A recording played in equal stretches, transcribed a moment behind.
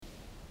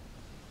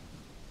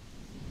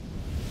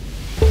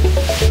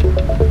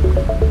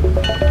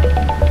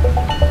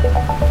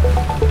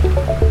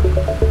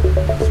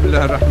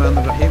الله الرحمن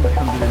الرحيم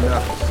الحمد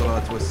لله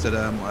والصلاة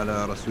والسلام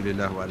على رسول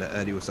الله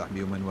وعلى آله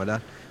وصحبه ومن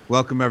والاه.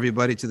 Welcome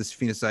everybody to the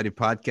Safina Society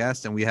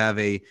podcast, and we have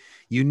a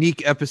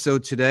unique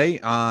episode today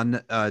on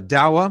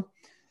dawa.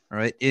 All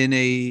right,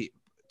 a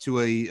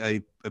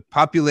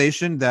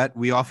population that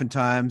we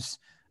oftentimes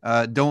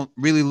don't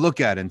really look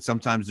at, and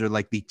sometimes they're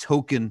like the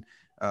token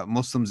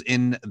Muslims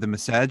in the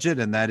masajid,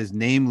 and that is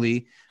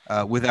namely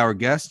with our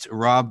guest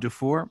Rob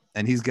Dufour,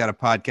 and he's got a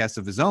podcast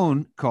of his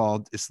own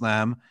called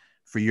Islam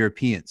for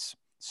Europeans.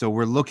 So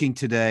we're looking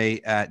today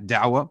at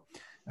dawa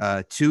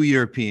to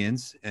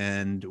Europeans,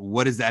 and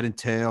what does that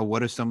entail?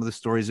 What are some of the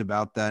stories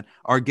about that?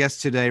 Our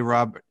guest today,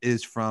 Rob,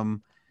 is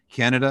from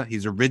Canada.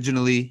 He's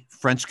originally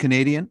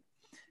French-Canadian,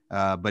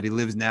 but he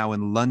lives now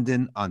in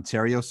London,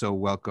 Ontario. So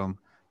welcome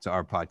to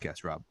our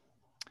podcast, Rob.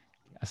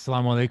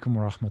 Assalamu alaikum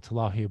wa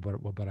rahmatullahi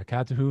wa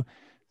barakatuhu.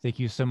 Thank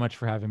you so much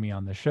for having me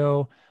on the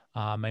show.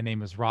 My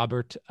name is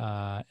Robert,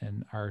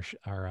 and our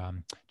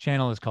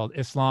channel is called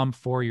Islam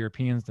for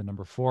Europeans, the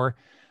number 4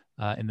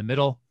 in the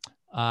middle.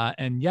 We're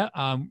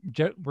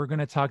going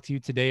to talk to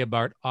you today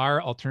about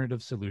our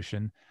alternative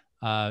solution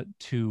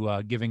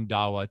to giving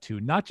dawa to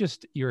not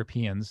just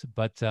Europeans,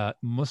 but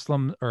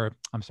non-Muslims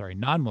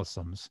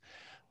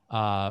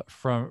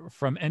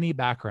from any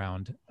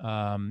background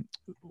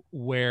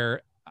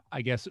where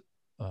I guess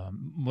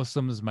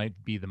Muslims might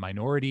be the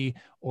minority,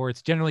 or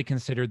it's generally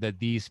considered that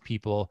these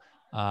people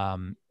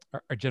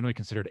are generally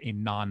considered a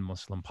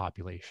non-Muslim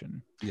population.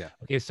 Yeah.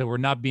 Okay, so we're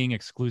not being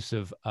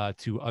exclusive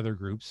to other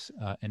groups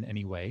in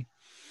any way.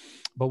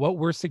 But what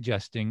we're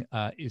suggesting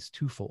is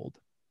twofold.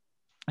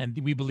 And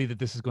we believe that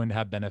this is going to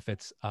have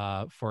benefits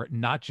for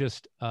not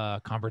just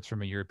converts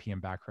from a European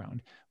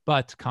background,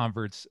 but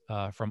converts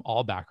from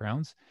all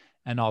backgrounds,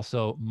 and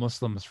also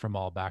Muslims from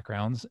all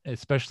backgrounds,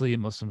 especially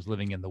Muslims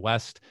living in the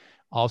West,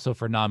 also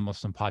for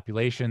non-Muslim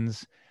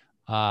populations,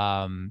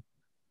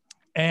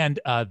 and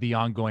the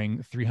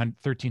ongoing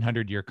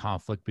 1,300-year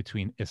conflict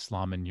between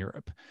Islam and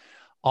Europe,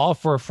 all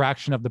for a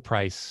fraction of the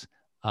price.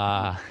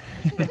 So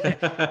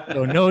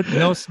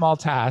no small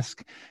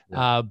task,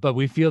 but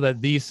we feel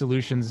that these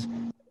solutions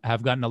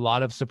have gotten a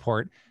lot of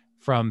support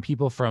from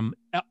people from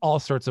all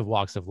sorts of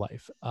walks of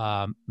life.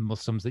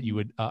 Muslims that you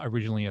would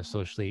originally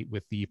associate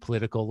with the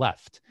political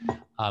left,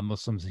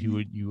 Muslims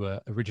who you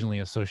originally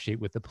associate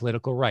with the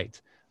political right,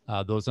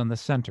 those on the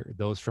center,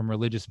 those from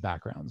religious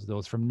backgrounds,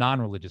 those from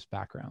non-religious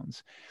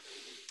backgrounds,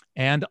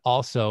 and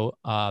also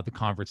the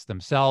converts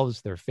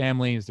themselves, their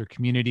families, their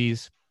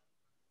communities,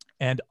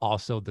 and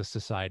also the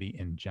society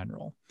in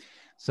general.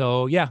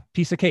 So yeah,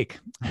 piece of cake.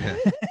 Yeah.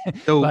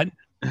 So, but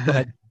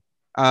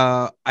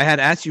I had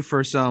asked you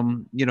for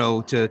some,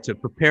 to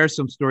prepare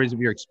some stories of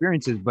your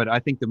experiences, but I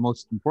think the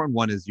most important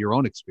one is your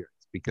own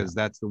experience, because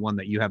that's the one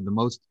that you have the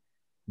most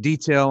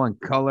detail and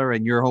color,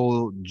 and your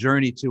whole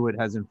journey to it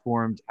has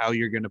informed how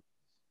you're going to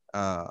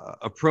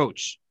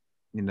approach,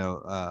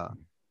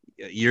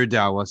 your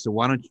dawa. So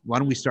why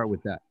don't we start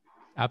with that?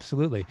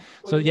 Absolutely.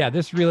 So yeah,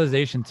 this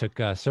realization took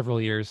several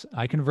years.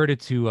 I converted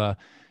to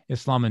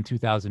Islam in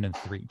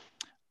 2003,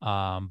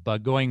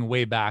 but going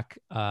way back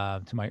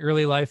to my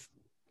early life,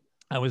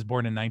 I was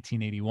born in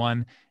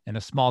 1981 in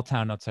a small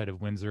town outside of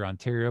Windsor,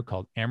 Ontario,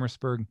 called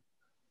Amherstburg.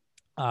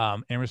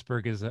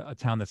 Amherstburg is a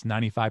town that's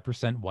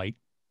 95% white,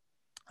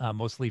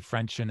 mostly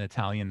French and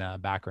Italian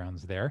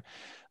backgrounds there.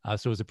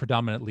 So it was a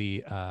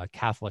predominantly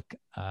Catholic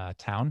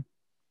town.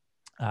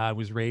 I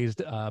was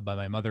raised by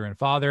my mother and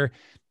father,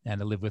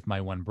 and I lived with my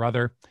one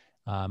brother.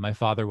 My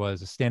father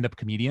was a stand-up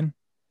comedian.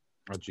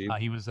 Oh, gee.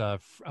 He was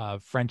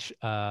French,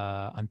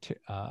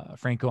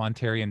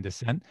 Franco-Ontarian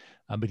descent,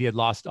 but he had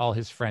lost all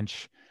his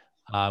French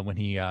when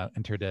he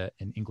entered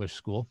an English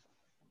school.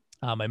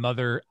 My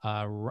mother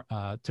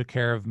took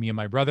care of me and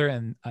my brother,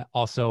 and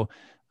also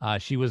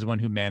she was the one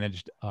who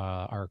managed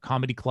our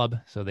comedy club.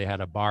 So they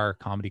had a bar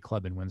comedy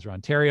club in Windsor,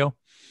 Ontario,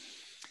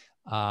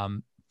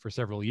 for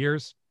several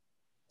years.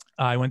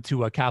 I went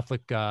to a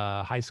Catholic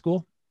high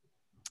school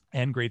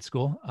and grade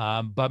school,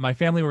 but my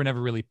family were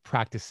never really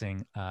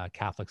practicing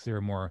Catholics. They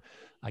were more,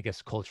 I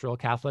guess, cultural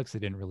Catholics. They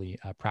didn't really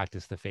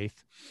practice the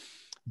faith.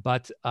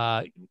 But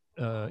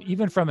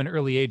even from an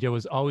early age, I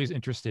was always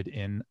interested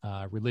in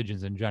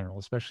religions in general,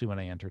 especially when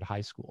I entered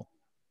high school.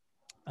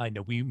 I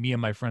know me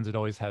and my friends would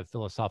always have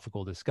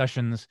philosophical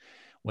discussions.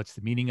 What's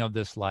the meaning of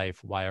this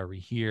life? Why are we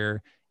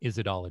here? Is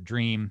it all a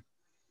dream?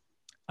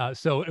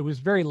 So it was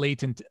very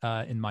latent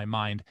in my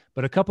mind,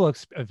 but a couple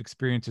of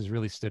experiences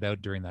really stood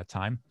out during that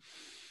time.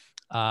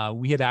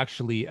 We had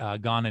actually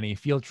gone on a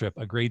field trip,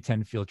 a grade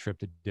 10 field trip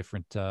to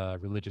different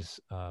religious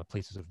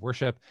places of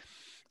worship.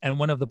 And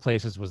one of the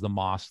places was the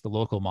mosque, the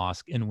local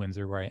mosque in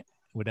Windsor, where I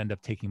would end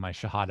up taking my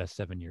Shahada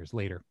 7 years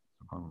later.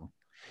 Oh.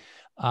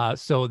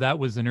 So that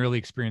was an early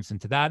experience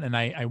into that. And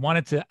I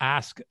wanted to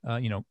ask,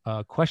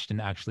 a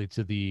question actually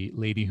to the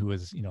lady who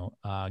was,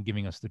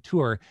 giving us the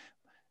tour.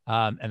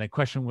 And the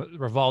question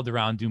revolved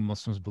around, do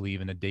Muslims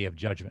believe in a day of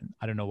judgment?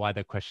 I don't know why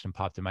that question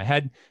popped in my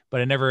head,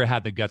 but I never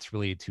had the guts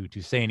really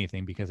to say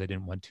anything because I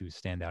didn't want to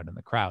stand out in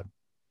the crowd.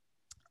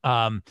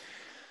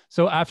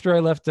 So after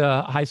I left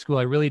high school,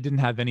 I really didn't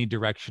have any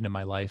direction in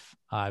my life.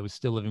 I was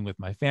still living with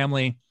my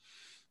family.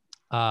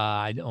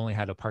 I only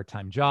had a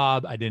part-time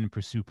job. I didn't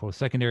pursue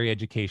post-secondary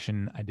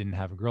education. I didn't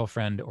have a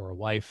girlfriend or a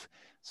wife.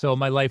 So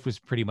my life was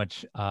pretty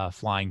much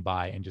flying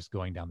by and just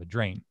going down the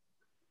drain.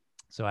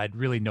 So I had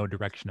really no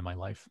direction in my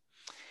life.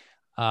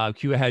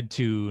 Cue ahead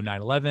to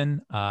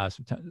 9/11,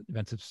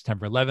 events of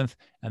September 11th,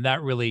 and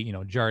that really,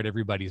 jarred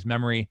everybody's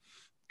memory,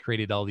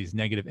 created all these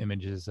negative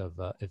images of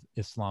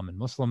Islam and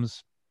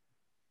Muslims.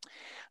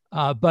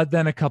 But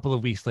then a couple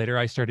of weeks later,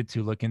 I started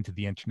to look into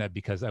the internet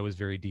because I was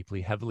very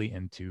heavily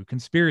into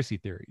conspiracy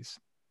theories.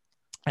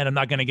 And I'm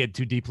not going to get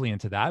too deeply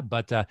into that,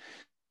 but I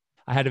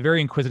had a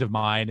very inquisitive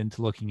mind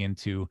into looking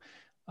into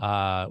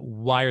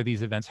why are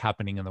these events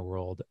happening in the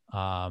world?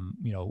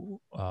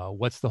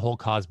 What's the whole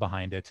cause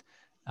behind it?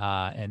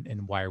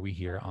 And why are we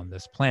here on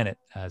this planet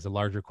as a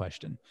larger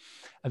question?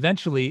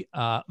 Eventually,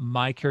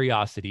 my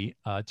curiosity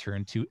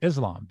turned to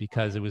Islam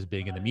because it was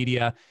big in the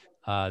media.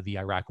 The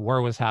Iraq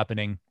War was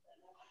happening,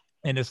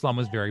 and Islam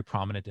was very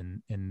prominent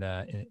in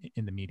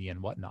the media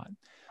and whatnot.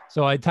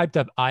 So I typed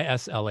up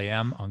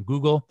ISLAM on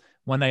Google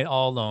one night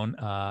all alone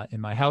in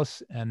my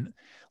house, and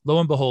lo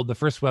and behold, the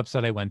first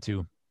website I went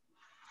to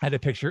had a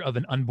picture of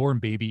an unborn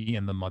baby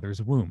in the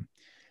mother's womb.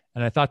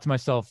 And I thought to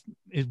myself,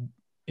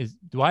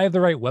 do I have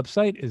the right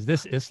website? Is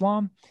this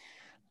Islam?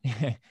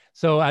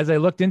 So as I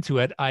looked into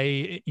it,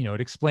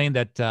 it explained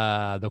that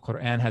the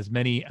Quran has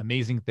many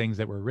amazing things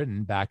that were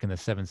written back in the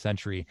 7th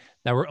century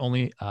that we're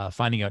only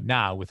finding out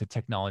now with the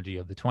technology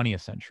of the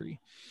 20th century.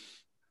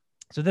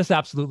 So this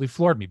absolutely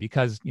floored me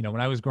because,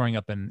 when I was growing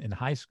up in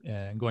high school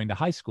and going to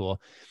high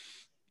school,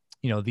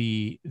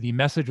 the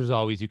message was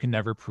always, you can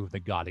never prove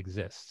that God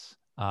exists.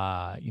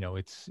 And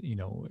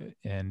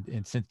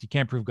since you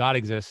can't prove God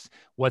exists,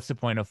 what's the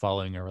point of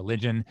following a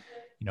religion?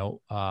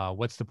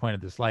 What's the point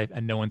of this life?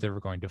 And no one's ever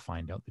going to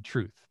find out the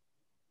truth.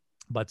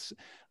 But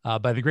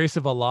by the grace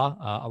of Allah,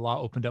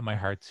 Allah opened up my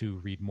heart to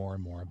read more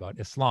and more about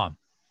Islam.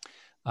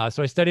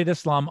 So I studied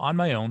Islam on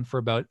my own for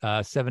about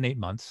 7-8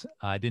 months.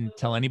 I didn't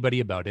tell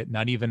anybody about it,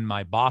 not even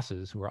my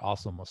bosses who were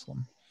also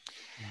Muslim,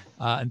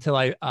 until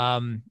I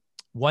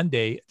one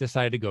day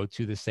decided to go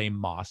to the same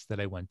mosque that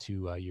I went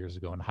to years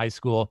ago in high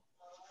school.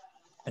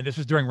 And this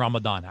was during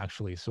Ramadan,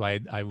 actually. So I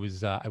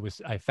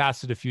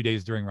fasted a few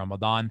days during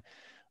Ramadan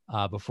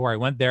before I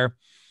went there.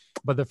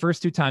 But the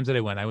first 2 times that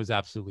I went, I was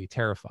absolutely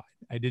terrified.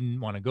 I didn't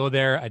want to go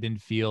there. I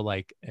didn't feel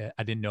like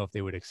I didn't know if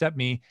they would accept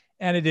me.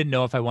 And I didn't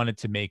know if I wanted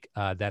to make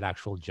that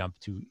actual jump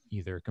to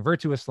either convert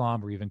to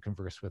Islam or even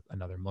converse with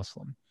another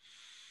Muslim.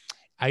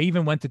 I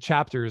even went to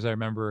chapters, I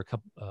remember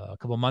a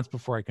couple months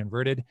before I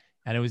converted.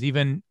 And it was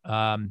even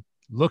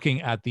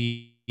looking at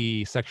the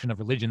section of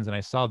religions, and I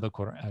saw the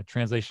Quran,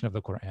 translation of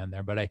the Quran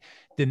there, but I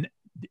didn't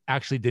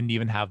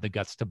even have the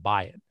guts to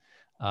buy it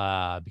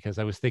because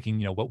I was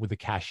thinking, what would the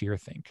cashier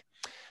think?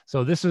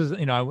 So this was,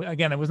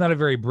 again, I was not a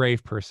very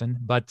brave person,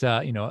 but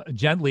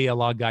gently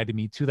Allah guided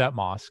me to that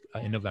mosque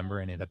in November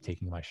and ended up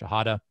taking my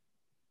Shahada.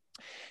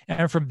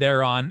 And from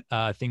there on,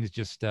 things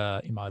just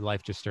in my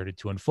life just started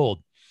to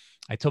unfold.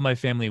 I told my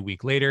family a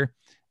week later,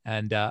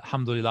 and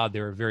alhamdulillah,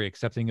 they were very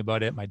accepting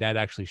about it. My dad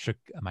actually shook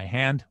my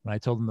hand when I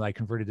told him that I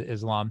converted to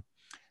Islam.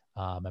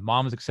 My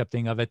mom was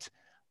accepting of it.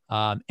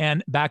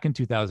 And back in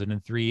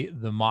 2003,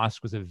 the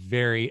mosque was a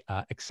very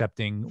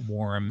accepting,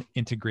 warm,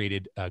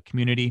 integrated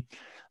community.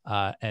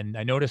 And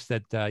I noticed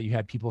that you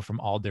had people from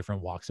all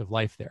different walks of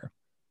life there.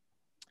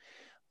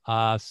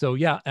 And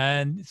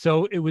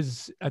so it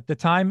was at the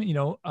time,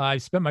 I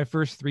spent my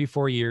first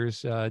 3-4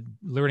 years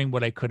learning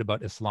what I could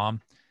about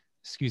Islam.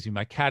 Excuse me,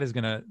 my cat is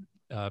going to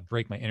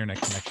break my internet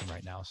connection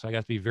right now. So I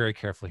got to be very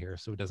careful here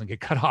so it doesn't get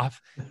cut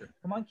off.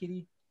 Come on,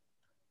 kitty.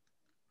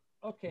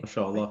 Okay.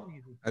 Mashallah.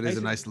 That is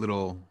a nice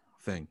little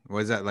thing.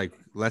 What is that, like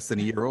less than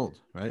a year old,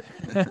 right?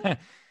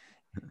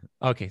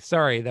 Okay.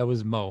 Sorry. That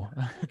was Mo.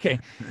 Okay.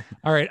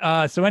 All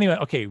right. So anyway,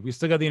 okay. We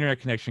still got the internet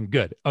connection.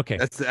 Good. Okay.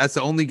 That's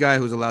the only guy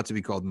who's allowed to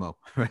be called Mo.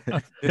 Right?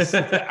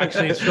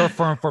 Actually, it's short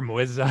form for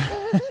Moiz.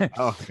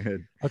 Oh,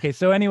 good. Okay.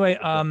 So anyway,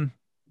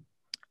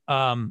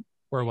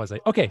 where was I?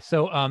 Okay.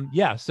 So,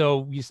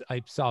 so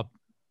I saw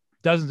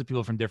dozens of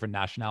people from different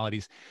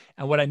nationalities.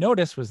 And what I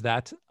noticed was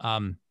that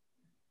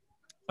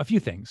a few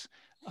things.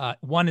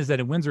 One is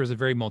that in Windsor is a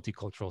very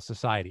multicultural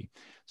society.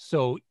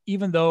 So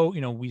even though,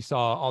 we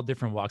saw all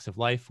different walks of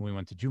life when we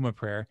went to Juma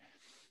prayer,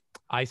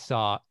 I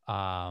saw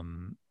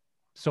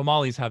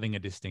Somalis having a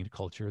distinct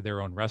culture, their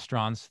own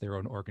restaurants, their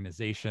own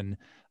organization,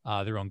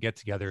 their own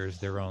get-togethers,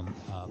 their own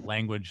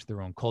language,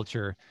 their own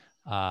culture.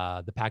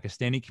 The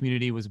Pakistani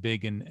community was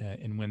big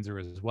in Windsor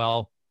as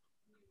well.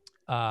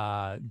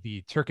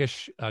 The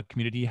Turkish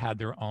community had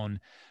their own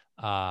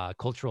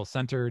cultural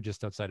center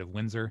just outside of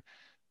Windsor.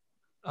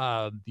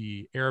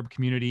 The Arab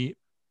community,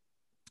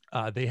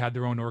 they had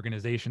their own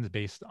organizations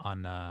based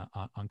on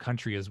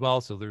country as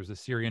well. So there's a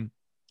Syrian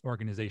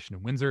organization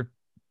in Windsor.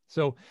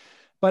 So,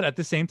 but at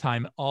the same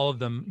time, all of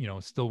them,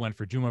 still went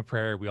for Juma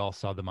prayer. We all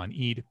saw them on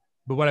Eid.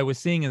 But what I was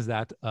seeing is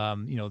that,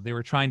 they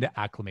were trying to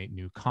acclimate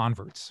new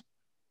converts.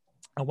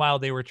 And while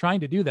they were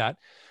trying to do that,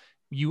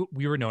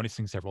 we were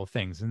noticing several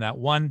things. And that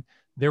one,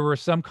 there were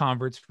some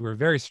converts who were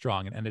very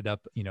strong and ended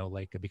up,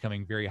 like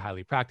becoming very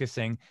highly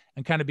practicing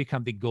and kind of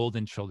become the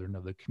golden children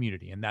of the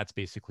community. And that's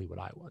basically what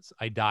I was.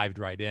 I dived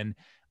right in.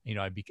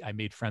 I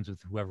made friends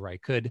with whoever I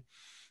could,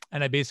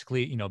 and I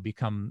basically,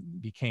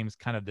 became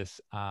kind of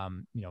this,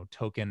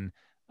 token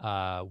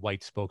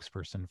white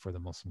spokesperson for the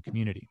Muslim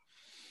community.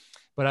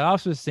 But I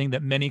also was seeing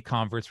that many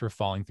converts were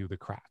falling through the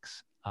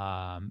cracks.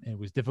 It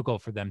was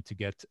difficult for them to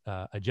get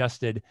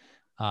adjusted.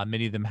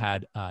 Many of them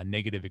had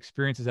negative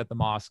experiences at the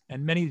mosque,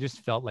 and many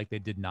just felt like they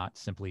did not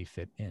simply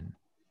fit in.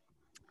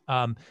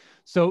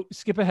 So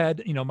skip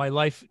ahead, my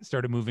life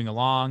started moving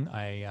along.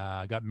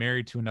 I got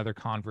married to another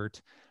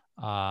convert.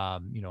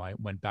 I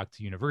went back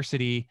to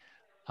university.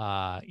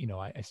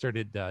 I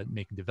started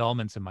making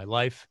developments in my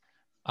life.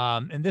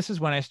 And this is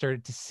when I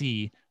started to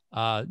see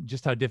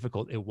just how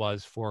difficult it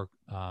was for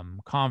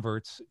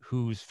converts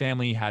whose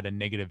family had a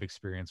negative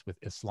experience with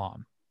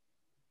Islam.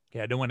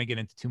 Okay, I don't want to get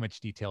into too much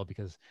detail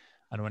because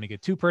I don't want to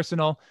get too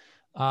personal.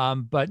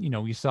 But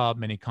we saw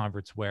many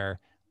converts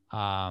where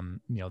when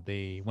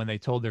they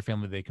told their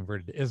family they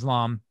converted to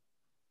Islam,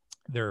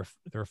 their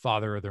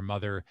father or their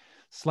mother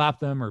slapped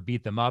them or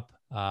beat them up,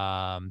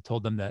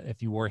 told them that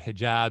if you wore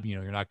hijab,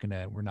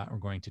 we're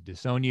going to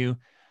disown you.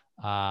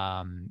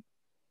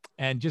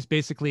 And just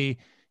basically,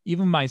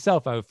 even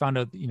myself, I found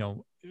out,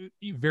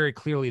 very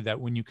clearly that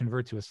when you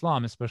convert to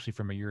Islam, especially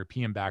from a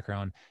European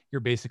background,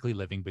 you're basically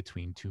living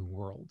between two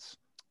worlds.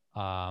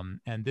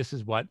 And this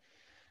is what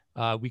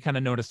we kind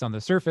of noticed on the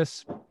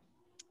surface.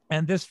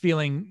 And this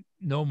feeling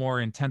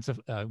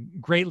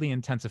greatly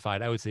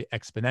intensified, I would say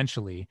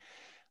exponentially,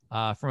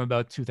 from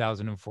about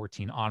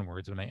 2014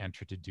 onwards when I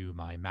entered to do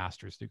my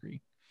master's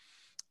degree.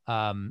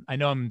 I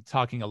know I'm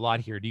talking a lot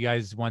here. Do you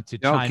guys want to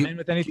chime in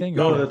with anything?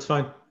 No, that's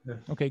fine. Yeah.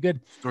 Okay,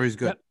 good. Story's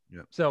good. Yep.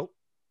 Yep. So,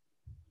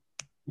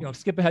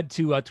 skip ahead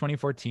to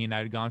 2014. I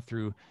had gone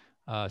through,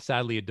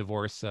 sadly, a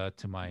divorce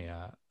to my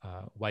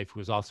wife, who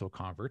was also a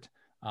convert.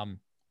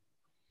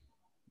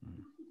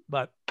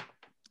 But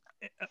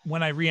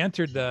when I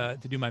re-entered to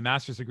do my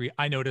master's degree,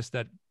 I noticed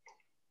that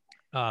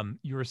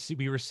we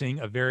were seeing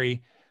a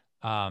very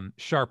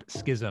sharp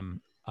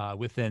schism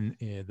within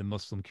the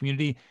Muslim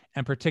community,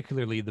 and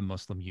particularly the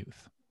Muslim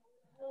youth.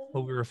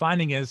 What we were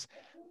finding is,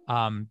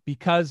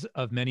 because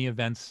of many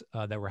events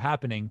that were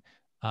happening,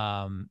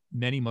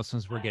 many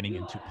Muslims were getting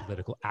into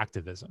political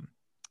activism.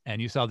 And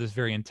you saw this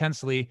very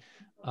intensely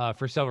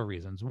for several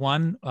reasons.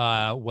 One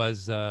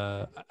was,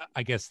 I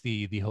guess,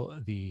 the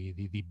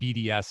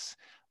BDS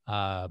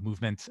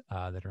movement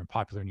that are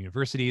popular in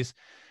universities,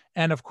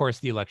 and of course,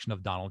 the election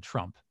of Donald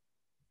Trump.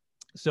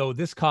 So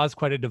this caused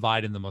quite a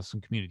divide in the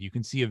Muslim community. You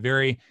can see a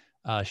very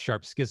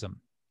sharp schism.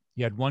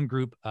 You had one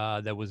group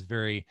that was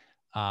very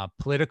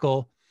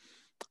political.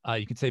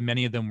 You could say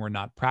many of them were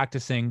not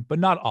practicing, but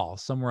not all.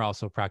 Some were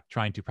also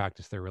trying to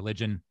practice their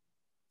religion.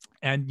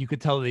 And you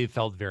could tell they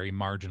felt very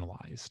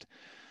marginalized.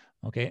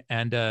 Okay.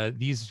 And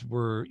these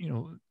were,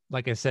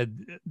 like I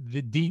said,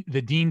 the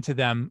deen to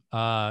them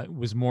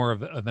was more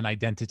of an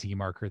identity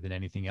marker than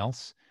anything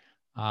else.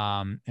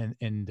 And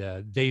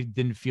they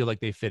didn't feel like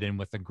they fit in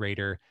with the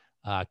greater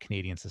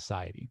Canadian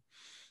society.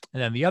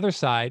 And then the other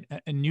side,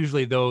 and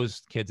usually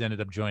those kids ended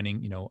up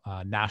joining,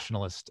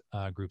 nationalist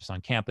groups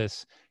on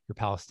campus, your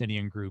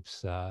Palestinian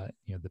groups, the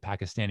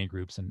Pakistani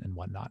groups and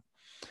whatnot.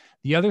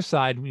 The other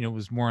side,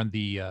 was more on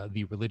the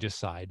religious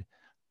side.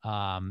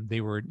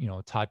 They were,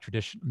 taught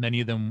tradition.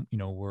 Many of them,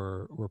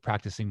 were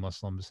practicing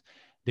Muslims.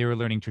 They were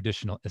learning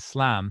traditional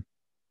Islam.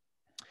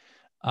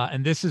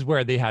 And this is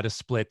where they had a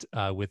split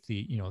with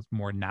the,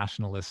 more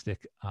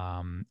nationalistic,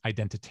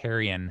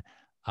 identitarian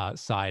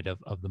side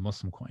of the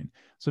Muslim coin.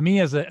 So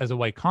me as a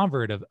white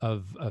convert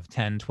of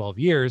 10, 12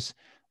 years,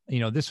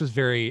 this was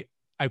I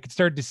could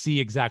start to see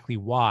exactly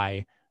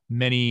why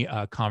many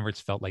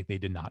converts felt like they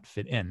did not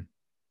fit in.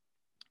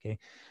 Okay.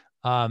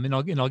 And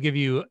I'll give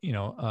you,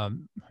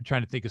 I'm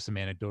trying to think of some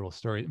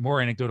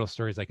more anecdotal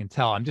stories I can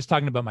tell. I'm just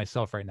talking about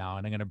myself right now,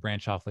 and I'm going to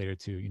branch off later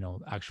to,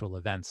 actual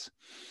events.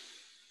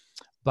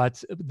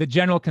 But the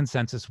general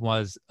consensus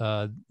was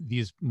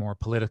these more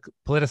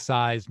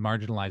politicized,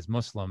 marginalized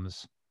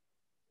Muslims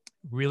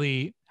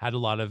really had a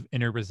lot of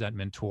inner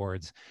resentment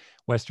towards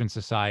Western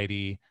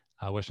society,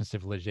 Western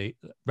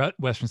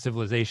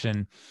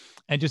civilization,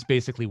 and just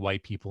basically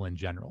white people in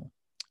general.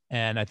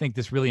 And I think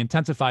this really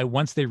intensified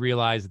once they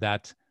realized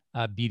that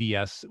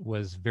BDS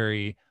was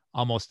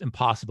almost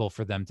impossible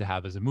for them to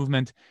have as a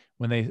movement,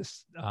 when they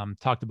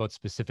talked about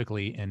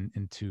specifically in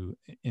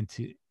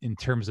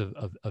terms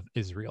of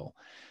Israel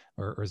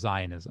or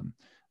Zionism.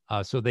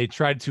 So they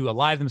tried to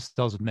ally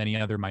themselves with many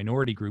other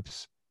minority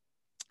groups,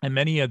 and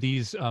many of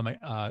these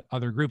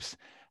other groups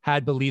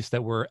had beliefs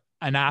that were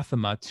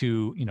anathema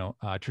to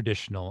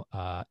traditional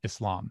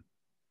Islam.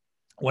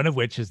 One of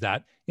which is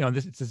that,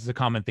 this is a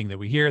common thing that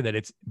we hear, that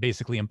it's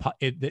basically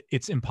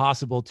it's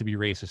impossible to be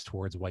racist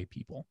towards white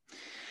people.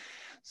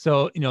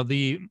 So,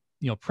 the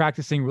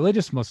practicing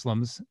religious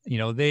Muslims,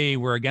 they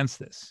were against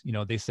this.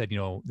 They said,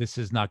 this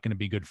is not going to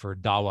be good for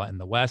dawa in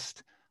the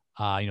West.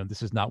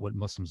 This is not what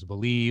Muslims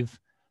believe.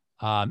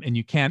 And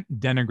you can't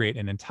denigrate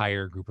an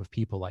entire group of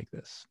people like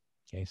this.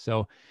 Okay,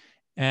 so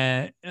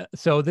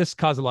this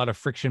caused a lot of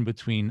friction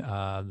between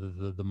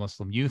the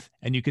Muslim youth,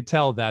 and you could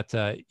tell that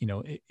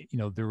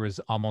there was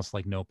almost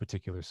like no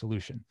particular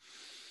solution.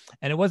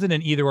 And it wasn't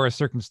an either or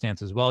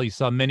circumstance as well. You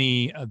saw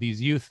many of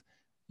these youth,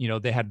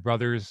 they had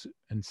brothers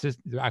and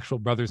their actual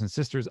brothers and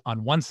sisters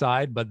on one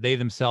side, but they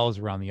themselves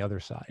were on the other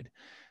side.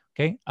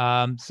 Okay,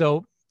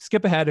 so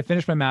skip ahead. I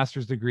finished my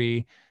master's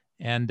degree,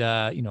 and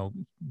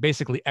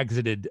basically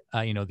exited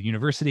the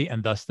university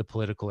and thus the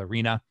political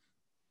arena.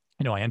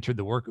 I entered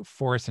the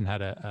workforce and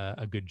had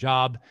a good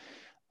job.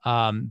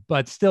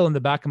 But still in the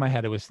back of my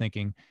head, I was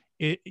thinking,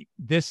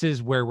 this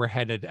is where we're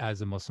headed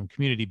as a Muslim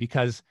community,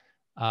 because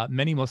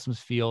many Muslims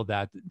feel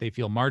that they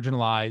feel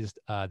marginalized.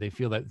 They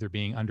feel that they're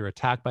being under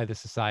attack by the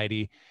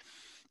society,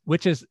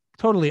 which is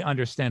totally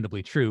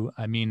understandably true.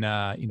 I mean,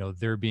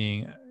 they're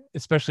being,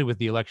 especially with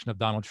the election of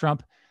Donald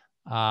Trump,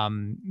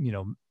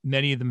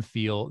 many of them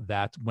feel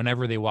that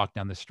whenever they walk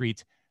down the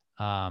street,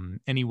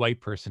 any white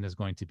person is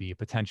going to be a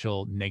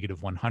potential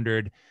negative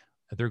 100.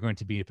 They're going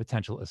to be a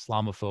potential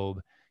Islamophobe.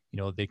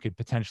 They could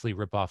potentially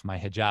rip off my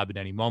hijab at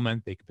any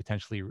moment. They could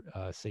potentially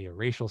say a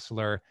racial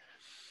slur.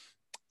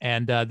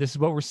 And this is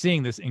what we're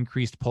seeing, this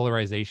increased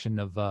polarization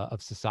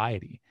of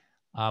society.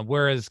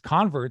 Whereas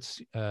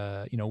converts,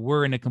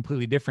 we're in a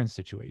completely different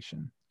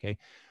situation. Okay.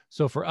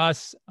 So for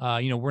us,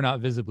 we're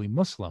not visibly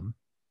Muslim,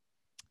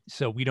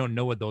 so we don't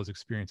know what those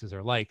experiences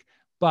are like.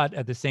 But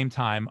at the same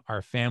time,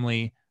 our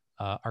family,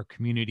 our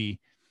community,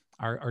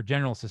 our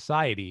general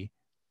society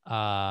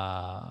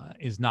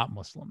is not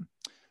Muslim.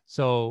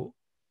 So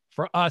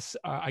for us,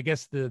 I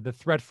guess the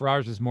threat for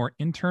ours is more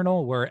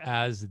internal,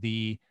 whereas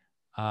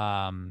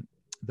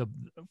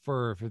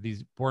for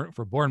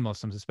born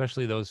Muslims,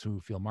 especially those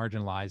who feel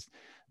marginalized,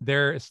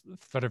 their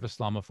threat of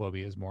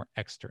Islamophobia is more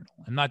external.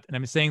 And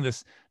I'm saying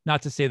this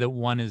not to say that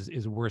one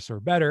is worse or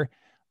better,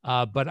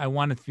 but I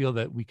want to feel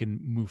that we can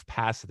move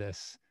past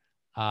this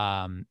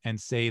and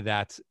say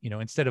that,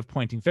 instead of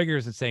pointing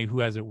fingers and saying who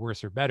has it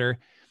worse or better,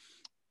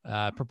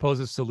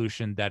 propose a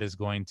solution that is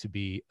going to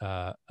be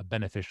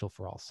beneficial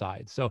for all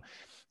sides. So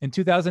in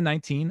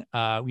 2019,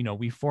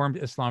 we formed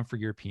Islam for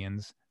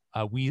Europeans,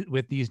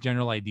 with these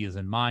general ideas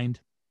in mind,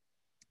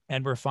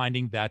 and we're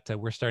finding that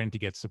we're starting to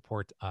get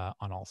support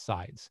on all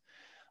sides.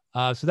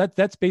 So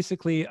that's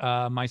basically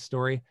my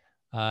story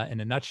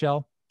in a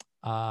nutshell.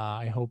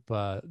 I hope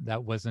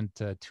that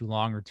wasn't too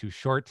long or too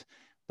short,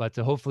 but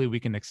hopefully we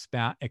can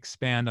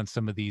expand on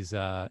some of these,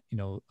 I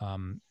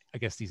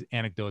guess these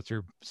anecdotes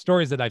or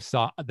stories that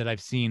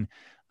I've seen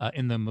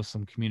in the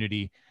Muslim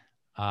community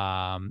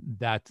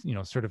that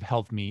sort of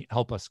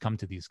help us come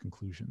to these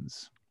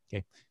conclusions.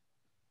 Okay.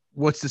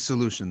 What's the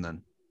solution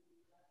then?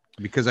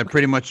 Because I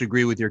pretty much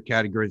agree with your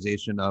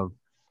categorization of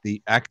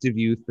the active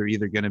youth. They're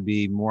either going to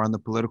be more on the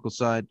political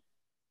side,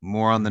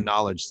 more on the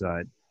knowledge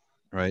side,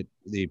 right?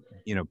 The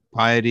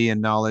piety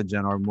and knowledge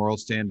and our moral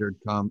standard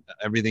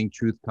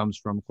truth comes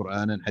from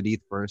Quran and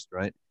Hadith first,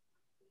 right?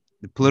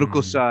 The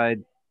political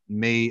side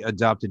may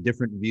adopt a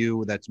different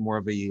view that's more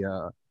of a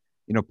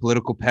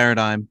political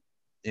paradigm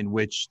in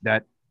which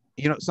that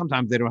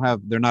sometimes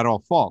they're not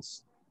all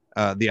false.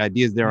 The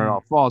ideas there are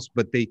all false,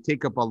 but they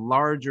take up a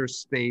larger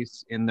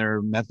space in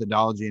their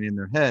methodology and in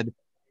their head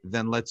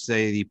than, let's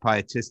say, the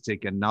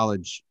pietistic and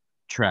knowledge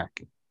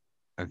track.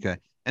 Okay.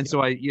 And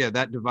so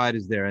that divide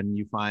is there, and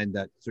you find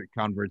that certain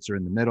converts are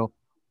in the middle,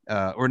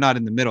 or not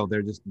in the middle.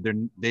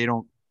 They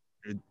don't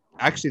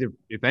actually,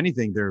 if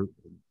anything,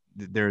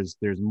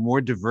 there's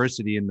more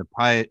diversity in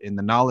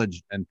the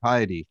knowledge and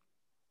piety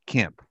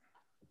camp,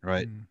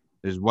 right?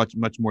 There's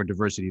much more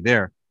diversity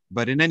there.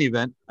 But in any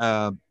event,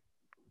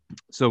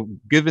 so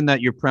given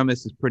that your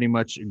premise is pretty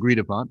much agreed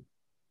upon,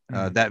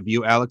 that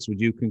view, Alex, would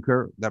you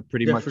concur? That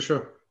pretty much, for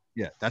sure.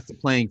 Yeah, that's the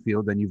playing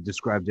field, and you've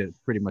described it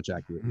pretty much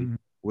accurately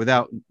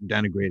without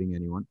denigrating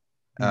anyone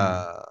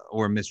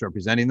or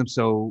misrepresenting them.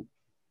 So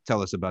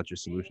tell us about your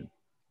solution.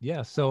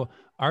 Yeah, so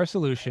our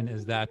solution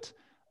is that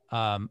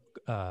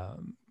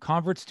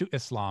converts to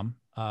Islam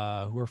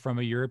who are from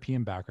a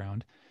European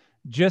background,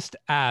 just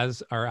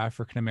as our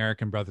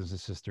African-American brothers and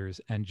sisters,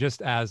 and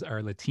just as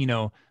our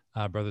Latino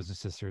brothers and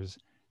sisters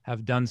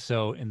have done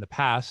so in the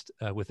past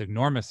with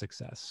enormous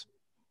success,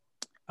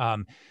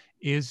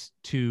 is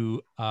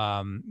to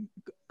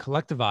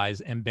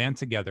collectivize and band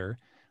together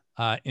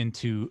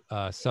into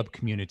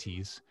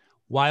sub-communities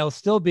while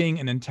still being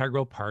an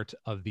integral part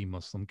of the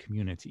Muslim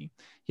community.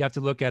 You have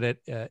to look at it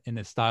in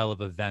the style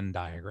of a Venn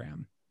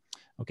diagram.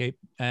 Okay,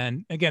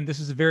 and again,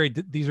 these are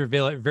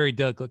very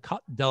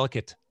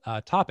delicate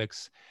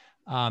topics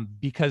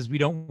because we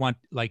don't want,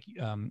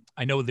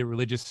 I know the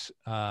religious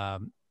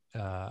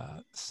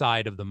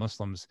side of the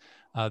Muslims,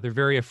 they're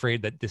very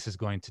afraid that this is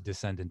going to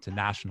descend into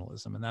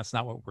nationalism, and that's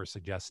not what we're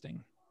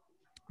suggesting.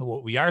 But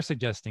what we are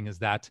suggesting is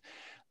that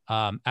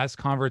as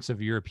converts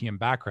of European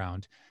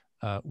background,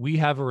 we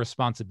have a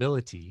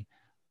responsibility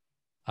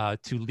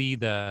to lead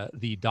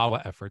the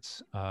dawa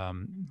efforts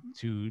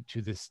to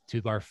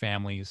our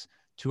families,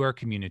 to our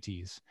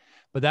communities,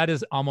 but that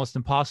is almost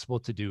impossible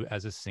to do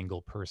as a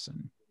single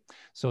person.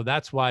 So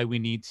that's why we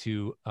need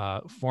to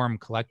form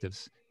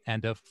collectives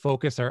and to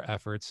focus our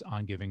efforts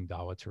on giving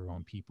dawa to our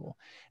own people.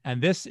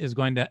 And this is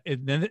going to,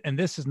 and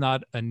this is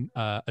not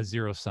a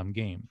zero-sum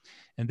game.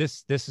 And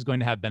this is going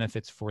to have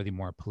benefits for the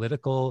more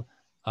political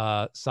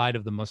side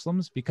of the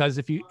Muslims, because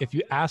if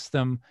you ask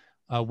them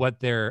what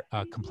their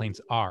complaints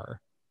are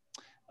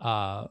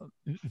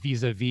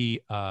vis-a-vis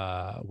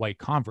white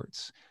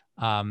converts,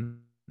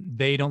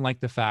 they don't like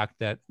the fact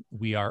that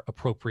we are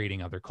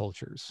appropriating other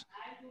cultures.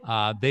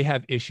 They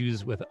have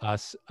issues with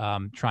us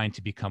trying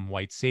to become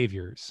white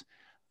saviors.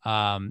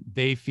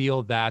 They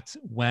feel that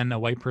when a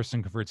white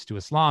person converts to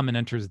Islam and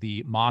enters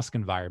the mosque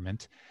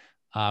environment,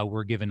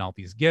 we're given all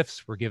these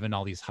gifts, we're given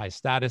all these high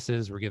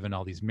statuses, we're given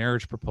all these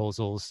marriage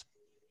proposals.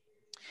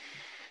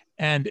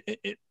 And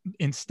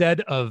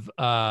instead of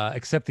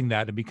accepting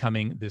that and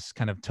becoming this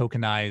kind of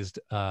tokenized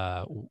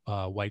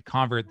white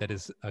convert that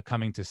is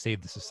coming to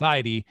save the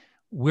society,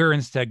 we're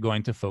instead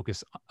going to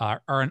focus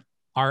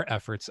our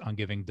efforts on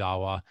giving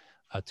dawa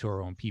to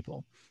our own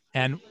people.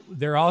 And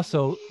they're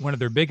also, one of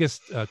their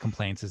biggest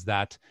complaints is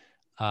that,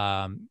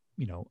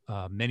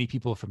 many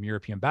people from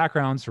European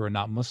backgrounds who are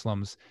not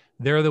Muslims,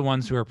 they're the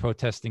ones who are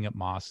protesting at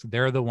mosques.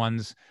 They're the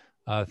ones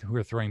who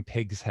are throwing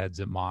pigs' heads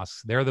at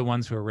mosques. They're the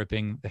ones who are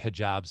ripping the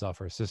hijabs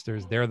off our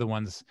sisters. They're the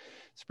ones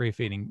spray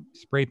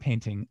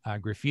painting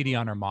graffiti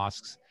on our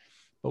mosques.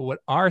 But what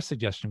our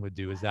suggestion would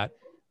do is that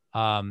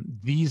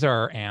these are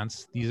our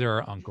aunts, these are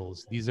our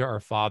uncles, these are our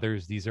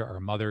fathers, these are our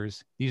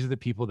mothers, these are the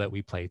people that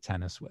we play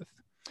tennis with.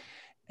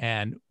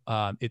 And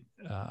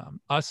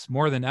us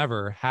more than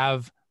ever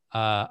have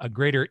a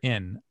greater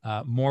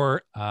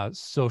more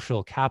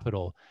social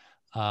capital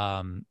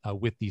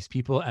with these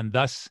people. And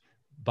thus,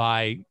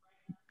 by,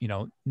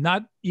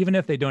 not even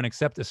if they don't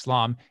accept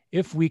Islam,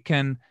 if we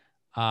can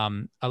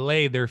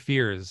allay their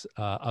fears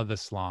of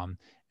Islam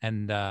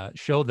and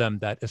show them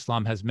that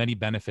Islam has many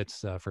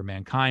benefits for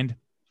mankind,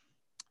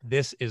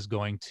 this is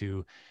going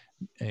to,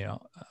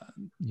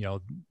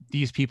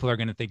 these people are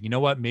going to think, you know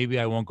what, maybe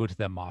I won't go to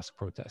that mosque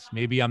protest.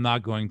 Maybe I'm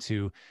not going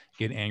to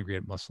get angry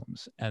at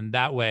Muslims. And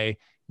that way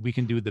we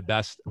can do the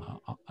best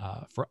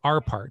for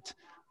our part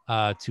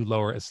to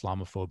lower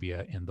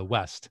Islamophobia in the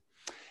West.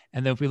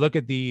 And then if we look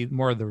at the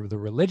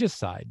religious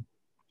side,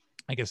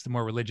 I guess the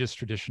more religious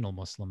traditional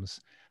Muslims,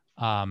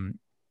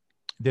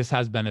 this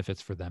has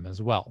benefits for them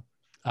as well.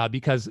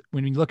 Because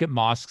when you look at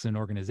mosques and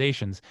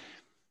organizations,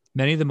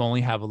 many of them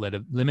only have a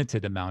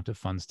limited amount of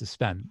funds to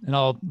spend. And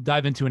I'll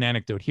dive into an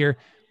anecdote here.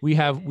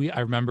 I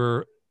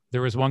remember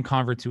there was one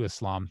convert to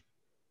Islam,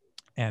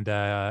 and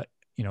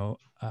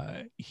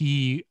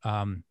he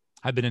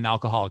had been an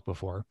alcoholic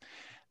before,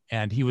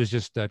 and he was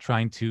just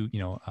trying to,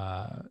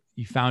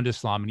 he found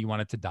Islam and he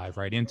wanted to dive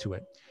right into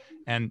it.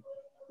 And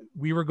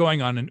we were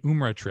going on an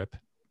Umrah trip,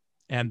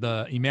 and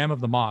the Imam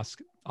of the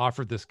mosque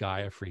offered this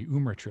guy a free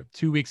Umrah trip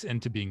 2 weeks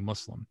into being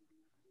Muslim.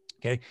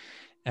 Okay.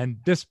 And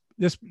this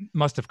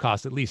must have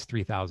cost at least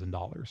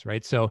 $3,000,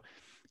 right? So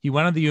he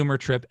went on the Umrah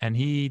trip, and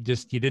he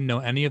didn't know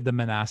any of the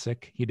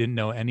manasik. He didn't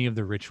know any of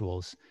the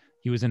rituals.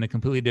 He was in a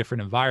completely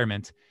different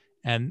environment.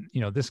 And,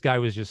 this guy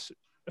was just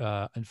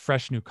a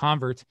fresh new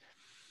convert.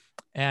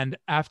 And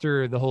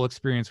after the whole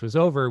experience was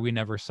over, we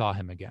never saw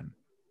him again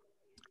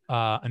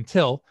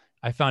until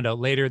I found out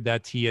later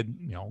that he had,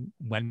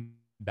 went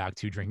back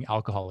to drinking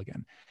alcohol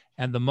again.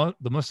 And the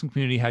Muslim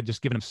community had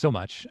just given him so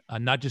much,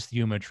 not just the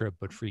Umrah trip,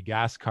 but free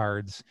gas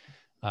cards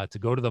to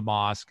go to the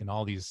mosque and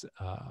all these,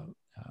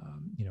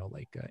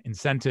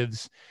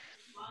 incentives.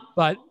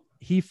 But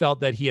he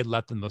felt that he had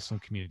let the Muslim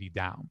community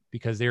down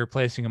because they were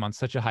placing him on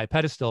such a high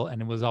pedestal,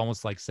 and it was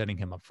almost like setting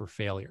him up for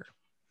failure.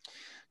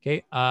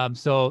 Okay, and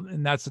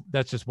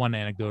that's just one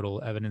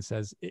anecdotal evidence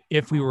as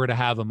if we were to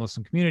have a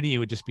Muslim community, it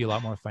would just be a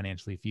lot more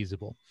financially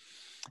feasible.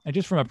 And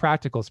just from a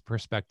practical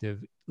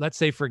perspective, let's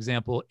say, for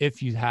example,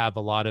 if you have a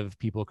lot of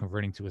people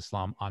converting to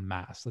Islam en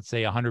masse, let's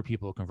say 100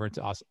 people convert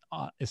to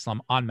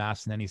Islam en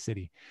masse in any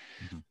city,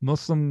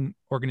 Muslim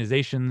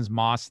organizations,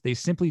 mosques, they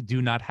simply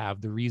do not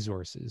have the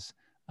resources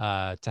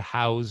to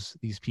house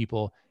these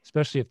people,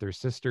 especially if they're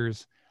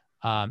sisters,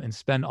 and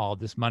spend all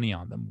this money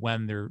on them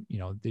when they're,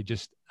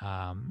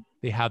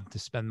 they have to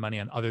spend money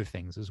on other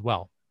things as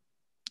well.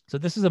 So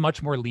this is a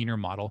much more leaner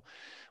model.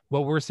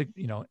 What we're,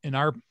 in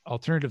our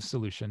alternative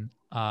solution,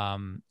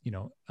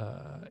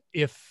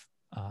 if,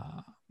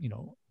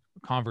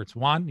 converts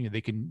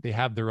want, they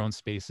have their own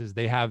spaces,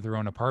 they have their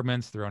own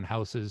apartments, their own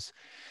houses,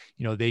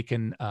 they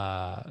can,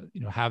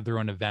 have their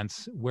own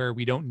events where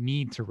we don't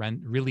need to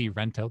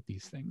rent out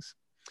these things.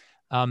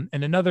 And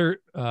another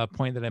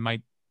point that I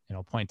might,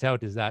 point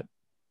out is that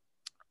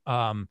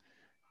a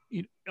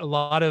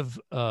lot of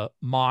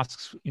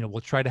mosques,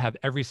 will try to have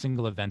every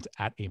single event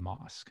at a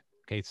mosque.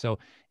 Okay, so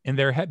in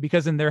their head,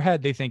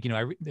 they think,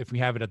 if we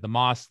have it at the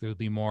mosque, there'll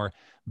be more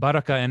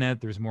barakah in it.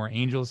 There's more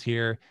angels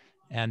here,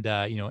 and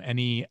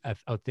any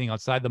thing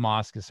outside the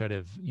mosque is sort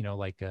of,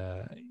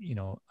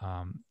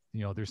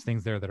 there's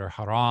things there that are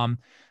haram.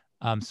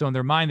 So in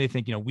their mind, they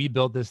think, we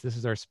built this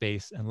is our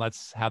space, and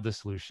let's have the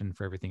solution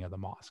for everything at the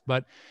mosque.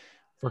 But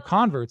for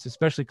converts,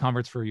 especially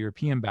converts for a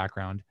European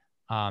background,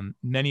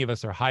 Many of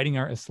us are hiding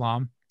our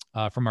Islam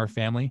from our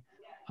family,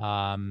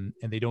 and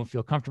they don't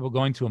feel comfortable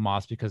going to a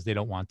mosque because they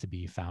don't want to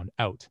be found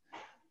out.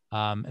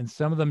 And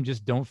some of them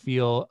just don't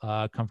feel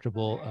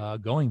comfortable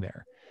going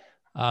there.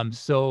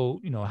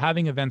 So,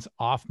 having events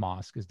off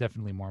mosque is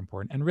definitely more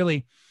important. And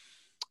really,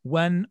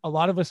 when a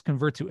lot of us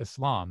convert to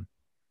Islam,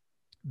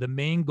 the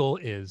main goal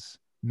is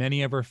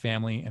many of our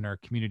family and our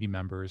community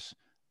members,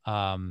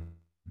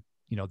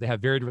 they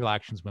have varied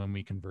reactions when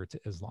we convert to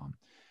Islam.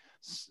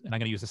 And I'm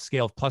going to use a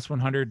scale of plus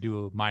 100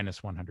 to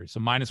minus 100. So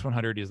minus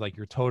 100 is like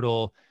your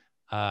total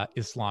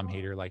Islam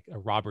hater, like a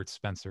Robert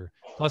Spencer.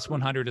 Plus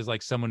 100 is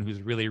like someone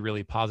who's really,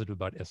 really positive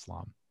about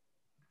Islam.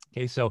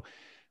 Okay, so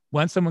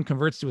when someone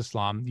converts to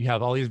Islam, you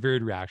have all these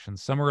varied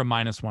reactions. Some are a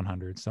minus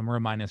 100, some are a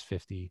minus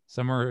 50,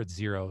 some are at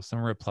 0, some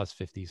are at plus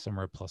 50, some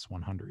are at plus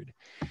 100.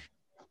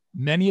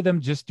 Many of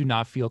them just do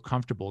not feel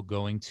comfortable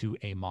going to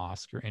a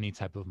mosque or any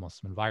type of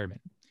Muslim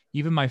environment.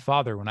 Even my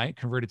father, when I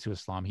converted to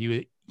Islam,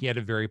 he had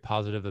a very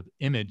positive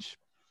image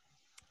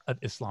of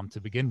Islam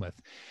to begin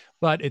with,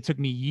 but it took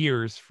me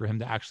years for him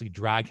to actually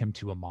drag him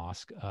to a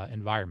mosque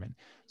environment.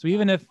 So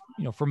even if,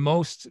 for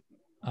most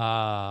of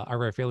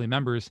our family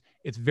members,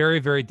 it's very,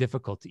 very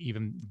difficult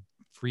to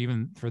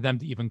for them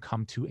to even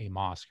come to a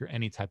mosque or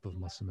any type of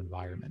Muslim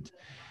environment.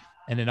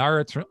 And in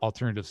our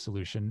alternative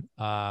solution,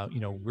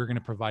 we're going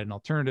to provide an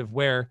alternative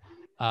where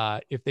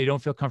if they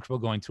don't feel comfortable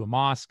going to a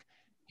mosque,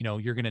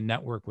 you're going to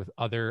network with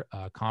other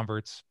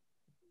converts,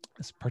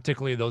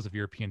 particularly those of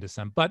European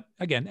descent. But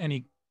again,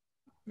 any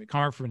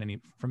convert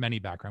from any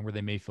background where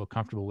they may feel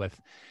comfortable with,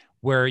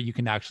 where you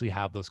can actually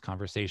have those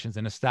conversations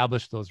and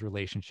establish those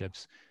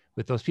relationships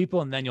with those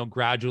people. And then you'll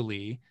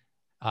gradually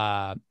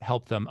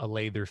help them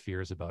allay their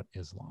fears about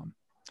Islam.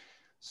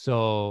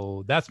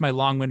 So that's my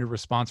long-winded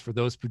response for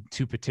those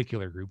two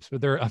particular groups,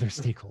 but there are other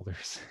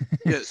stakeholders.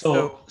 Yeah,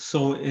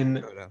 so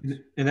in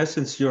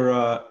essence,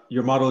 your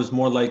model is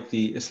more like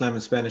the Islam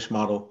and Spanish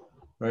model,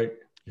 right?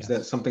 Is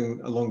that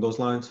something along those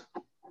lines?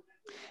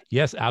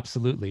 Yes,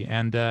 absolutely.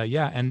 And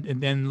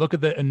and then look at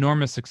the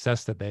enormous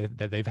success that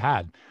they've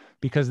had,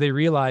 because they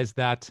realize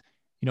that,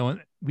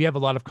 we have a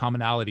lot of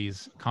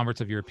commonalities,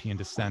 converts of European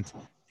descent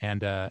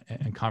and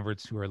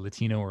converts who are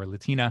Latino or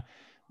Latina,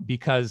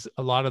 because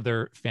a lot of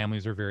their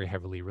families are very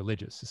heavily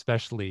religious,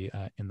 especially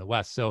in the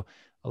West. So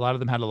a lot of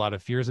them had a lot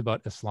of fears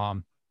about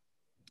Islam,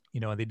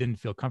 and they didn't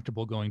feel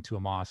comfortable going to a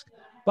mosque.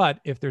 But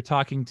if they're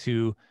talking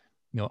to,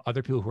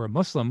 other people who are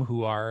Muslim,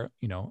 who are,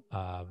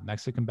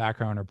 Mexican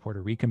background or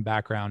Puerto Rican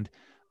background,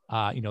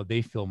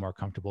 they feel more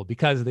comfortable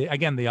because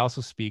they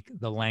also speak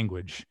the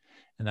language.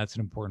 And that's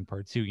an important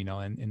part too,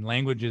 and in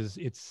languages,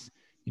 it's,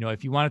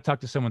 if you want to talk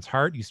to someone's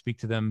heart, you speak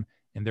to them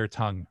in their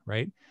tongue,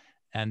 right?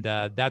 And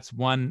that's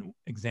one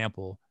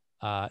example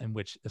in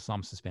which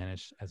Islam to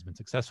Spanish has been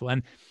successful.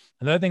 And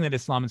another thing that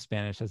Islam and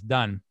Spanish has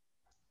done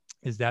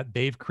is that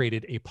they've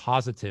created a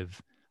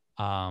positive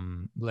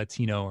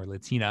Latino or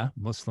Latina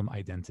Muslim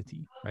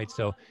identity, right?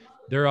 So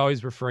they're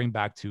always referring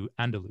back to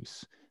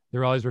Andalus.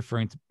 They're always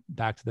referring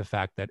back to the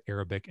fact that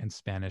Arabic and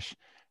Spanish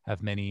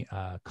have many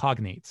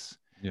cognates,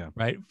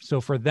 right? So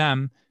for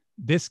them,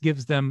 this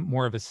gives them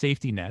more of a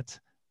safety net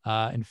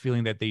and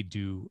feeling that they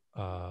do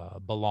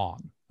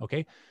belong,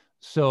 okay?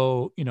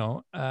 So,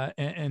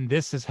 and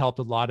this has helped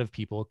a lot of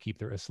people keep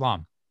their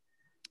Islam.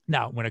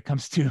 Now, when it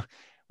comes to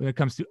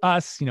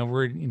us,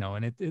 we're,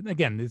 and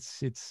again,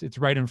 it's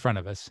right in front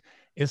of us.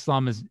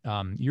 Islam is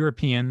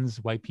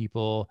Europeans, white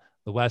people,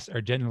 the West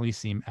are generally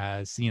seen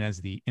as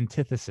the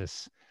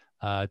antithesis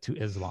to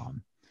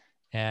Islam.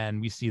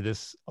 And we see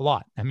this a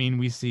lot. I mean,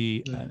 we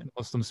see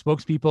Muslim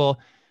spokespeople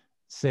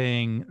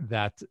saying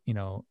that,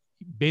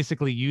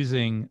 basically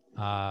using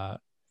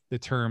the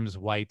terms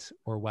white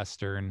or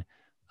Western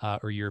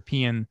or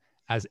European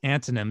as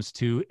antonyms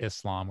to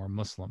Islam or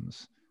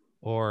Muslims,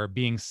 or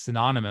being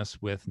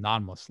synonymous with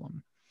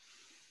non-Muslim.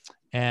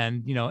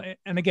 And,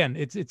 and again,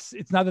 it's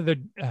not that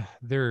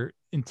they're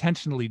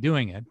intentionally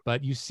doing it,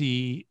 but you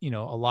see, a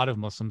lot of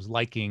Muslims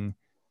liking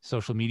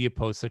social media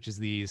posts such as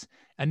these,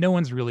 and no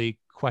one's really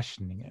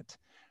questioning it.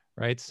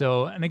 Right.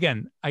 So, and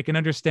again, I can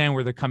understand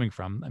where they're coming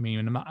from. I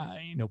mean,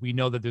 we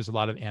know that there's a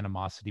lot of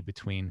animosity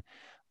between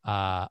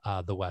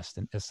the West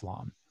and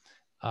Islam.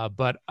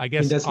 But I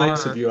guess that's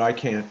nice of you. I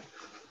can't.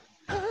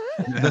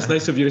 That's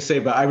nice of you to say,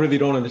 but I really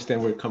don't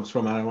understand where it comes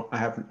from.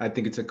 I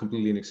think it's a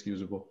completely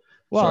inexcusable.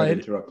 Well, Sorry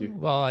to interrupt you.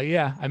 Well,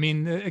 yeah. I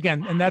mean,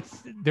 again, and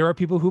there are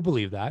people who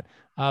believe that.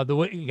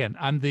 Again,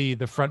 I'm the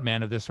front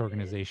man of this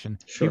organization.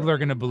 Sure. People are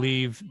going to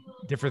believe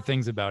different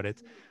things about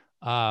it.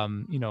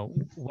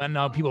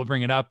 When people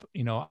bring it up,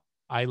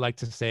 I like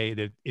to say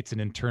that it's an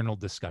internal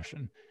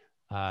discussion.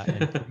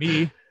 And for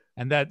me,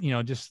 and that,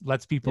 just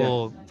lets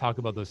people talk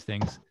about those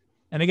things.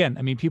 And again,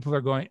 I mean, people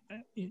are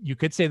you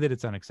could say that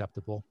it's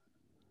unacceptable.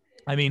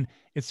 I mean,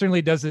 it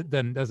certainly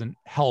doesn't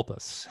help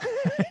us.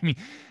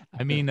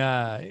 I mean,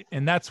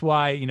 and that's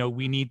why,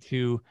 we need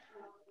to,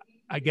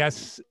 I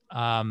guess,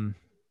 I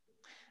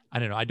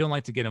don't know. I don't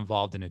like to get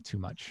involved in it too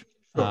much.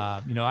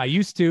 Sure. You know, I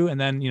used to, and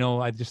then, you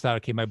know, I just thought,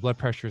 okay, my blood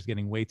pressure is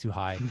getting way too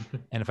high.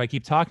 And if I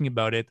keep talking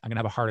about it, I'm gonna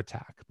have a heart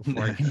attack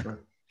before I can Sure.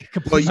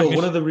 complete So my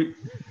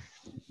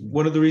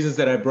one of the reasons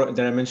that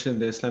I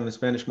mentioned the Islam and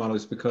Spanish model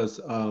is because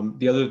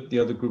the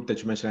other group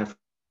that you mentioned,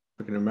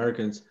 African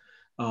Americans,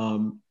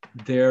 um,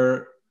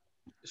 their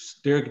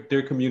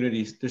their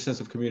communities, their sense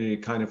of community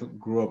kind of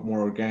grew up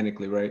more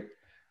organically, right?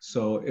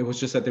 So it was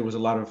just that there was a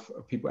lot of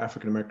people,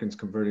 African Americans,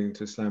 converting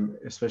to Islam,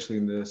 especially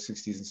in the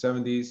 60s and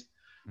 70s.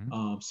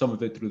 Mhm. Some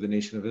of it through the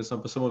Nation of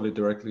Islam, but some of it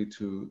directly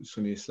to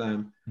Sunni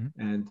Islam. Mhm.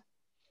 And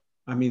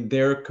I mean,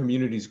 their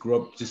communities grew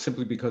up just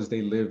simply because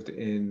they lived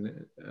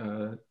in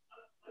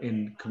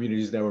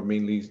communities that were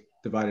mainly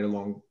divided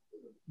along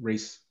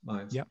race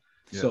lines. Yep.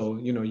 Yes. So,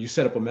 you know, you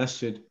set up a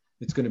masjid,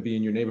 it's going to be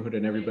in your neighborhood,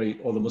 and everybody,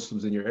 all the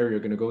Muslims in your area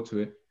are going to go to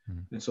it.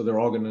 Mhm. And so they're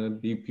all going to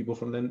be people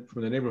from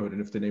the neighborhood.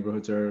 And if the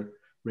neighborhoods are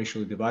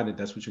racially divided,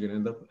 that's what you're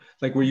going to end up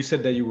like. Where you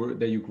said that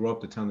you grew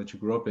up, the town that you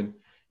grew up in,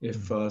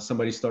 if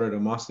somebody started a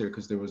mosque there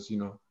because there was, you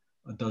know,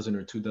 a dozen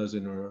or 2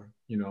 dozen or,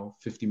 you know,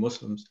 50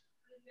 Muslims,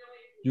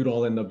 you'd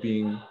all end up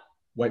being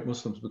white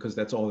Muslims because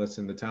that's all that's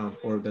in the town,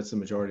 or that's the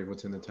majority of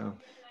what's in the town.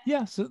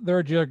 Yeah, so there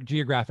are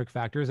geographic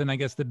factors, and I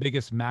guess the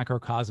biggest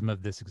macrocosm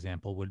of this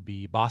example would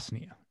be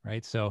Bosnia,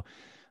 right? So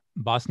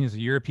Bosnia is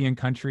a European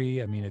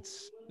country. I mean,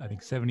 it's, I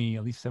think,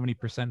 at least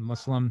 70%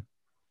 Muslim,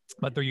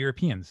 but they're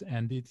Europeans,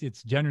 and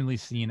it's generally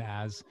seen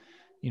as,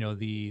 you know,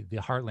 the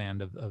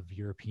heartland of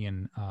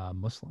European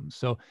Muslims.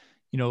 So,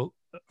 you know,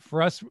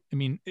 for us, I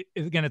mean,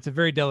 again, it's a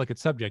very delicate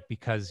subject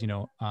because, you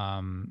know,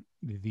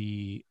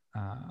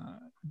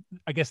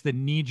 I guess the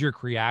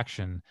knee-jerk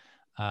reaction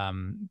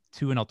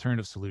to an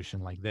alternative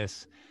solution like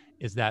this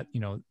is that, you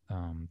know,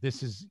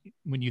 this is,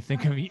 when you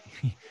think of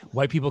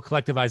white people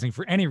collectivizing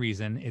for any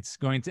reason, it's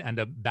going to end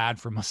up bad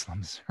for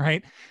Muslims,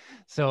 right?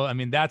 So, I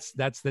mean, that's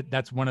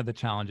one of the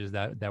challenges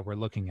that we're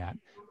looking at.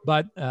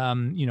 But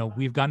you know,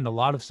 we've gotten a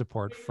lot of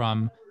support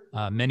from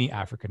many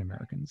African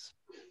Americans,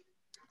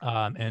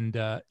 and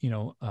you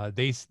know,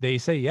 they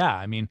say, yeah,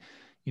 I mean,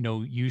 you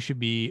know, you should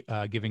be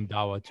giving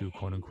dawa to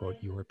quote unquote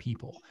your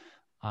people.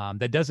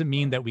 That doesn't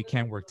mean that we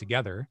can't work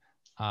together.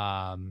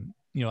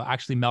 You know,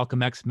 actually,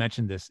 Malcolm X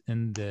mentioned this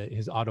in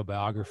his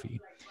autobiography,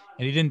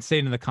 and he didn't say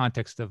it in the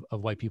context of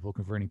white people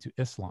converting to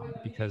Islam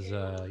because,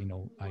 you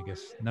know, I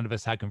guess none of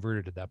us had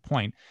converted at that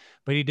point.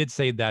 But he did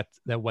say that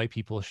white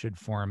people should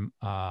form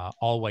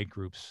all white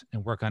groups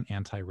and work on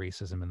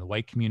anti-racism in the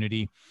white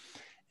community,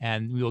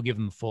 and we will give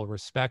them full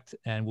respect,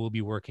 and we'll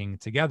be working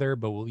together,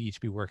 but we'll each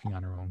be working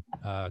on our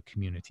own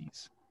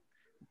communities.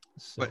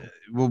 So, But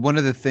well, one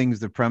of the things,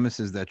 the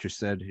premises that you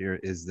said here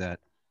is that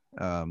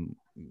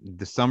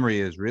the summary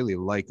is really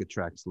like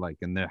attracts like,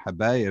 and the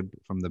Habayib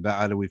from the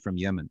Ba'alawi from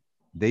Yemen,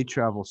 they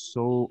travel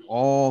so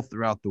all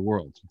throughout the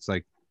world. It's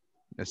like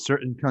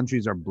certain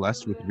countries are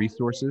blessed with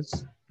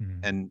resources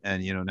and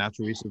you know,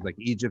 natural resources like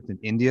Egypt and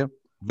India.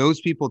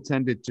 Those people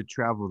tended to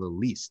travel the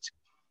least.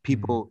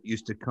 People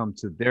used to come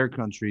to their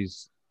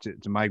countries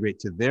to migrate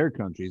to their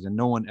countries, and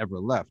no one ever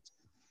left.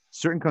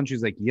 Certain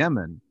countries like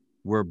Yemen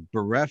were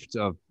bereft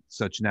of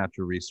such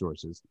natural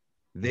resources.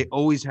 They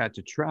always had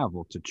to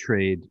travel to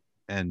trade,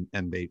 and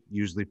they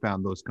usually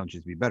found those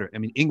countries to be better. I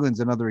mean, England's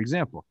another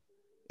example.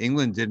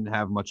 England didn't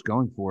have much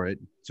going for it,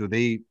 so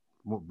they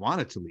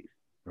wanted to leave,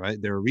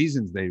 right? There are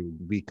reasons they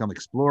become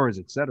explorers,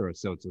 etc.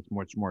 So it's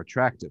much more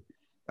attractive.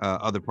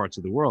 Other parts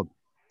of the world.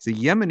 So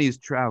Yemenis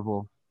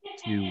travel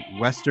to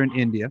Western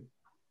India.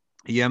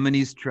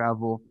 Yemenis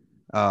travel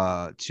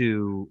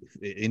to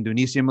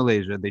Indonesia and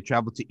Malaysia. They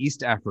travel to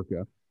East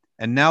Africa,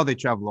 and now they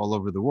travel all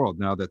over the world.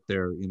 Now that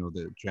they're, you know,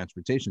 the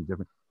transportation is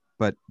different,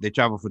 but they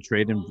travel for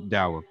trade and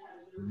dawa.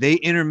 They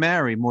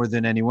intermarry more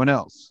than anyone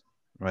else,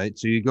 right?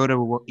 So you go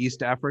to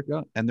East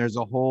Africa, and there's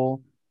a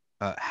whole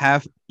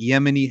half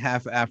Yemeni,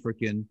 half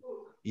African,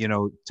 you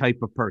know, type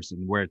of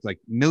person where it's like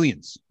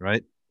millions,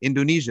 right?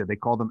 Indonesia, they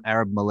call them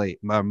Arab Malay,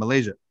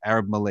 Malaysia,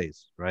 Arab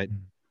Malays, right?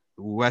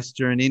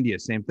 Western India,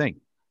 same thing.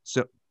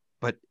 So,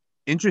 but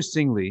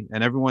interestingly,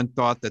 and everyone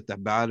thought that the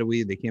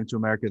Badawi, they came to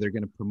America, they're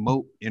going to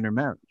promote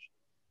intermarriage.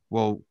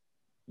 Well,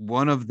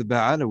 one of the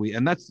Badawi,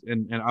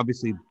 and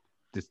obviously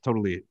it's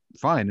totally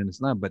fine in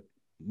Islam, but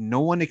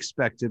no one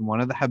expected one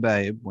of the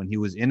Habayib when he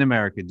was in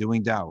America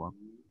doing dawah.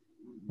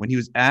 When he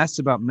was asked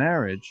about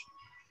marriage,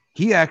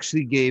 he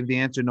actually gave the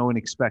answer no one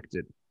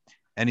expected.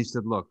 And he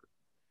said, look,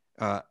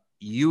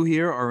 you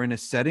here are in a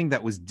setting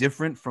that was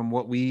different from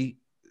what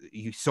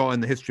you saw in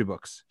the history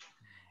books.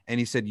 And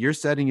he said, your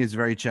setting is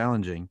very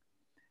challenging.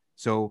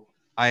 So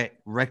I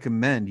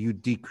recommend you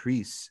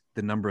decrease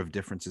the number of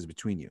differences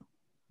between you,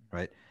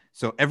 right?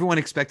 So everyone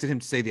expected him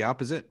to say the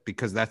opposite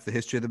because that's the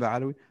history of the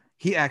Badawi.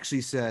 He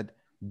actually said,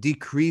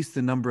 decrease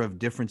the number of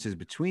differences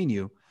between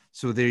you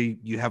so there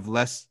you have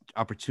less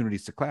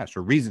opportunities to clash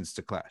or reasons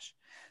to clash.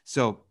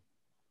 So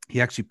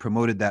he actually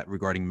promoted that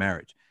regarding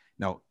marriage.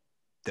 Now,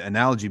 the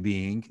analogy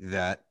being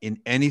that in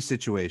any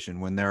situation,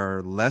 when there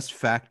are less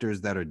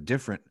factors that are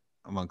different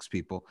amongst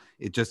people,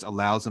 it just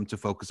allows them to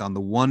focus on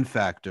the one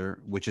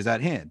factor which is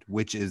at hand,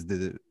 which is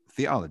the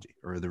theology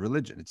or the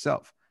religion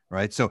itself,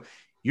 right? So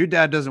Your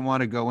dad doesn't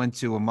want to go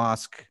into a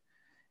mosque.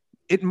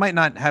 It might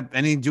not have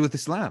anything to do with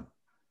Islam,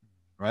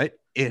 right?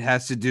 It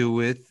has to do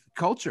with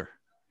culture,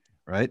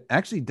 right?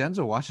 Actually,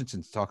 Denzel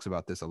Washington talks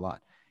about this a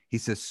lot. He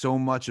says so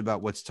much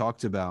about what's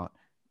talked about,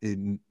 it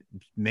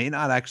may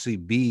not actually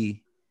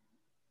be,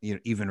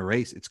 even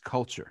race, it's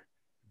culture,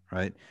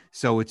 right?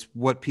 So it's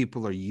what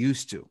people are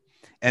used to.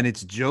 And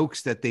it's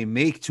jokes that they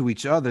make to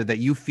each other that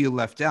you feel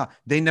left out.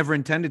 They never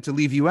intended to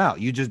leave you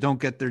out. You just don't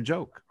get their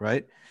joke,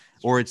 right?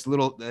 Or it's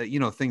little,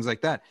 things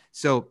like that.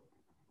 So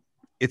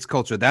it's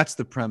culture. That's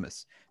the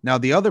premise. Now,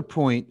 the other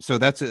point, so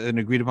that's an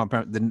agreed upon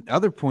premise. The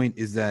other point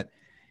is that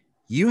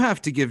you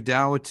have to give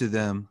dawah to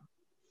them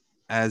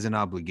as an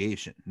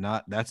obligation.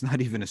 That's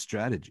not even a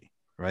strategy,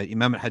 right?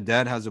 Imam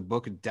Haddad has a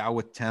book,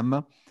 Dawah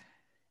Temma.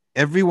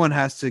 Everyone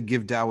has to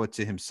give dawah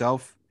to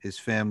himself, his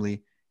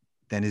family,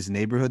 then his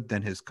neighborhood,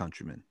 then his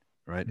countrymen,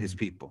 right? His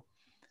people.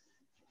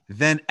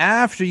 Then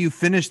after you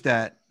finish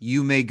that,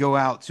 you may go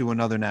out to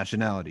another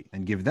nationality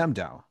and give them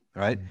dawah,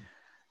 right?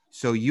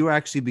 So you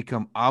actually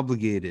become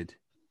obligated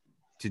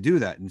to do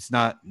that. And it's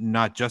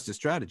not just a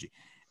strategy.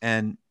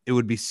 And it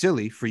would be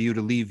silly for you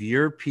to leave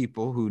your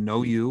people who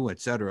know you,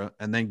 etc.,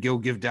 and then go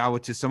give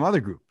dawah to some other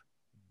group.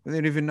 They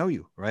don't even know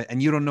you, right?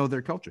 And you don't know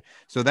their culture.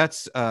 So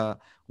that's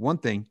one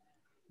thing.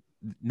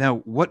 Now,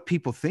 what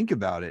people think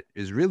about it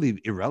is really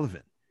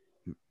irrelevant,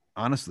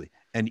 honestly.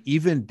 And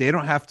even they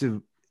don't have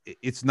to.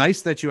 It's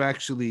nice that you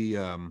actually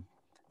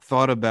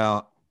thought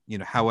about,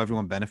 how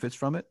everyone benefits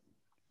from it.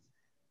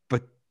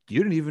 But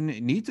you don't even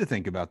need to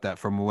think about that.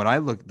 From what I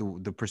look,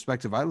 the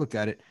perspective I look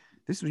at it,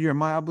 this is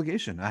my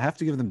obligation. I have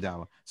to give them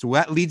dawah. So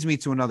that leads me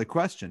to another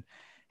question.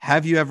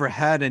 Have you ever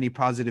had any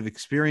positive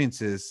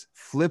experiences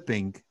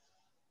flipping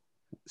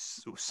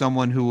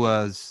someone who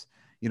was,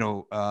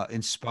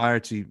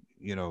 inspired to,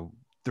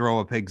 throw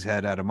a pig's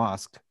head at a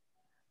mosque?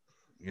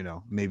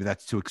 Maybe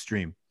that's too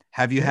extreme.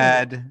 Have you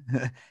had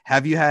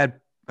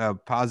a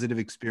positive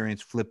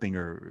experience flipping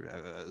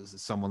or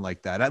someone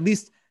like that? At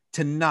least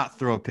to not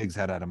throw a pig's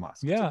head at a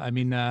mosque. Yeah, I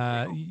mean,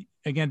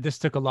 again, this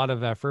took a lot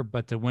of effort,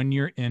 but when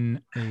you're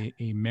in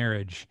a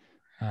marriage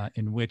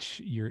in which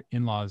your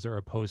in-laws are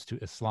opposed to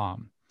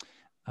Islam,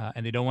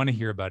 and they don't want to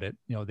hear about it,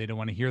 they don't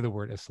want to hear the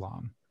word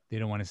Islam, they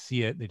don't want to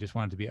see it, they just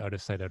want it to be out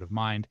of sight, out of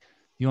mind.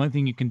 The only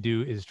thing you can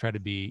do is try to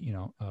be,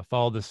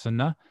 follow the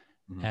sunnah,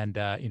 and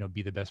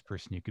be the best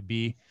person you could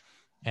be.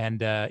 And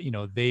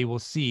they will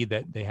see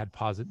that they had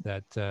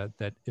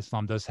that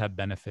Islam does have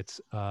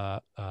benefits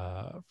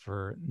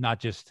for not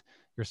just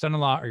your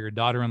son-in-law or your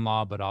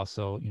daughter-in-law, but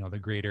also the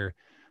greater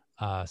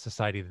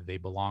society that they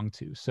belong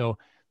to. So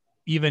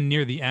even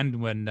near the end,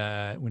 when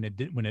the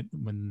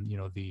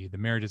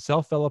marriage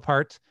itself fell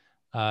apart,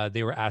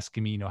 they were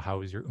asking me, how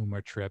was your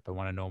Umrah trip? I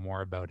want to know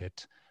more about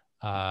it.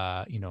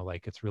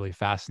 It's really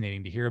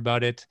fascinating to hear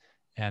about it.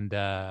 And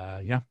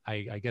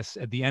I guess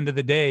at the end of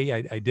the day,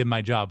 I did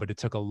my job, but it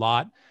took a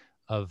lot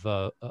of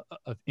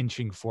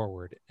inching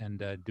forward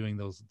and doing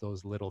those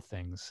little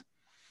things.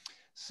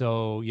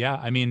 So yeah,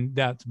 I mean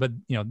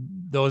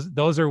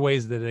those are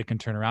ways that it can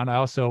turn around. I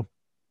also,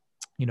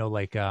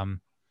 I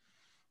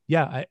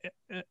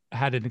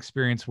had an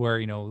experience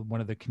where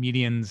one of the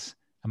comedians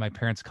at my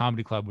parents'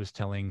 comedy club was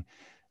telling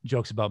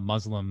jokes about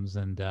Muslims,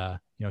 and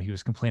he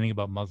was complaining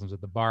about Muslims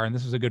at the bar. And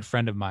this was a good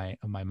friend of my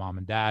mom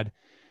and dad.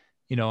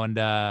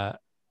 I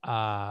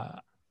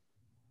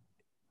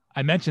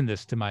mentioned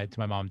this to my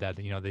mom and dad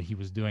that, that he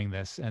was doing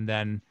this. And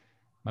then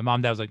my mom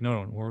and dad was like,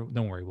 no,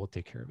 don't worry. We'll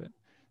take care of it.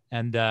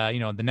 And,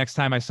 the next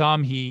time I saw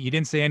him, he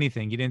didn't say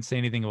anything. He didn't say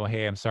anything. Well,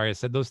 hey, I'm sorry I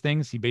said those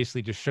things. He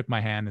basically just shook my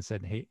hand and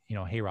said, hey,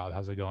 Rob,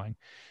 how's it going?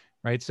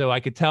 Right. So I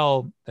could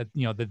tell that,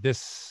 that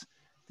this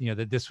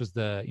was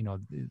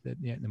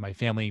that my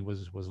family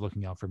was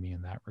looking out for me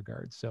in that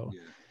regard. So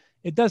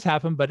it does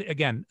happen. But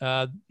again,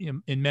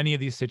 in many of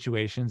these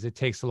situations, it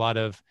takes a lot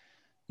of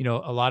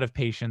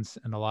patience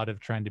and a lot of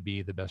trying to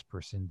be the best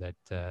person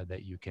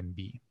that you can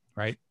be.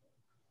 Right.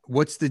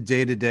 What's the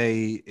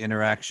day-to-day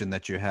interaction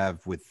that you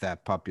have with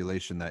that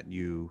population that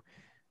you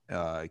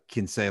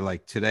can say,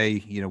 like,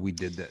 today, we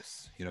did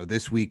this,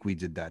 this week we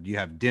did that? Do you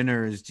have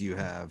dinners? Do you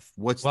have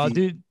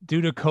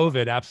due to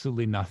COVID,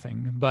 absolutely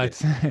nothing.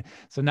 But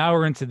so now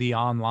we're into the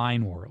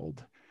online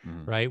world,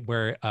 right?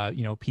 Where,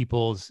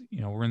 people's,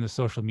 we're in the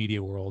social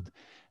media world,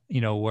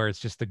 where it's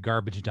just the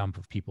garbage dump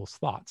of people's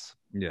thoughts.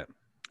 Yeah.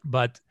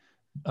 But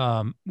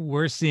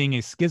we're seeing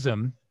a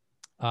schism,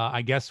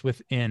 I guess,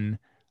 within,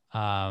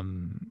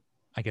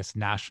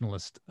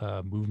 nationalist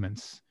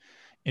movements,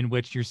 in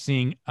which you're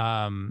seeing,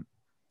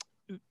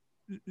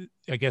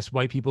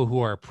 white people who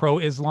are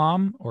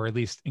pro-Islam, or at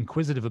least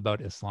inquisitive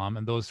about Islam,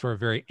 and those who are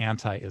very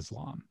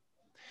anti-Islam.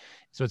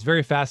 So it's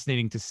very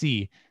fascinating to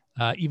see,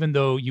 even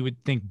though you would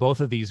think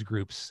both of these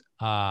groups,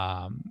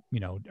 they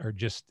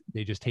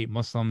just hate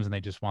Muslims and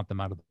they just want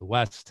them out of the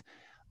West.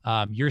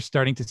 You're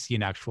starting to see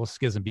an actual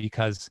schism,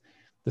 because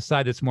the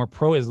side that's more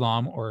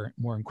pro-Islam or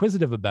more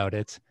inquisitive about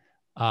it,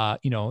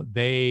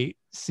 they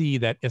see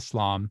that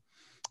Islam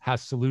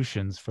has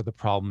solutions for the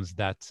problems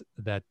that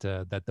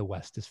the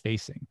West is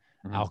facing: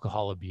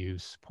 alcohol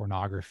abuse,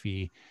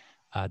 pornography,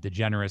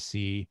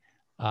 degeneracy,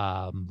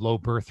 low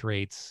birth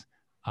rates,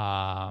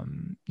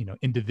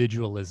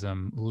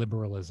 individualism,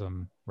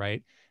 liberalism,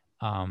 right?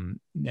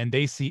 And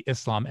they see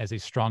Islam as a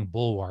strong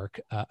bulwark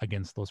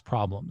against those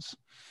problems.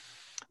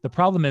 The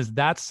problem is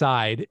that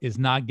side is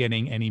not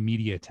getting any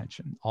media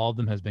attention. All of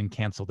them has been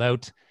canceled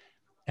out.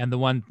 And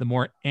the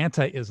more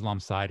anti-Islam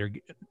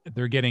side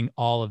they're getting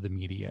all of the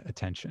media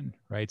attention,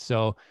 right?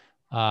 So,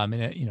 you have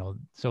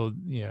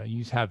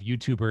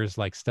YouTubers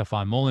like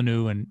Stefan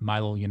Molyneux and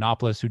Milo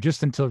Yiannopoulos, who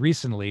just until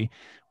recently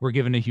were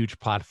given a huge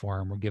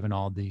platform, were given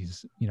all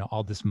these,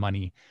 all this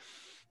money.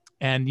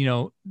 And,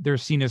 they're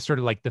seen as sort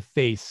of like the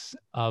face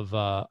of,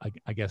 I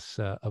guess,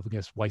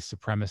 white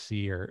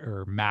supremacy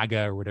or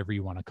MAGA or whatever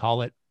you want to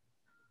call it.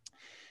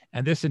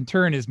 And this in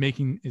turn is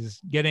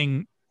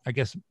getting, I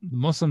guess,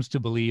 Muslims to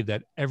believe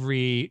that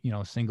every,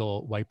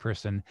 single white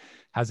person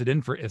has it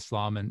in for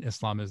Islam, and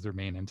Islam is their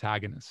main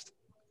antagonist.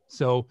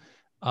 So,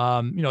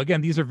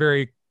 again, these are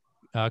very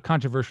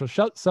controversial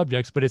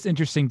subjects, but it's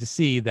interesting to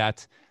see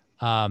that,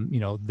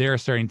 they're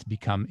starting to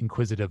become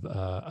inquisitive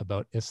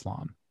about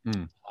Islam.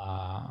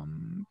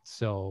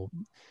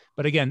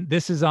 But again,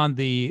 this is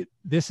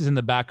in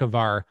the back of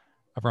our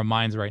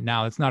minds right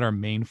now. It's not our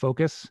main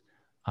focus,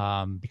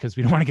 because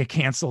we don't want to get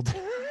canceled.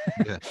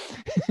 Yeah.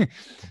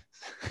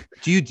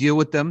 Do you deal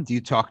with them? Do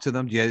you talk to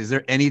them? Is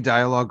there any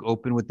dialogue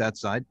open with that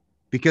side?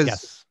 Because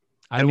yes,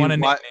 I don't want to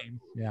name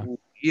names. Yeah.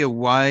 Yeah.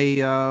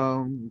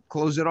 Why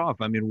close it off?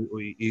 I mean,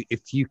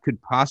 if you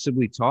could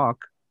possibly talk,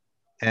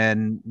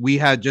 and we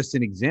had just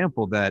an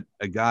example that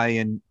a guy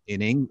in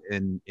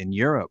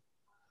Europe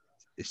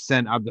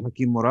sent Sheikh Abdul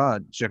Hakim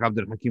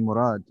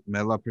Murad, may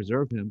Allah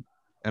preserve him,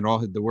 and all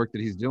the work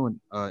that he's doing,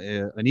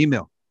 an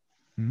email.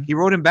 Mm-hmm. He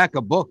wrote him back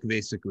a book,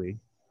 basically,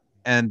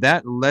 and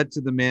that led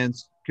to the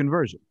man's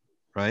conversion,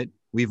 right?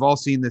 We've all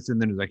seen this in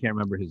the news. I can't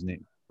remember his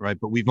name, right?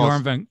 But we've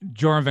Joran van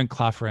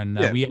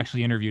Klafferen. We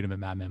actually interviewed him at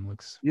Mad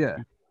Mamluks. Yeah.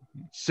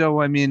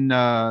 So, I mean,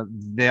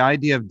 the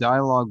idea of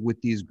dialogue with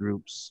these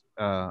groups,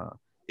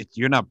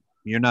 you're not,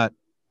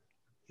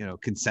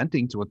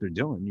 consenting to what they're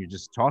doing. You're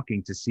just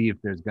talking to see if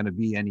there's going to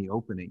be any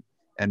opening,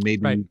 and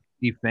maybe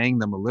defang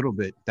them a little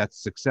bit.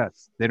 That's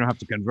success. They don't have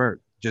to convert.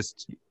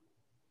 Just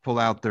pull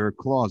out their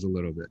claws a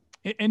little bit.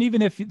 And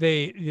even if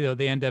they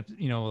end up,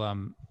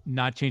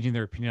 not changing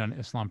their opinion on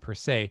Islam per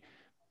se,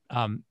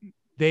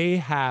 they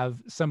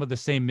have some of the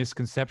same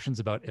misconceptions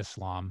about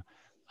Islam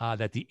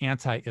that the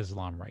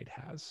anti-Islam right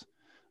has.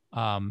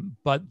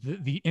 But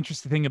the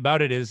interesting thing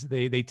about it is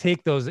they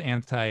take those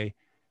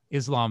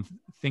anti-Islam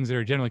things that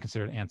are generally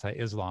considered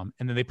anti-Islam,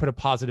 and then they put a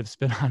positive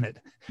spin on it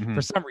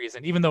for some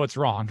reason, even though it's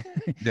wrong.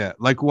 Yeah.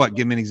 Like what?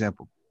 Give me an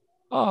example.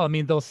 Oh, I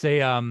mean, they'll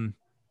say,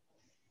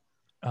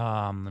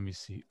 let me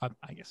see.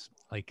 I guess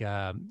like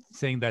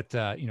saying that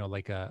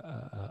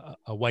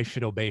a wife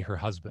should obey her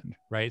husband,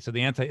 right? So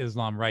the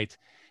anti-Islam right,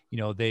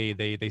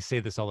 they say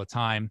this all the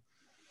time,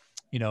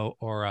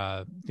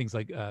 or things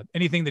like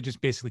anything that just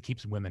basically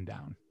keeps women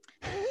down.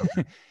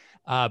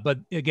 But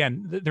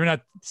again, they're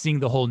not seeing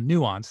the whole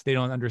nuance. They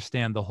don't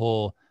understand the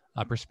whole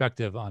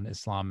perspective on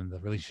Islam and the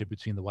relationship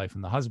between the wife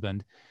and the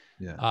husband.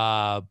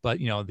 Yeah. But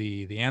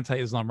the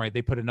anti-Islam right,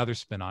 they put another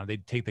spin on it. They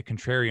take the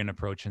contrarian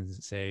approach and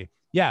say,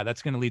 yeah,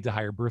 that's going to lead to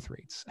higher birth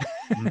rates.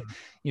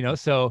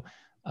 So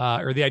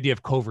or the idea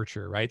of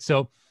coverture, right?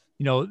 So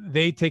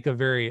they take a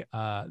very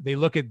they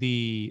look at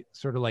the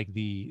sort of like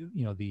the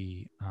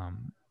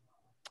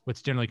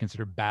what's generally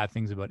considered bad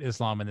things about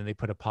Islam, and then they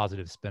put a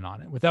positive spin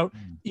on it without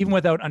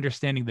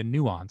understanding the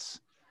nuance.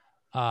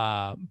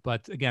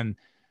 But again,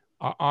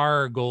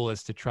 our goal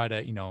is to try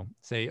to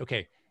say,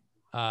 okay,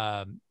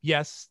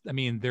 yes, I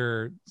mean,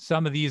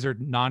 some of these are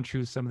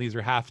non-truths, some of these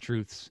are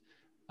half-truths,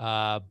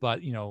 but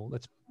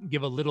let's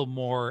give a little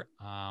more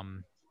how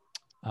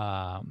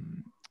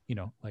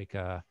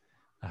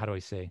do I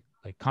say,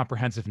 like,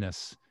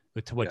 comprehensiveness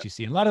to what you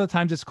see. And a lot of the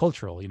times it's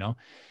cultural.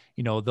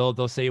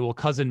 They'll say, well,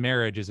 cousin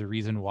marriage is a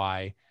reason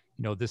why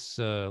this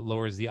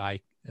lowers the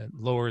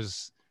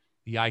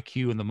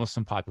IQ in the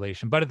Muslim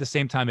population, but at the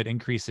same time it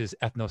increases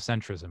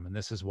ethnocentrism, and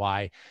this is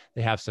why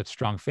they have such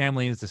strong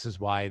families. This is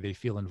why they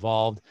feel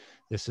involved.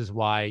 This is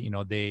why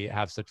they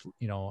have such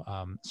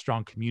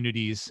strong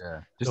communities.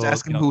 Yeah. Just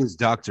ask him who his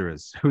doctor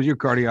is, who's your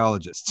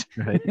cardiologist,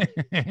 right?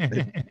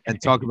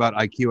 and talk about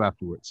IQ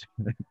afterwards.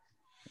 Yeah.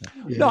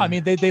 No, I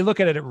mean they look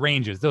at it at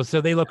ranges, though.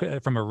 So they look at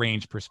it from a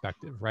range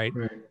perspective, right?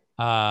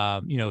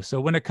 So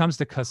when it comes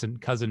to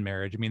cousin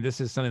marriage, I mean, this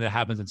is something that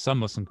happens in some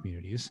Muslim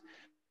communities.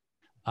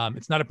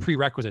 It's not a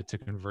prerequisite to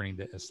converting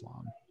to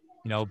Islam,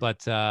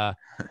 but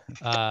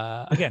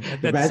again,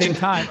 at the same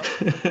time,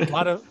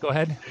 go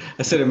ahead.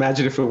 I said,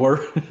 imagine if it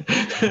were.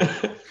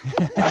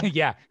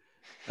 Yeah.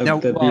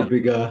 That'd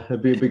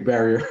be a big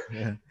barrier.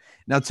 Yeah.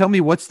 Now tell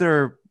me, what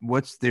are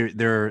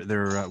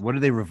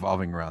they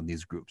revolving around,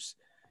 these groups?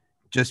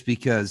 Just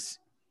because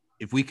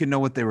if we can know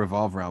what they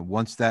revolve around,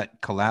 once that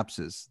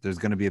collapses, there's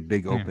going to be a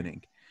big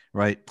opening,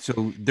 right?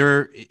 So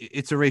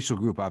it's a racial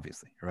group,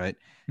 obviously, right?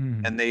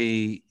 And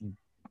they,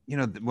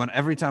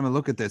 every time I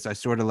look at this, I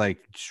sort of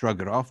like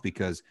shrug it off,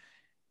 because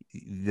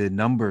the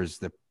numbers,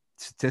 the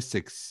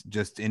statistics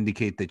just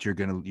indicate that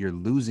you're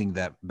losing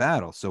that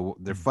battle. So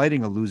they're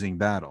fighting a losing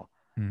battle.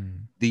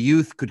 The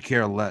youth could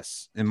care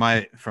less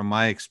from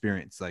my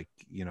experience. Like,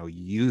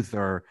 youth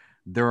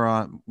they're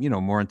on,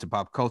 more into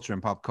pop culture,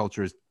 and pop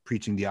culture is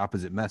preaching the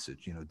opposite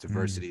message,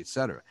 diversity,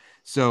 etc.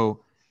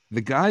 So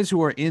the guys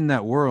who are in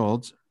that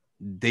world,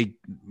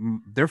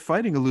 they're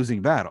fighting a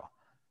losing battle.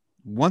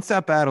 Once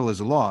that battle is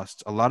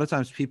lost, a lot of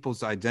times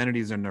people's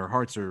identities and their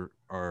hearts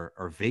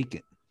are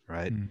vacant,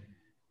 right?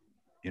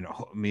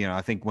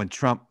 I think when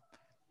Trump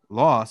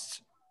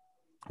lost,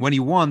 when he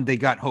won, they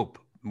got hope.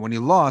 When he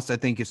lost, I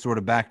think it's sort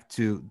of back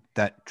to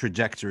that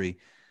trajectory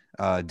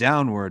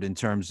downward in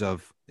terms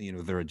of,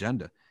 their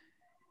agenda.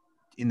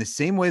 In the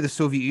same way, the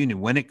Soviet Union,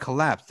 when it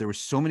collapsed, there were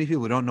so many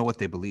people who don't know what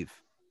they believe.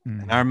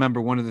 And I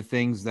remember one of the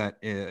things that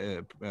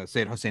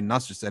Sayyid Hossein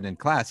Nasr said in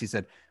class. He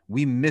said,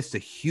 we missed a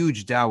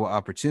huge dawa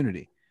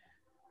opportunity,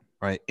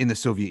 right, in the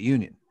Soviet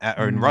Union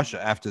or in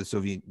Russia after the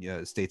Soviet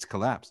states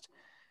collapsed.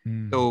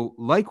 So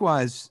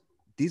likewise,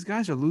 these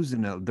guys are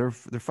losing. They're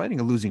fighting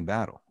a losing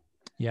battle.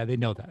 Yeah, they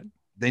know that.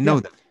 They know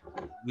that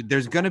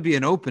there's going to be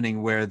an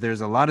opening where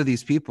there's a lot of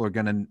these people are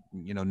going to,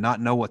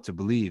 not know what to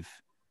believe.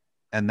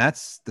 And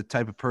that's the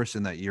type of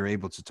person that you're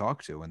able to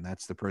talk to. And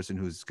that's the person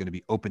who's going to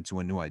be open to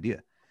a new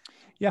idea.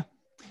 Yeah.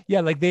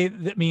 Yeah. Like I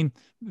mean,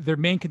 their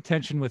main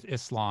contention with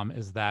Islam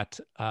is that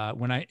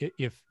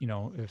if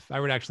I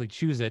were to actually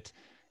choose it,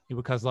 it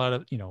would cause a lot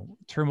of,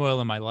 turmoil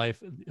in my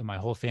life, and my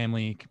whole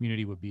family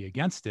community would be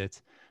against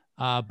it.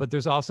 But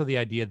there's also the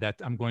idea that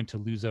I'm going to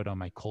lose out on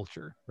my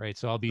culture, right?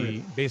 So I'll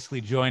be basically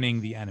joining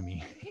the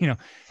enemy, and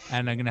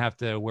I'm going to have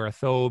to wear a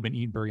thobe and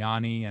eat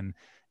biryani and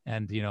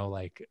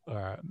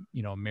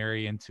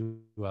marry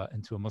into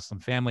a Muslim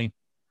family.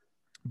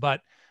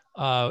 But,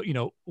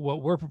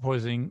 what we're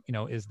proposing,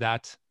 is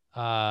that,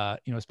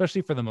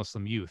 especially for the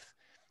Muslim youth,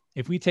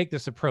 if we take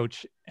this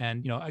approach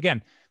and,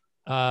 again,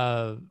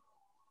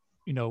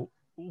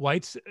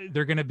 whites,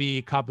 they're going to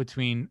be caught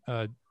between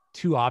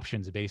two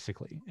options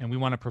basically, and we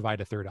want to provide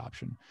a third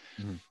option.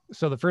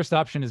 So the first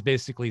option is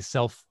basically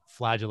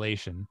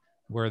self-flagellation,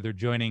 where they're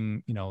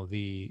joining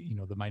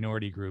the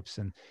minority groups,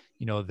 and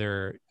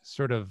they're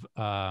sort of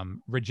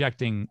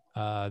rejecting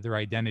their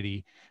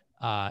identity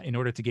in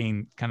order to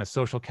gain kind of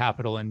social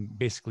capital and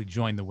basically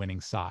join the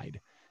winning side.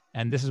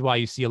 And this is why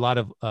you see a lot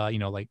of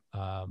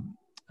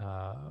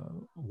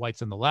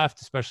whites on the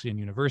left, especially in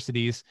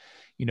universities,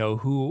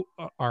 who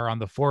are on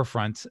the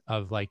forefront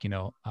of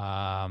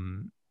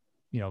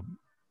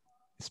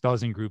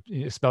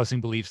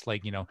espousing beliefs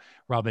like,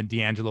 Robin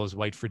DiAngelo's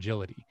white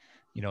fragility,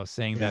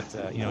 saying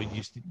that,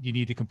 you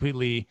need to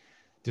completely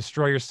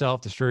destroy yourself,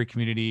 destroy your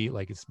community.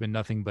 Like it's been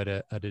nothing but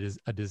a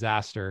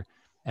disaster.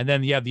 And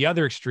then you have the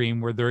other extreme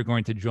where they're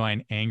going to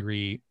join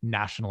angry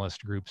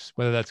nationalist groups,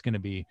 whether that's going to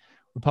be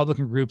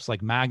Republican groups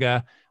like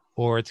MAGA,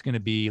 or it's going to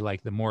be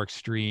like the more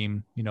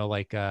extreme,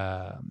 white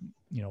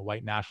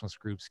nationalist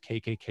groups,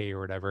 KKK or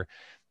whatever,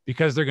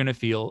 because they're going to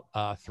feel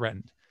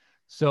threatened.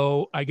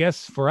 So I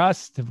guess for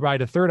us to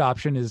provide a third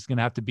option is going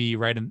to have to be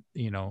right in,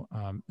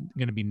 going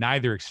to be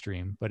neither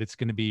extreme, but it's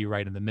going to be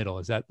right in the middle.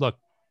 Is that, look,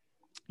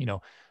 if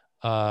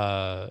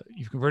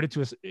you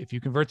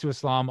convert to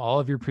Islam,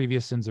 all of your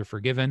previous sins are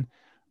forgiven.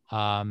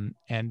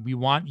 And we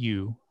want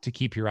you to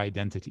keep your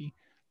identity,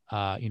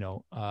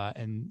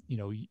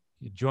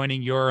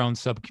 joining your own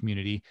sub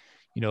community,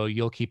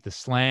 you'll keep the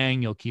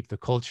slang, you'll keep the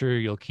culture,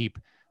 you'll keep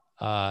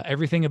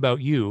everything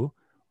about you,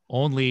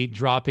 only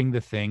dropping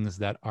the things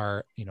that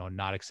are,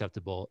 not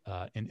acceptable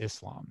in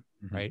Islam,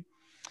 right?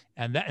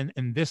 And that, and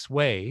in this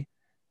way,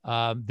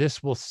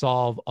 this will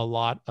solve a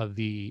lot of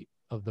the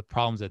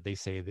problems that they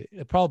say.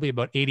 That probably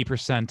about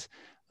 80%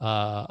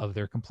 of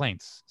their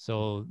complaints.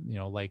 So,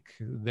 like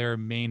their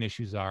main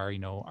issues are,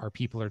 our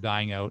people are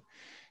dying out,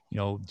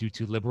 due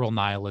to liberal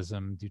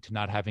nihilism, due to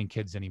not having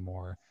kids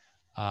anymore,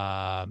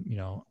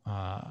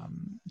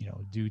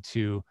 due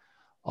to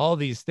all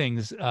these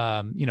things,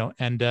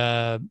 and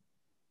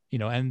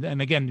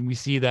again, we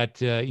see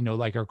that,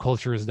 like our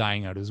culture is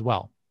dying out as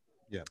well.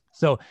 Yeah.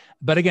 So,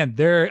 but again,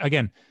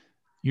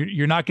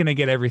 you're not going to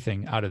get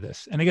everything out of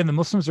this. And again, the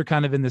Muslims are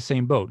kind of in the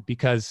same boat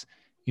because,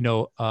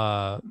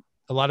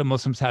 a lot of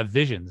Muslims have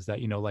visions that,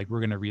 like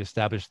we're going to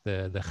reestablish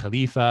the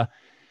Khalifa,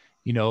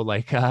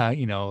 like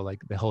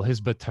the whole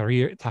Hizb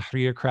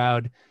Tahrir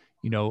crowd,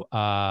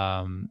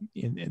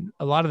 and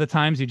a lot of the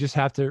times you just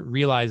have to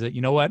realize that,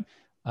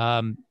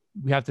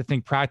 we have to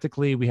think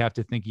practically. We have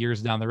to think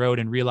years down the road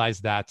and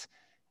realize that,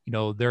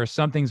 there are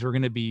some things we're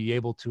going to be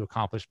able to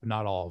accomplish, but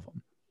not all of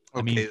them. Okay.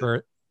 I mean,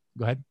 go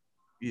ahead.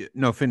 Yeah,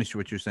 no, finish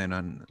what you're saying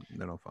on.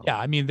 Then I'll follow. Yeah,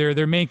 I mean,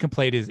 their main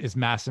complaint is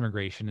mass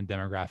immigration and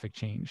demographic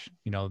change.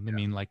 I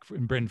mean, like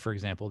in Britain, for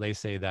example, they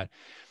say that,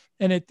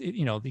 and it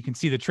you can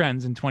see the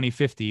trends in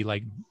 2050,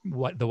 like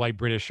what the white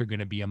British are going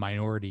to be a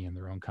minority in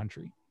their own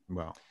country.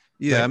 Wow.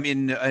 Yeah, right? I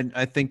mean,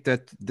 I think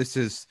that this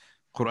is,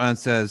 Quran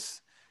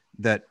says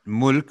that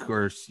mulk,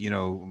 or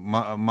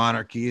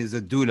monarchy, is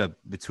a dula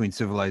between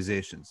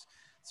civilizations.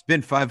 It's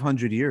been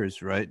 500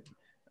 years, right?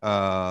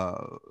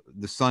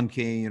 the sun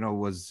king,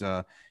 was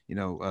The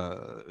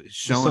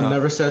shown sun up.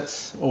 never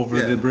sets over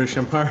Yeah, the British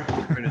Empire.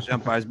 British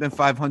Empire. It's been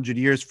 500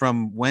 years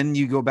from when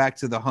you go back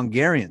to the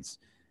Hungarians,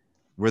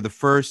 were the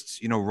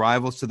first,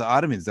 rivals to the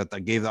Ottomans that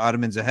gave the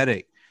Ottomans a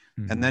headache.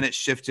 And then it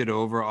shifted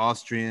over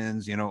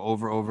Austrians,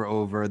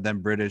 over, then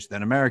British,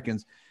 then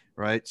Americans,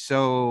 right?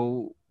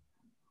 So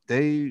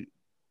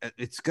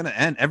it's going to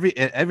end.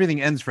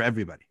 Everything ends for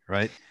everybody,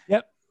 right?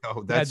 Yep.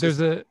 So that's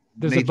there's a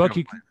book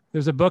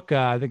there's a book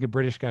I think a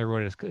British guy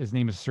wrote it. His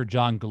name is Sir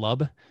John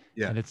Glubb,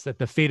 and it's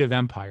The Fate of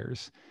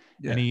Empires.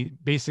 Yeah. And he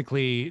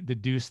basically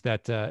deduced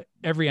that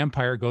every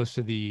empire goes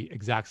through the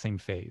exact same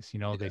phase.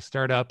 They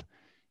start up,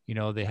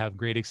 they have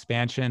great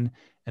expansion,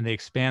 and they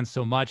expand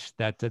so much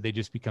that they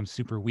just become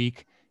super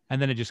weak,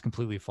 and then it just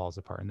completely falls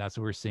apart. And that's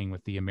what we're seeing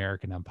with the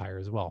American empire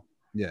as well.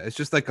 Yeah, it's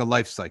just like a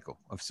life cycle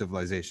of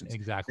civilizations.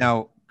 Exactly.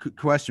 Now,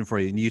 question for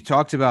you. And you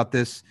talked about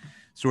this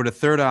sort of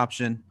third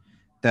option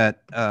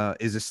that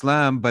is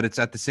Islam, but it's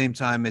at the same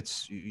time,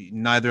 it's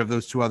neither of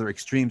those two other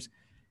extremes.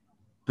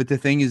 But the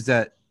thing is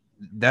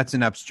that's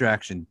an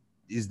abstraction.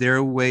 Is there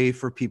a way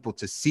for people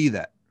to see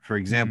that? For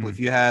example, if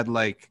you had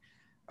like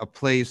a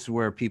place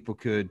where people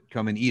could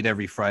come and eat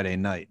every Friday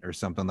night or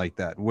something like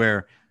that,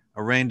 where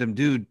a random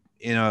dude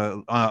in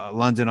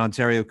London,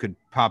 Ontario could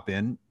pop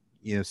in,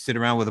 sit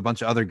around with a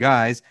bunch of other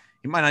guys.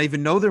 He might not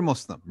even know they're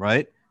Muslim,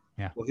 right?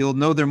 Yeah. Well, he'll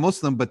know they're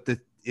Muslim, but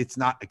it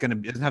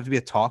doesn't have to be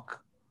a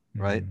talk,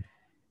 right?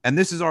 And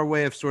this is our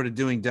way of sort of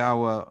doing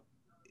dawah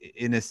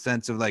in a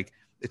sense of like,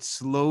 it's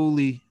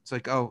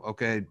like, oh,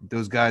 okay,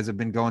 those guys have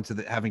been going to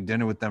having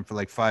dinner with them for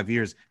like 5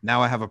 years.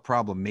 Now I have a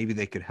problem. Maybe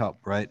they could help,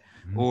 right?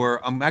 Or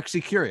I'm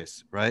actually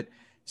curious, right?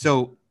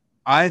 So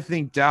I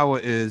think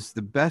dawah is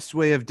the best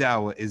way of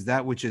dawah is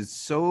that which is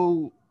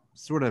so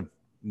sort of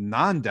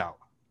non-dawah,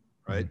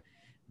 right?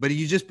 But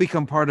you just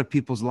become part of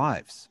people's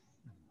lives,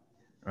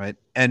 right?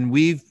 And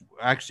we've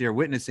actually are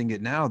witnessing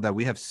it now that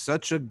we have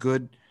such a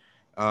good,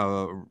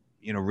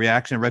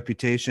 reaction and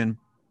reputation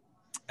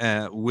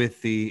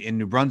in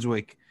New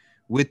Brunswick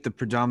with the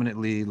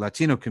predominantly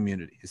Latino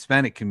community,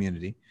 Hispanic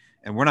community.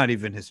 And we're not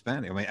even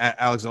Hispanic. I mean,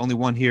 Alex, the only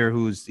one here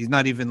he's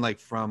not even like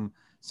from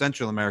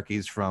Central America.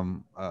 He's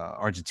from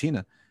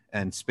Argentina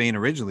and Spain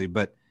originally,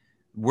 but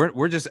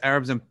we're just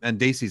Arabs and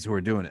Desis who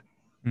are doing it.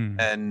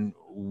 And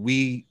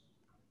we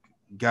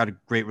got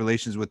great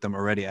relations with them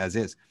already as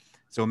is.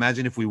 So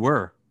imagine if we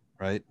were,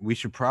 right? We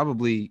should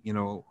probably,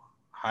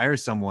 hire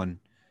someone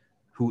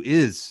who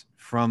is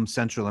from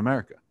Central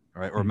America,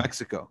 right? Or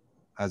Mexico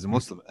as a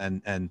Muslim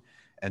and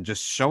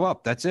just show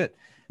up. That's it.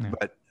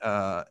 But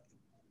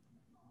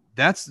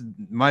that's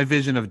my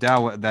vision of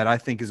dawah that I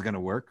think is going to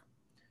work.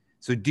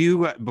 So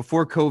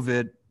before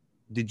COVID,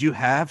 did you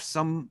have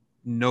some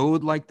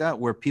node like that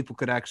where people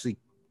could actually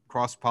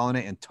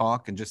cross-pollinate and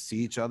talk and just see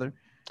each other?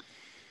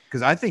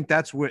 Because I think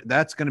that's going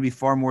to be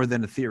far more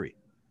than a theory,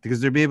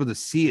 because they'll be able to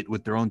see it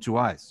with their own two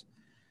eyes.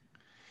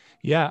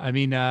 Yeah. I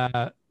mean,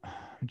 I'm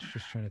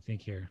just trying to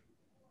think here.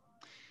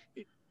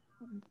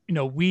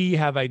 We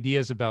have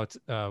ideas about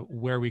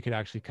where we could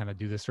actually kind of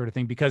do this sort of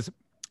thing, because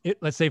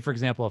let's say, for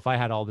example, if I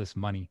had all this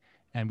money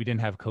and we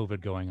didn't have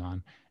COVID going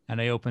on, and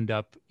I opened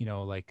up,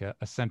 like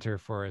a center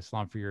for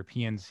Islam for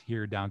Europeans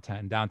here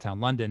in downtown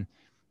London,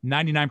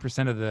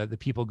 99% of the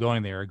people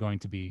going there are going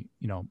to be,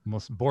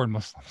 born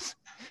Muslims,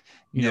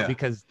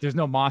 because there's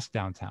no mosque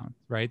downtown.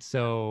 Right.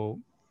 So,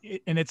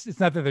 and it's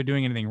not that they're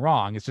doing anything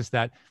wrong. It's just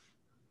that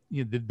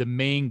the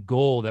main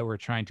goal that we're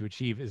trying to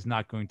achieve is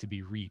not going to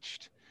be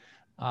reached.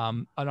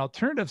 An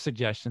alternative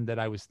suggestion that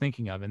I was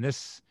thinking of, and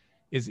it's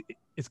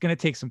going to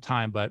take some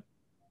time, but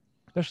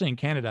especially in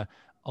Canada,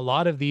 a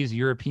lot of these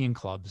European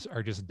clubs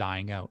are just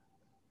dying out,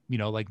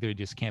 like they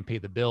just can't pay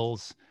the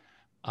bills.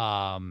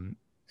 And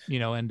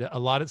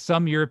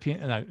some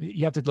European,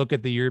 you have to look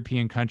at the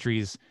European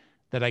countries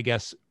that I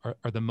guess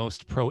are the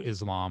most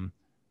pro-Islam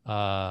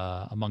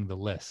among the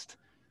list.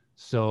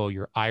 So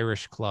your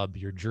Irish club,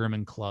 your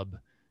German club,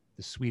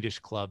 the Swedish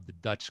club, the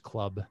Dutch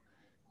club,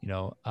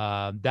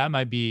 that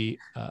might be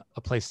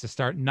a place to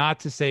start.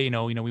 Not to say,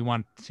 we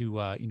want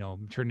to,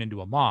 turn it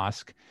into a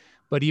mosque,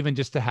 but even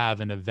just to have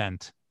an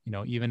event,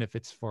 even if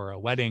it's for a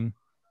wedding,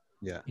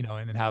 and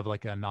then have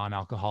like a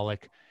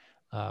non-alcoholic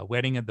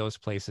wedding at those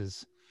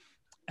places.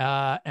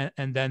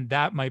 And then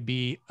that might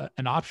be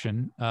an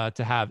option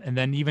to have. And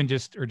then even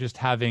just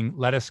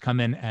let us come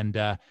in and,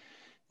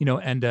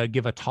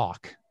 give a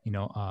talk,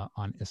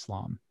 on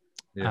Islam.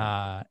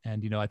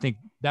 And, I think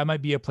that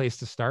might be a place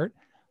to start.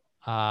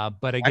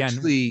 But again,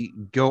 actually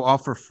go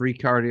offer free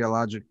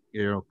cardiologic,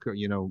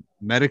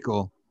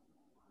 medical,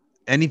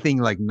 anything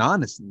like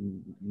not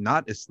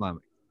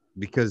Islamic,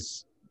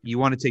 because you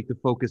want to take the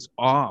focus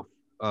off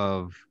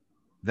of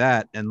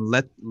that and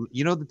let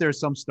that there are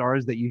some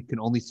stars that you can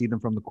only see them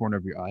from the corner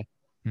of your eye.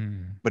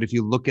 But if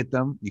you look at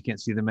them, you can't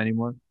see them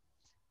anymore.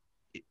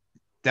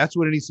 That's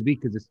what it needs to be,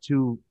 because it's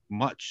too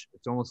much.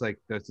 It's almost like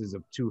this is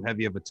too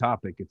heavy of a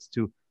topic. It's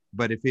too,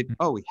 but if he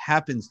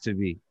happens to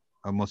be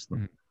a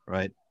Muslim,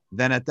 right?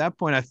 Then at that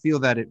point, I feel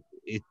that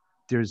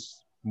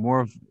there's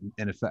more of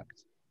an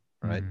effect.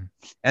 right?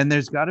 And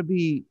there's got to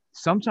be,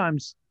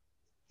 sometimes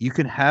you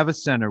can have a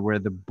center where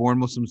the born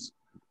Muslims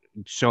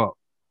show up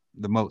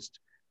the most,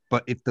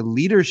 but if the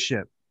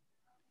leadership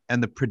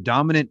and the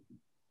predominant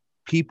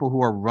people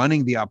who are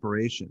running the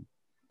operation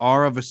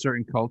are of a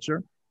certain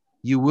culture,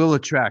 you will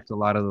attract a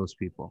lot of those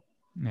people.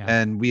 Yeah.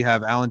 And we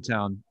have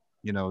Allentown,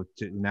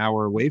 an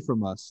hour away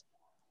from us,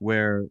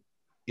 where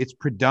it's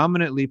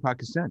predominantly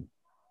Pakistani,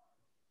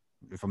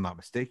 if I'm not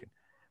mistaken.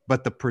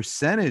 But the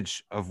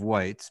percentage of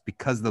whites,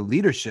 because the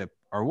leadership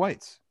are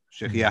whites,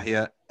 Sheikh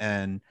Yahya,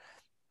 and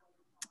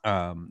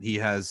he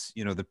has,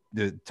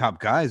 the top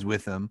guys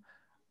with him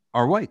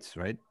are whites,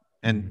 right?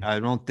 And I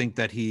don't think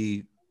that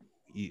he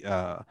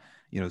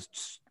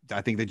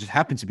I think they just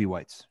happen to be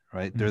whites,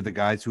 right? They're the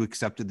guys who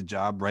accepted the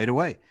job right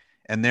away.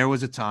 And there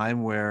was a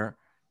time where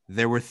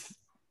it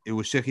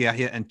was Sheikh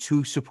Yahya and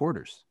two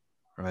supporters,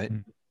 right?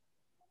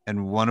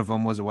 And one of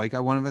them was a white guy,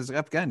 one of them was an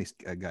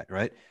Afghani guy,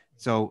 right?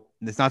 So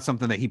it's not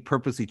something that he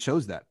purposely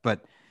chose that,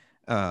 but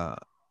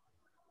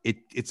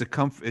it's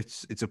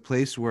a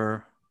place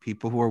where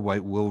people who are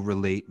white will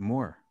relate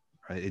more,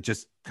 right? It's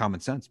just common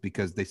sense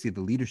because they see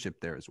the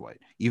leadership there as white,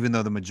 even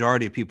though the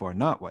majority of people are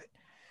not white.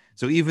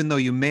 So even though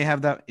you may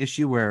have that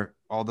issue where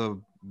all the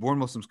born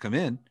Muslims come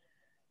in,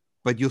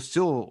 but you'll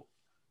still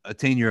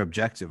attain your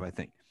objective, I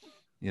think.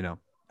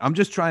 I'm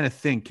just trying to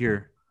think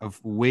here of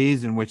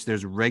ways in which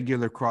there's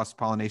regular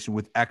cross-pollination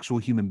with actual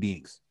human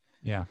beings.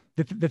 Yeah.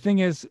 The thing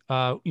is,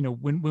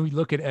 when we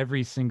look at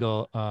every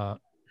single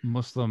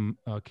Muslim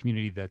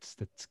community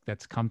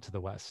that's come to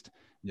the West,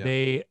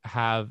 they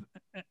have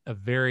a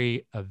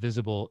very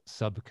visible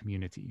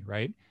sub-community,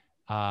 right?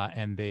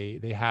 And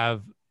they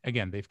have,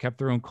 again, they've kept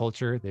their own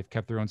culture, they've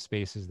kept their own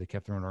spaces, they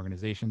kept their own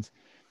organizations,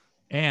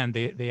 and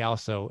they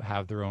also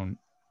have their own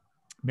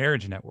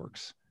marriage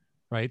networks,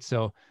 right?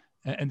 So,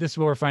 and this is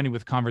what we're finding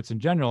with converts in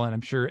general, and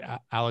I'm sure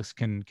Alex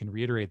can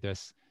reiterate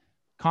this.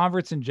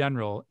 Converts in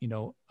general,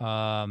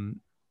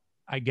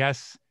 I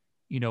guess,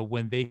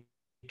 when they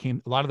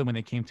came, a lot of them, when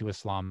they came to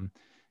Islam,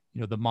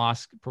 the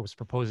mosque was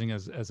proposing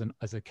as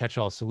a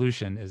catch-all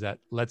solution is that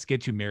let's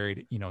get you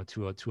married,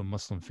 to a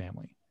Muslim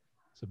family.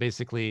 So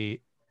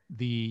basically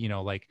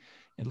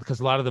because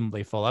a lot of them,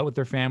 they fall out with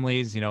their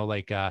families, they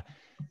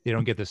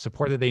don't get the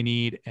support that they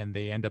need, and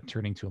they end up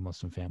turning to a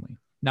Muslim family.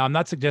 Now, I'm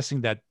not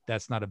suggesting that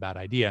that's not a bad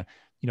idea.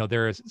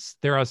 There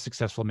are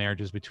successful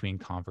marriages between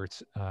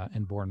converts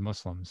and born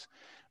Muslims,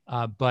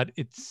 but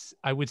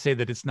I would say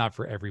that it's not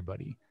for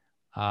everybody.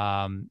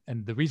 And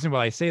the reason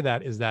why I say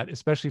that is that,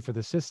 especially for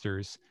the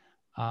sisters,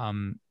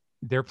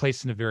 they're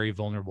placed in a very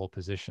vulnerable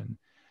position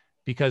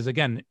because,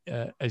 again,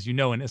 as you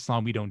know, in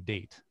Islam, we don't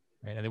date,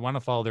 right? And they want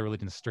to follow their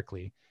religion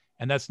strictly.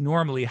 And that's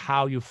normally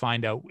how you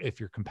find out if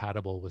you're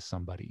compatible with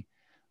somebody.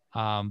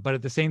 But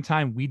at the same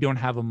time, we don't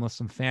have a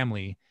Muslim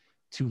family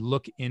to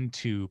look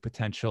into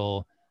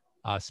potential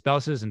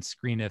spouses and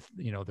screen if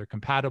they're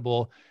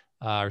compatible,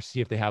 or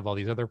see if they have all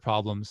these other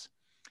problems.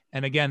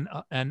 And again,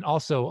 and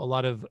also a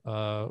lot of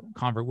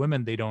convert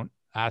women, they don't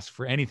ask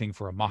for anything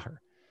for a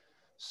mahr.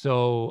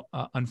 So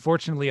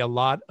unfortunately, a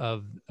lot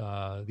of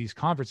these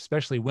converts,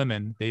 especially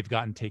women, they've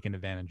gotten taken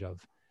advantage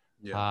of.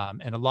 Yeah.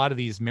 And a lot of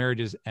these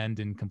marriages end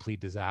in complete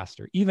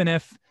disaster. Even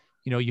if,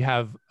 you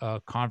have a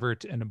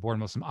convert and a born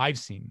Muslim, I've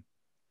seen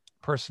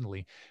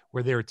personally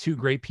where there are two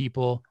great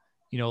people,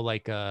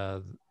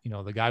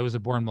 the guy was a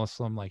born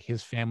Muslim, like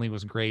his family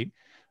was great.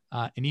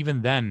 And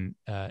even then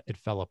it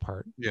fell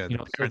apart. Yeah.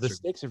 So the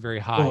stakes are very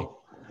high.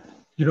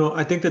 Well,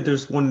 I think that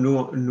there's one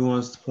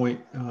nuanced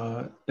point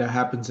that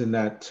happens in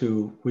that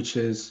too, which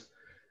is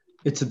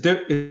there's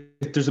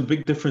a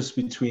big difference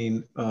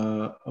between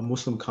a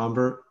Muslim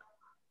convert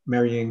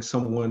marrying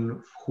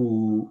someone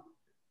who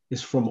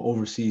is from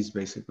overseas,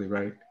 basically,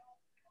 right?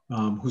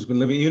 Who's been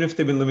living, even if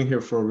they've been living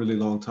here for a really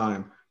long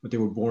time, but they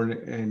were born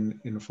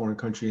in a foreign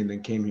country and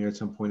then came here at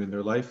some point in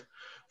their life,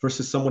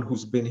 versus someone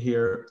who's been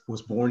here,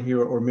 was born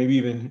here, or maybe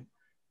even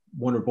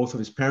one or both of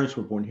his parents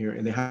were born here,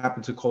 and they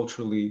happen to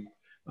culturally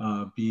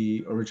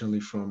be originally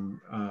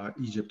from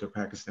Egypt or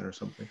Pakistan or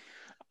something.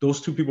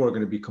 Those two people are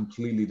going to be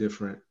completely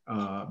different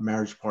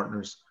marriage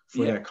partners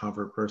for that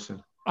convert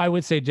person. I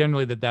would say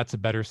generally that's a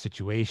better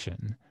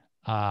situation.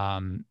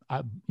 And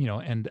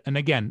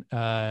again,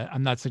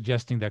 I'm not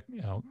suggesting that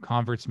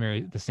converts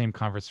marry the same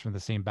converts from the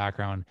same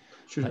background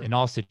in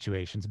all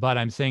situations, but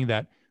I'm saying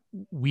that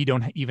we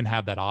don't even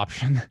have that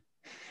option.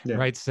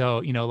 Right.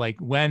 So,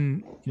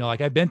 when,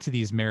 I've been to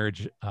these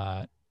marriage,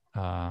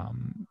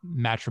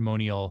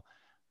 matrimonial,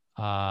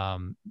 I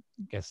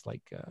guess I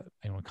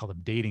don't want to call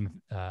them dating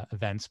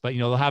events, but,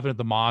 they'll have it at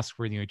the mosque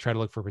where, you try to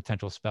look for a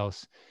potential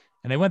spouse.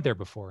 And I went there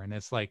before, and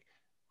it's like,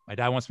 my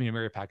dad wants me to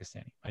marry a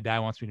Pakistani. My dad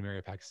wants me to marry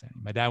a Pakistani.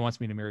 My dad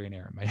wants me to marry an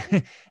Arab.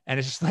 And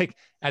it's just like,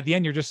 at the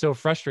end, you're just so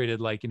frustrated,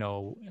 but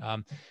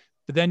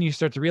then you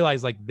start to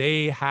realize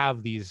they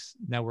have these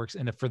networks.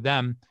 And for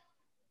them,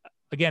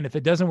 again, if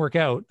it doesn't work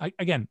out,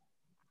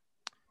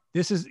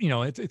 this is,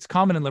 it's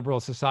common in liberal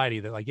society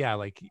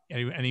that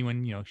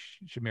anyone,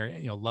 should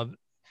marry, love.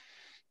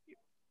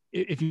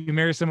 if you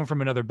marry someone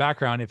from another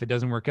background, if it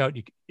doesn't work out,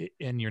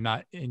 and you're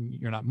not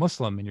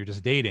Muslim and you're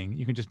just dating,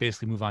 you can just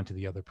basically move on to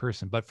the other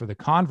person. But for the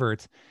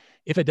convert,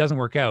 if it doesn't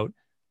work out,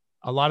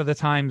 a lot of the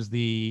times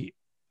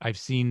I've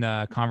seen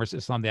converts to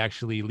Islam, they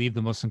actually leave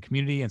the Muslim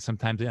community, and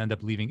sometimes they end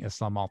up leaving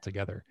Islam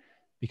altogether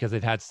because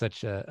they've had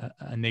such a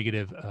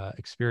negative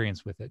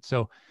experience with it.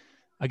 So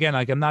again,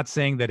 like, I'm not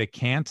saying that it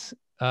can't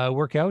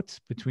work out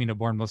between a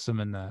born Muslim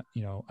and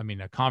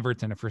a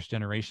convert and a first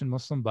generation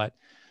Muslim. But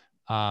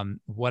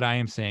what I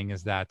am saying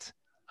is that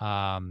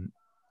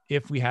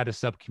if we had a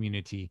sub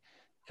community,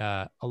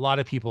 a lot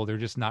of people, they're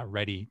just not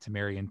ready to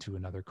marry into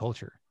another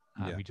culture.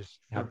 We just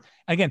have,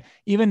 again,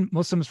 even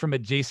Muslims from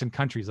adjacent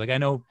countries. Like, I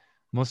know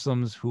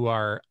Muslims who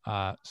are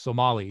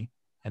Somali,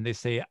 and they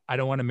say, I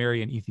don't want to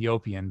marry an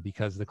Ethiopian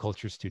because the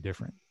culture is too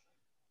different.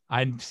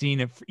 I've seen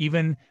it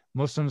even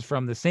Muslims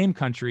from the same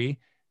country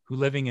who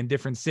living in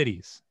different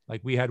cities. Like,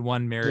 we had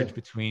one marriage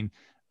between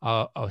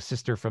a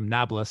sister from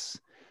Nablus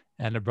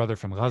and a brother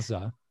from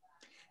Gaza.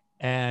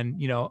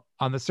 And,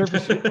 on the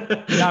surface,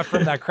 you're not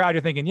from that crowd.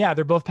 You're thinking, yeah,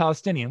 they're both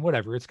Palestinian,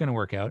 whatever, it's going to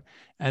work out.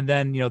 And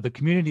then, the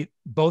community,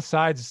 both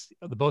sides,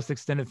 both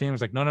extended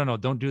families, like, no,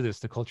 don't do this.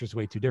 The culture is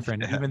way too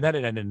different. Even then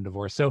it ended in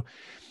divorce. So,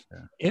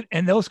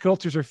 and those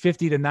cultures are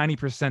 50 to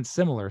 90%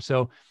 similar.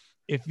 So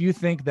if you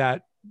think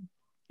that,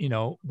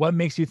 what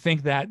makes you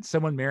think that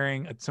someone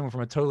marrying someone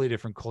from a totally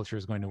different culture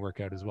is going to work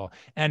out as well?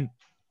 And,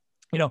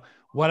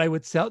 what I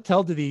would tell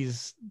to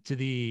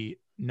the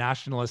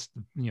nationalist,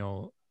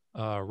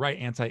 right,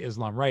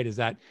 anti-Islam right, is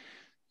that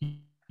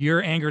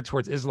your anger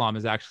towards Islam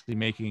is actually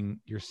making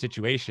your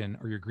situation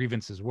or your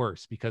grievances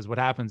worse. Because what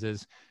happens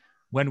is,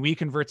 when we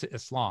convert to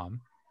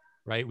Islam,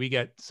 right, we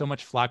get so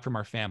much flack from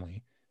our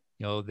family.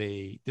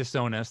 They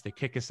disown us, they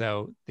kick us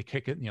out,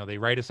 they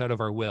write us out of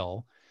our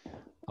will.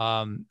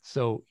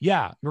 So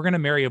yeah, we're going to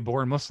marry a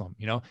born Muslim,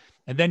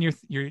 and then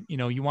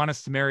you want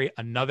us to marry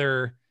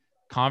another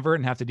convert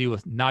and have to deal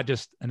with not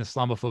just an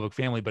Islamophobic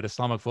family, but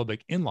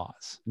Islamophobic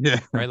in-laws. Yeah.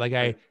 Right.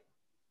 Like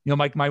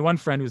my one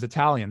friend who's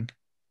Italian,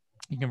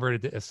 he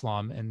converted to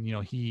Islam, and,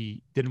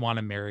 he didn't want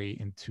to marry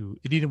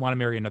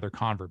another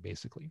convert,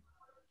 basically.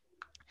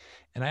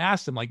 And I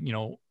asked him, like,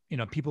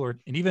 people are,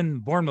 and even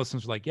born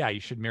Muslims were like, yeah,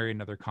 you should marry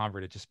another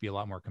convert. It'd just be a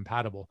lot more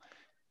compatible.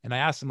 And I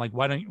asked him, like,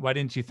 why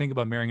didn't you think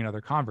about marrying another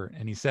convert?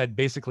 And he said,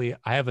 basically,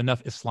 I have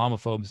enough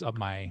Islamophobes up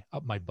my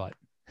butt.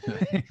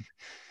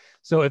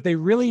 So if they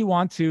really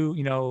want to,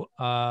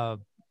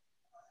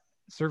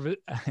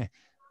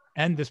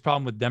 end this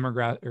problem with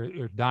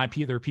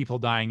either people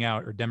dying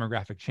out or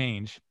demographic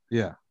change.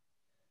 Yeah.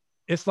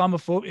 If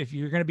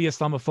you're going to be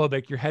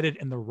Islamophobic, you're headed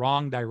in the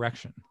wrong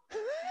direction.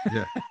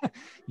 Yeah.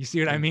 You see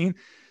what I mean?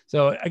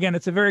 So again,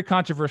 it's a very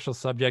controversial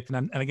subject.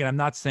 And again, I'm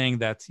not saying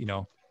that,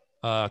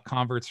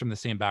 converts from the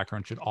same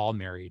background should all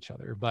marry each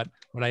other. But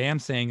what I am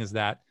saying is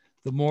that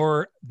the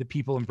more the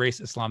people embrace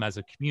Islam as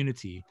a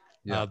community,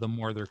 the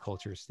more their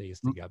culture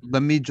stays together.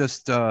 Let me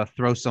just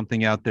throw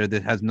something out there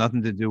that has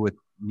nothing to do with,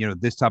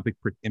 this topic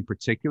in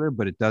particular,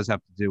 but it does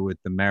have to do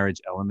with the marriage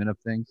element of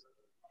things.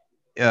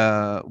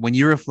 When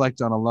you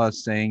reflect on Allah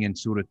saying in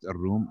Surah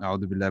Ar-Rum,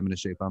 "A'udhu billahi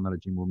minash shaitanir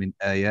rajim, wa min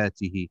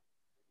ayatihi,"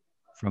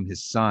 from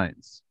his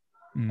signs,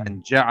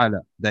 and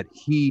ja'ala, that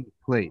he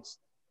placed,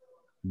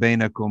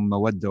 bainakum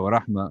mawadda wa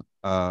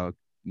rahma,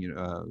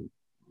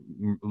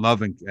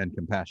 love and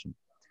compassion.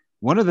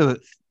 One of the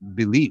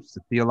beliefs,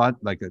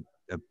 like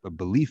a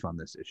belief on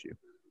this issue,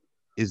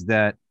 is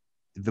that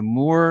the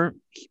more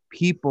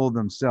people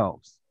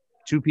themselves,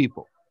 two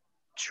people,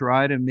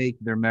 try to make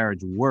their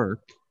marriage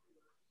work,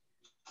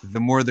 the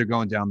more they're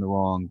going down the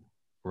wrong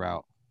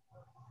route.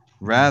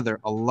 Rather,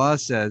 Allah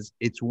says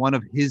it's one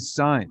of his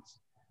signs.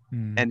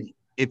 And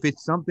if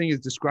it's something is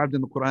described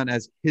in the Quran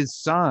as his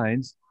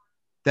signs,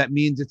 that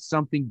means it's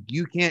something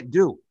you can't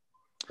do,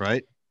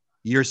 right?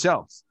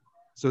 Yourselves.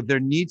 So there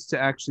needs to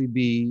actually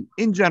be,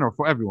 in general,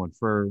 for everyone,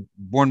 for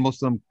born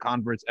Muslim,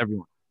 converts,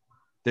 everyone,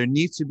 there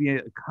needs to be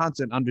a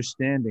constant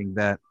understanding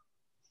that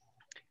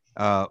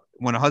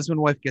when a husband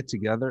and wife get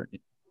together,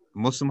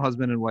 Muslim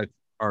husband and wife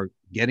are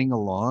getting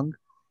along,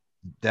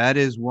 that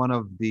is one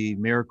of the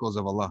miracles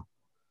of Allah,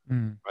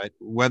 right?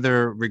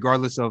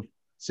 Regardless of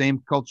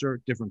same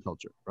culture, different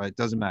culture, right?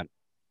 Doesn't matter.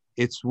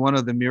 It's one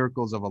of the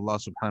miracles of Allah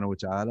subhanahu wa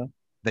ta'ala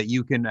that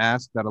you can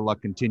ask that Allah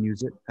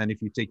continues it. And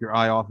if you take your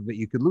eye off of it,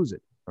 you could lose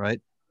it, right?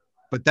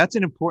 But that's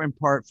an important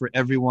part for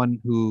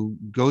everyone who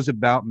goes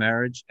about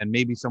marriage, and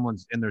maybe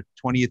someone's in their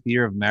 20th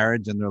year of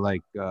marriage and they're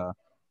like,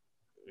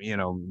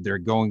 they're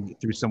going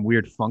through some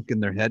weird funk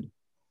in their head,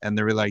 and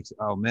they're like,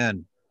 oh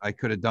man, I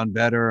could have done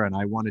better and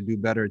I want to do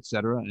better,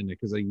 etc. And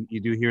because you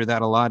do hear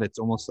that a lot, it's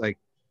almost like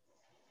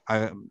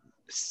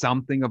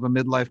something of a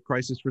midlife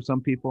crisis for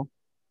some people.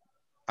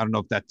 I don't know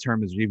if that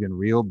term is even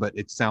real, but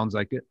it sounds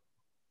like it.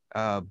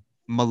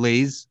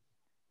 Malaise.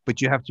 But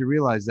you have to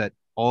realize that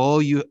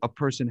all a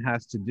person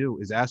has to do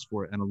is ask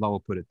for it, and Allah will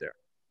put it there.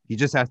 He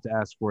just has to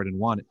ask for it and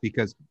want it,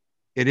 because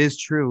it is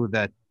true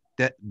that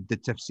the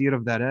tafsir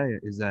of that ayah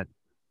is that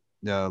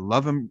the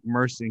love and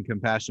mercy and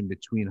compassion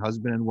between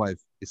husband and wife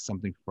is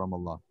something from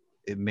Allah.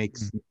 It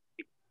makes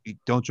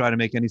don't try to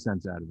make any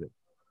sense out of it.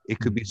 It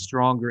could be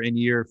stronger in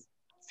year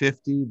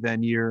 50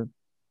 than year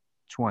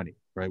 20,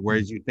 right?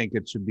 Whereas you think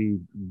it should be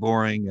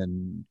boring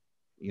and,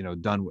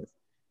 done with.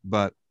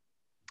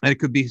 And it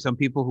could be some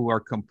people who are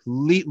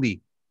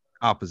completely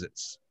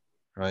opposites,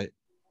 right?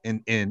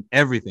 In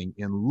everything,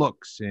 in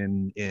looks,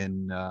 in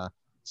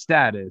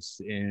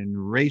status, in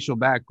racial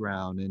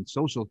background, in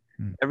social,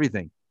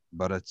 everything.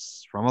 But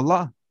it's from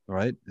Allah,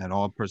 right? And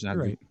all person has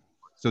right.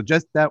 So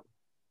just that,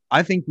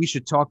 I think we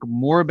should talk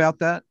more about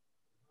that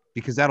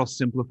because that'll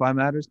simplify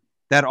matters.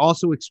 That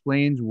also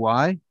explains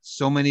why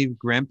so many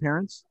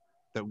grandparents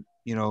that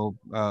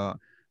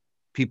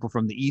people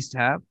from the East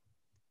have,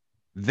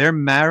 their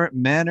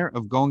manner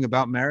of going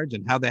about marriage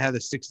and how they had a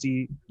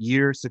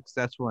 60-year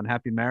successful and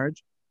happy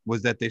marriage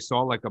was that they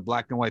saw like a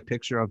black and white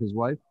picture of his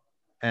wife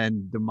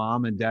and the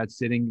mom and dad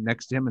sitting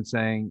next to him and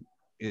saying,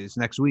 it's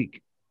next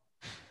week,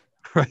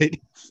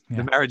 right? Yeah.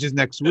 The marriage is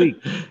next week.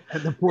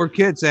 And the poor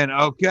kid saying,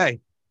 okay,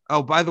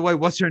 oh, by the way,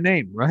 what's her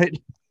name, right?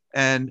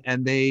 And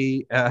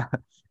they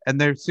and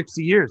they're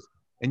 60 years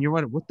and you're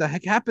wondering, what the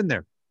heck happened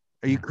there?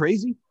 Are you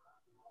crazy?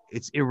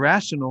 It's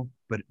irrational,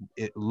 but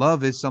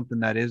love is something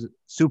that is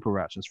super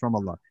rational. It's from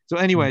Allah. So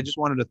anyway, I just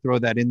wanted to throw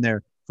that in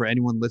there for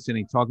anyone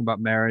listening, talking about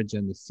marriage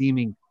and the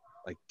seeming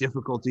like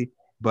difficulty.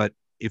 But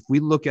if we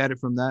look at it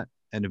from that,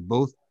 and if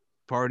both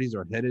parties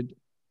are headed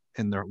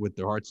with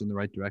their hearts in the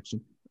right direction,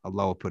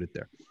 Allah will put it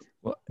there.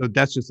 Well, so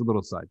that's just a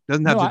little side.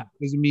 Doesn't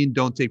mean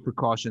don't take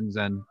precautions.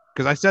 And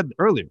because I said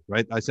earlier,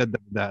 right? I said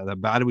that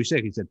Badawi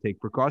Sheikh, he said take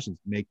precautions,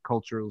 make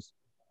cultures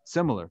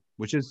similar,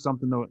 which is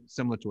something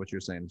similar to what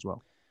you're saying as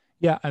well.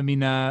 Yeah, I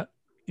mean, I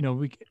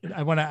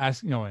want to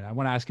ask, I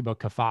want to ask you about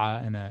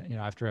kafa'a, and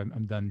after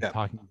I'm done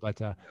talking,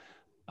 but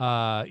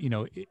I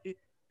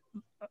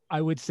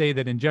would say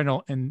that in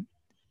general, and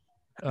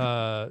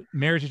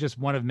marriage is just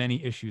one of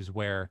many issues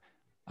where,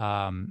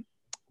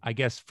 I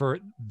guess for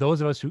those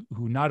of us who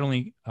not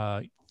only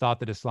thought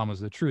that Islam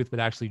was the truth,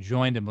 but actually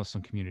joined a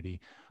Muslim community,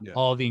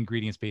 all the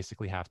ingredients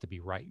basically have to be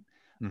right.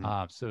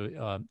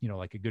 So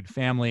like a good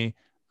family,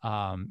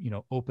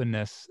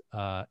 openness,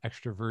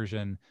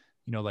 extroversion.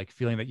 Like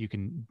feeling that you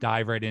can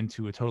dive right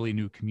into a totally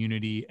new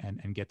community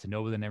and get to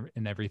know them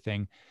and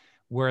everything.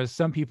 Whereas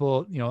some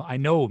people, I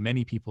know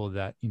many people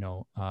that,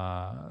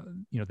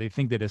 they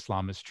think that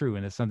Islam is true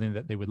and it's something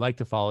that they would like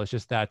to follow. It's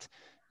just that,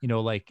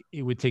 like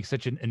it would take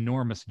such an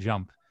enormous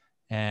jump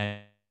and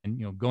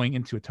going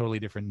into a totally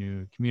different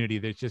new community.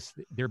 There's just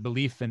their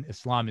belief in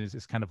Islam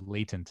is kind of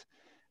latent.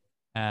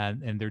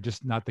 And they're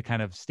just not the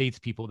kind of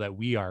statespeople that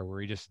we are, where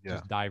we just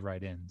dive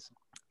right in. So.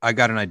 I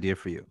got an idea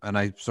for you. And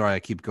I'm sorry, I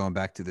keep going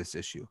back to this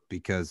issue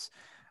because,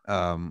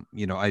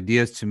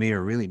 ideas to me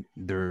are really,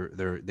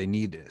 they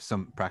need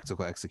some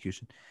practical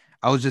execution.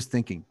 I was just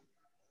thinking,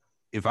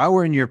 if I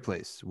were in your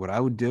place, what I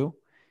would do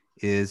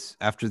is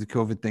after the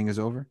COVID thing is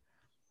over,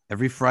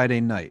 every Friday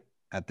night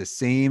at the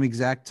same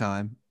exact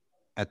time,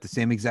 at the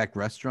same exact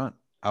restaurant,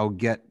 I'll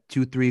get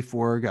 2, 3,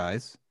 4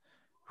 guys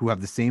who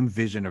have the same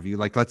vision of you.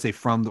 Like, let's say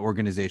from the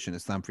organization,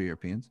 Islam for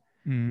Europeans,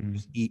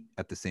 just eat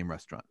at the same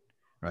restaurant,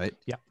 right?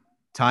 Yeah.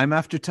 Time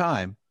after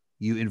time,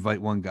 you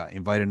invite one guy,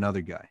 invite another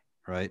guy,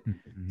 right?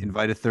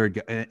 Invite a third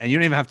guy. And you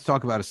don't even have to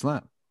talk about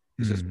Islam.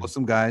 It's just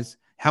Muslim guys.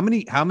 How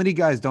many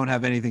guys don't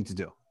have anything to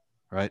do,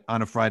 right?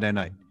 On a Friday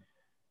night.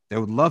 They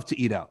would love to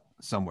eat out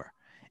somewhere.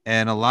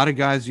 And a lot of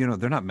guys,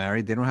 they're not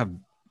married. They don't have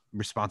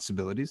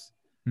responsibilities,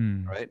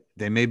 right?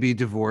 They may be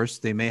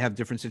divorced. They may have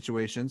different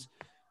situations.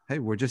 Hey,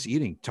 we're just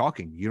eating,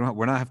 talking.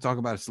 We're not have to talk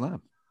about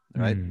Islam,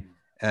 right?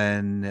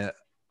 And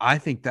I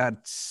think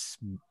that's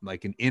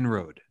like an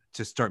inroad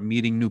to start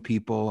meeting new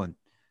people and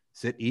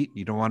sit, eat.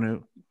 You don't want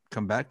to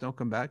come back? Don't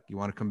come back. You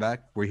want to come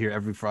back? We're here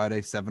every Friday,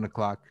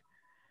 7:00,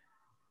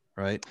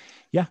 right?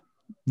 Yeah.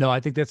 No, I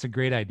think that's a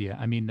great idea.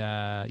 I mean,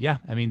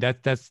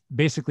 that's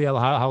basically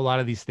how a lot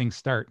of these things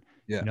start.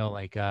 Yeah.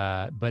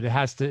 But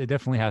it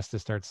definitely has to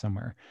start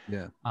somewhere.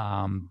 Yeah.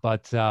 I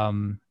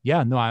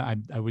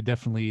would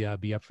definitely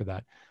be up for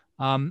that.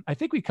 I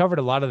think we covered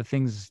a lot of the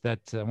things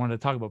that I wanted to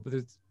talk about, but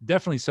there's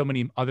definitely so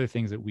many other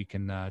things that we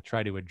can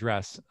try to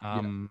address.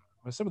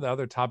 What some of the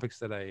other topics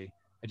that I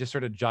just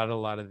sort of jotted a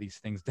lot of these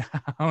things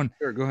down.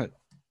 Sure, go ahead.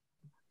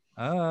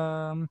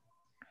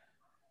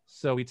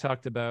 So we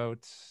talked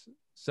about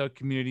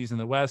sub-communities in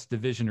the West,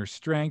 division or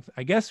strength.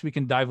 I guess we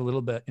can dive a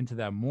little bit into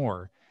that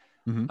more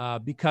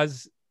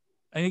because,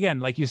 and again,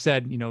 like you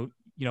said, you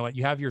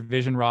have your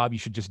vision, Rob, you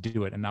should just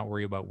do it and not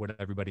worry about what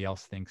everybody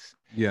else thinks.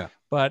 Yeah.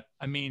 But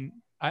I mean,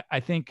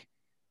 I think,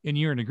 and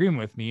you're in agreement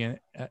with me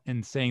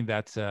in saying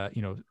that,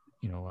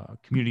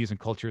 communities and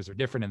cultures are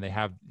different and they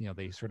have,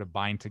 they sort of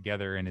bind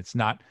together and it's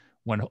not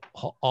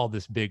all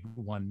this big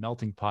one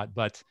melting pot.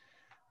 But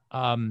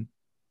some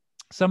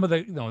of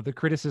the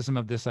criticism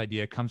of this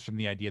idea comes from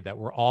the idea that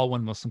we're all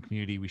one Muslim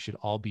community. We should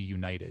all be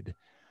united.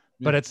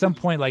 Yeah. But at some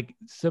point, like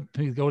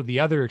we go to the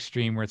other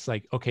extreme where it's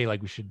like, okay,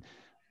 like we should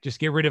just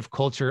get rid of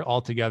culture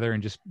altogether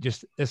and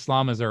just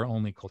Islam is our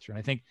only culture. And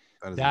I think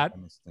that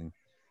thing.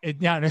 I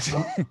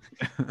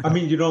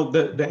mean,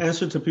 the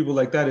answer to people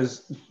like that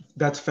is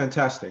that's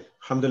fantastic.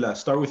 Alhamdulillah.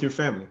 Start with your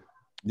family.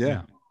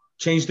 Yeah.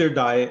 change their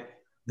diet,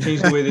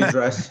 change the way they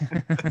dress,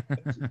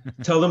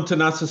 tell them to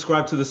not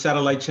subscribe to the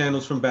satellite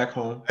channels from back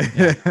home,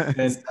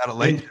 and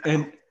Satellite.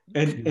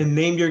 and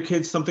name your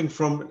kids something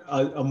from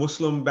a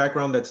Muslim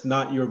background that's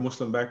not your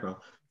Muslim background.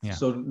 Yeah.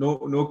 So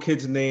no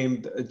kids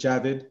named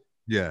Javid,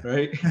 Yeah.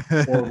 right?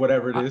 Or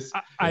whatever it is.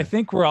 I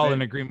think we're all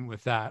in agreement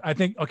with that. I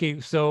think, okay,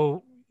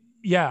 so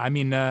yeah, I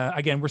mean,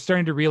 again, we're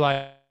starting to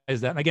realize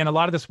that, and again, a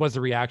lot of this was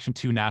a reaction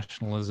to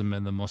nationalism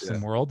in the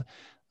Muslim world.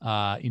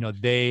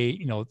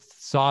 They,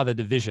 saw the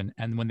division,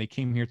 and when they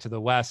came here to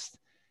the West,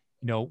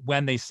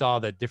 when they saw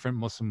that different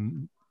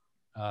Muslim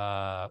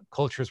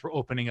cultures were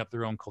opening up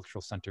their own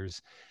cultural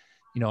centers,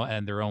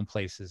 and their own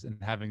places and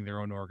having their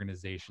own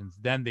organizations,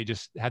 then they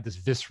just had this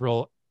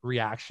visceral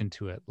reaction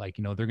to it. Like,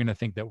 they're going to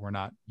think that we're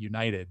not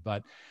united.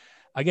 But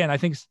again, I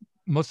think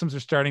Muslims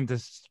are starting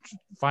to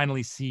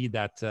finally see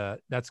that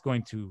that's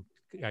going to,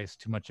 guys,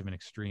 too much of an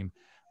extreme.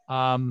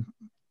 The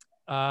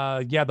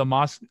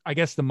mosque, I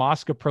guess the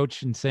mosque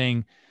approach and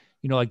saying,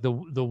 like the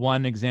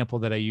one example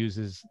that I use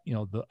is,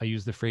 I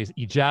use the phrase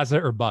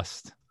ijaza or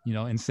bust,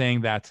 and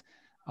saying that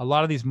a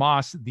lot of these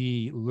mosques,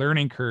 the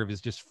learning curve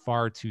is just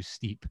far too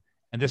steep.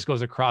 And this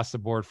goes across the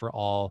board for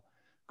all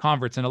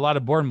converts. And a lot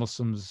of born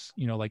Muslims,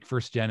 like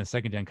first gen and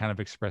second gen, kind of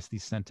express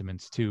these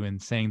sentiments too,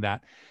 and saying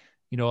that,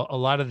 a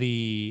lot of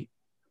the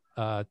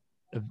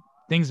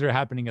things that are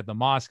happening at the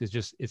mosque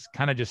is it's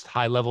kind of just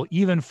high level,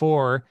 even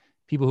for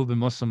people who've been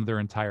Muslim their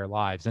entire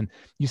lives. And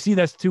you see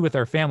this too with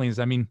our families.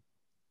 I mean,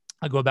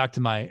 I go back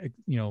to my,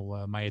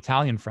 my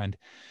Italian friend.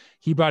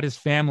 He brought his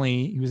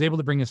family. He was able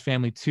to bring his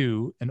family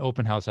to an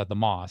open house at the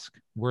mosque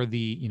where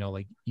the,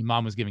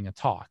 imam was giving a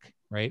talk,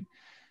 right?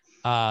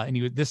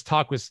 And this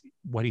talk was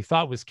what he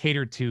thought was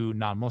catered to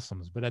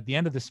non-Muslims. But at the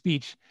end of the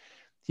speech,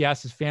 he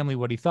asked his family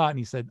what he thought,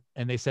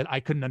 and they said,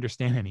 I couldn't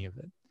understand any of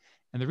it.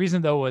 And the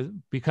reason though was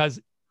because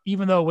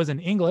even though it was in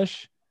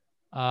English,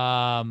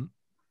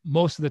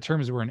 most of the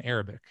terms were in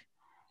Arabic.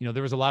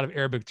 There was a lot of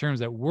Arabic terms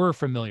that we're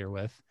familiar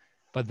with,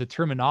 but the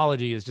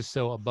terminology is just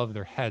so above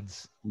their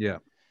heads. Yeah.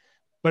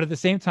 But at the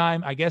same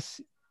time, I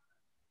guess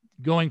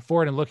going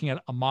forward and looking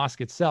at a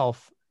mosque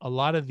itself, a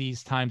lot of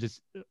these times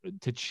it's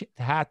to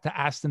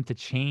ask them to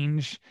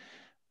change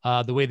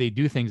the way they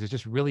do things is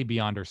just really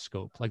beyond our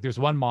scope. Like there's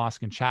one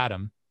mosque in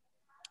Chatham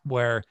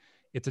where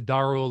it's a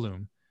Darul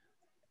Uloom.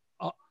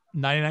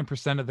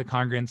 99% of the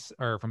congregants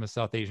are from a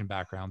South Asian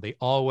background. They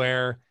all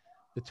wear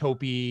the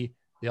topi.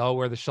 They all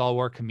wear the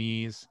shalwar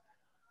kameez.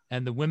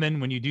 And the women,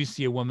 when you do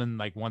see a woman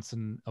like once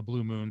in a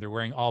blue moon, they're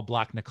wearing all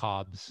black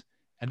niqabs.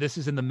 And this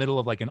is in the middle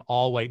of like an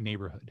all white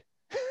neighborhood.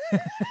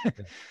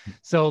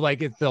 So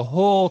like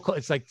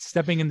it's like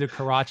stepping into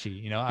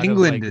Karachi,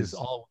 England like is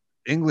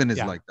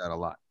like that a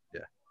lot.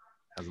 Yeah.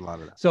 Has a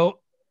lot of that. So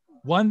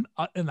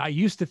and I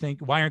used to think,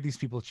 why aren't these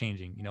people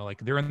changing?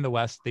 Like they're in the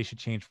West, they should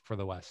change for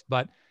the West.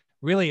 But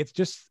really it's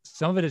just,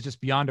 some of it is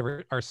just beyond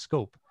our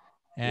scope.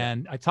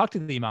 And I talked to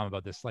the imam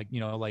about this, like,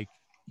 like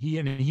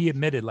he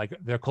admitted like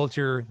the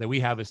culture that we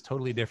have is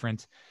totally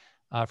different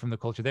from the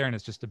culture there. And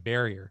it's just a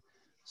barrier.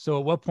 So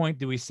at what point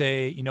do we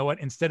say,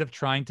 instead of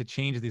trying to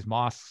change these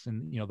mosques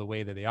and, the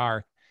way that they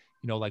are,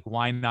 like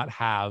why not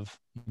have,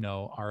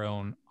 our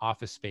own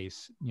office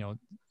space,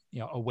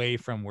 away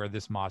from where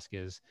this mosque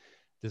is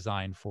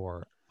designed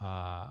for,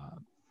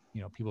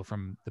 people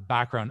from the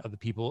background of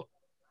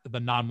the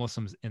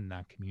non-Muslims in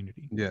that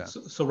community. Yeah.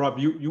 So Rob,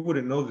 you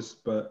wouldn't know this,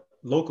 but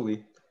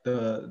locally,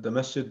 the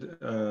masjid,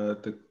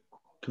 the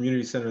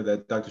community center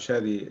that Dr.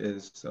 Shadi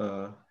is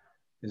the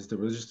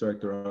religious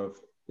director of,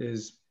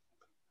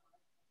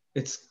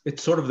 it's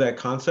sort of that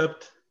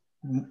concept.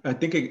 I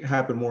think it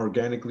happened more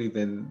organically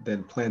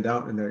than planned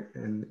out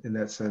in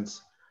that sense.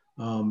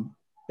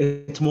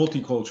 It's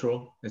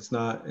multicultural. It's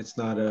not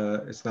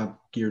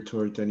geared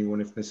towards any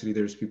one ethnicity.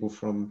 There's people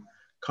from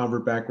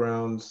convert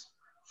backgrounds,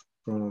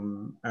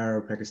 from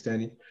Arab,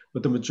 Pakistani,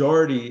 but the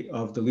majority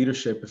of the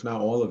leadership, if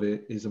not all of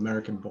it, is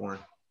American born.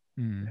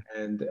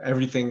 And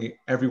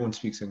everyone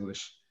speaks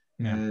English.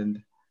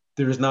 And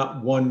there is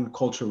not one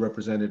culture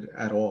represented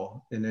at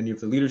all in any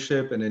of the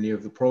leadership and any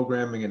of the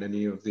programming and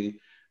any of the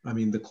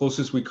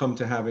closest we come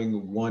to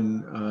having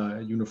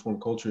one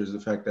uniform culture is the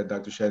fact that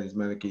Dr. Shadi is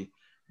Maliki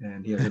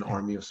and he has an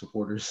army of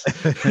supporters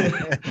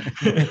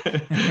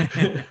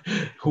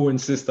who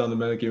insist on the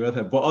Maliki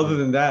method. But other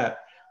than that,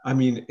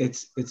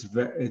 it's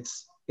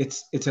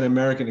an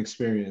American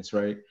experience,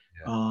 right?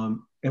 Yeah.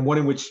 And one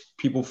in which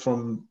people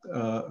from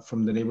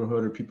the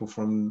neighborhood or people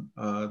from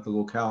the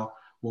locale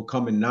will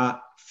come and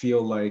not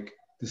feel like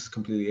this is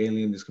completely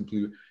alien.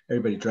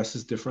 Everybody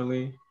dresses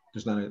differently.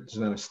 There's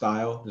not a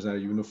style. There's not a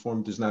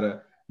uniform. There's not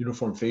a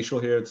uniform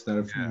facial hair. It's not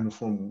a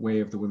uniform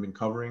way of the women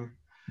covering.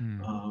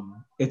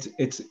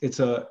 It's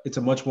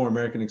a much more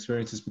American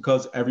experience. It's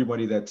because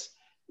everybody that's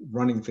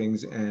running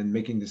things and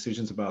making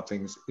decisions about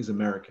things is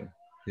American,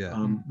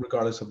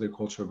 regardless of their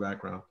cultural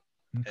background.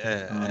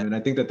 And I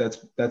think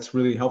that's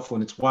really helpful,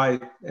 and it's why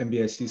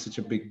MBIC is such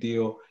a big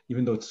deal.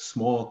 Even though it's a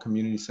small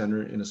community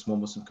center in a small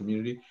Muslim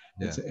community,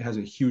 it has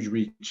a huge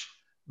reach.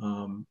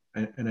 And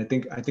I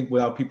think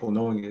without people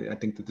knowing it, I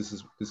think that this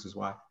is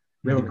why.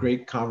 We have a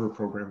great convert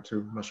program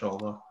too,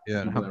 mashallah.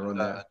 Yeah, People that run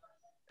that.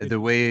 the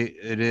way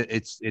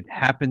it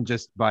happened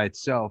just by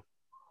itself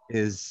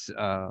is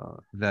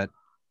that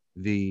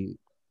the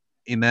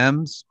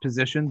imam's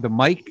position, the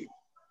mic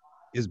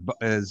is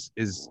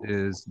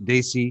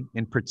Desi,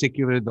 in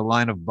particular the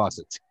line of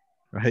Basit,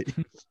 right?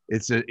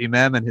 It's an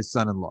imam and his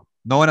son-in-law.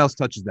 No one else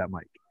touches that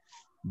mic.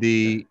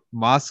 The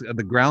mosque,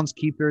 the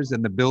groundskeepers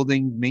and the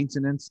building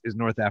maintenance is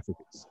North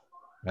Africans,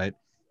 right?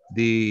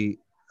 The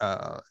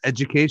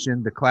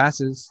education, the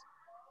classes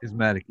is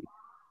Maliki,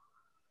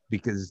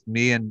 because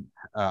me and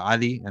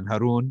Ali and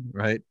Harun,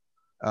 right,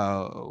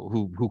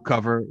 who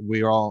cover,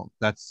 we're all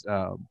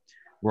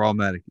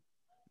Maliki.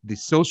 The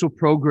social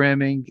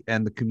programming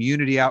and the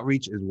community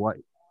outreach is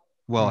white.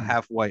 Well,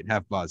 half white,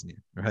 half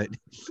Bosnian, right?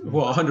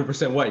 Well,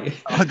 100% white.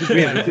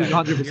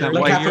 100%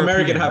 like white. half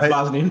American, half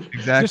Bosnian.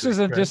 Exactly.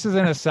 Just as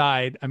an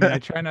aside, I mean, I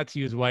try not to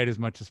use white as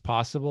much as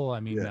possible. I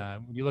mean,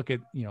 when you look at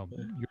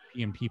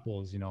European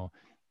peoples,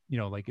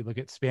 like you look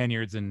at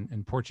Spaniards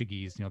and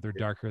Portuguese, they're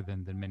darker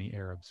than many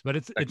Arabs. But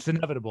it's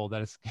inevitable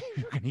that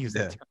you're going to use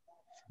that term.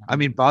 I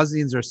mean,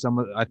 Bosnians are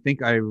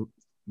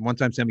one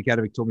time Sammy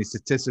Kadovic told me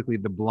statistically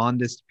the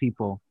blondest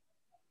people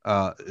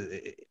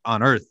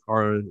on earth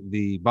are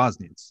the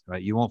Bosnians,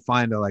 right? You won't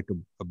find a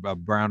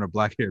brown or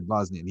black haired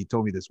Bosnian. He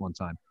told me this one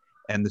time.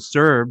 And the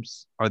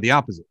Serbs are the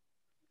opposite.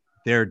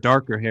 They're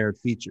darker haired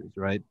features,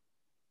 right?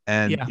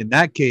 And in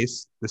that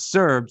case, the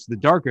Serbs, the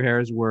darker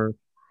hairs were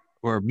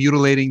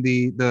mutilating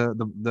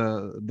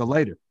the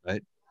lighter,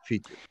 right,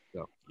 features.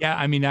 So. Yeah,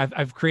 I mean,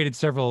 I've created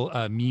several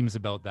memes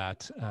about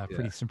that.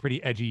 Some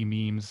pretty edgy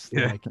memes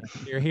that I can't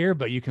share here,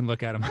 but you can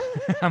look at them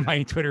on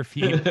my Twitter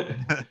feed.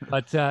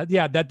 But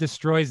that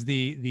destroys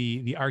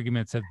the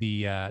arguments of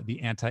the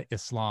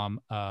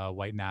anti-Islam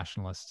white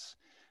nationalists.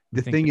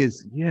 The thing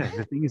is,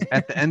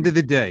 at the end of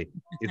the day,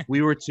 if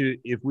we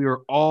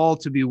were all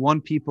to be one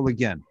people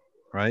again,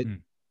 right?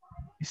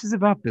 This is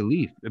about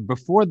belief.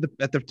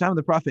 At the time of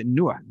the Prophet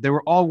Noah, they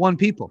were all one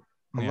people.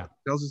 Allah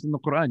tells us in the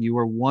Quran, you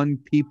are one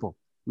people.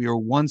 We are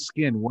one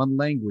skin, one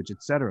language,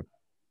 etc.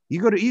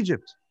 You go to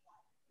Egypt,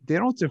 they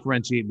don't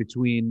differentiate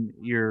between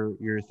your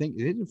thing.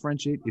 They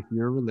differentiate if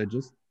you're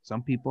religious.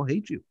 Some people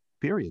hate you,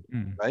 period.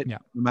 Right? Yeah.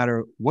 No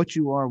matter what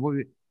you are,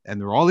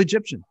 and they're all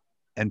Egyptian.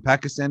 And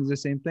Pakistan is the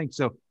same thing.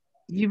 So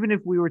even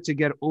if we were to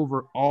get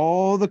over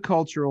all the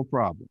cultural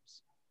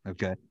problems,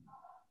 okay,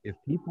 if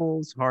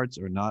people's hearts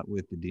are not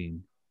with the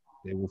deen,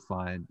 they will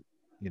find,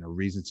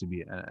 reason to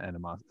be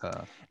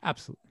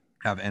absolutely.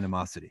 Have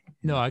animosity.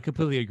 No, I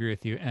completely agree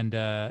with you, and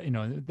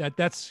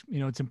that's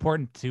it's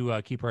important to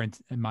keep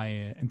my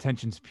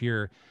intentions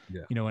pure,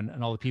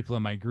 and all the people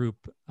in my group,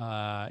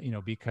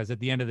 because at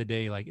the end of the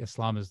day, like,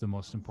 Islam is the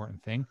most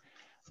important thing,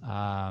 we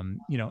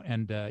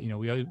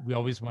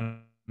always want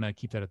to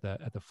keep that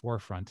at the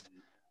forefront,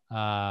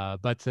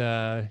 but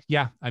I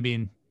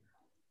mean,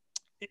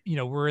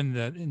 we're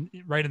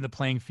right in the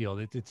playing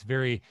field. It's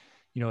very,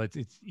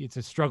 it's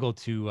a struggle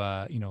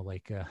to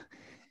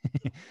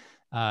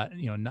not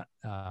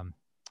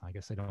I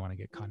guess I don't want to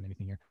get caught in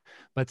anything here,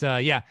 but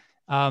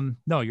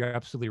no, you're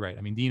absolutely right.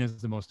 I mean, deen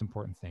is the most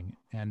important thing,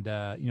 and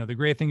the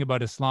great thing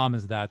about Islam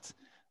is that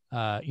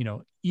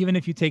even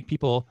if you take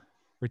people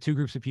or two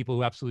groups of people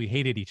who absolutely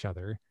hated each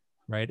other,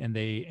 right, and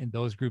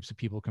those groups of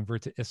people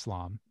convert to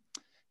Islam,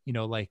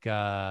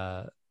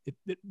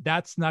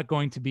 that's not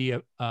going to be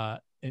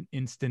an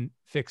instant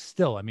fix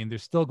still. I mean,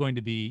 there's still going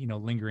to be,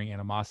 lingering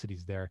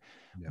animosities there,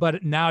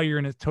 but now you're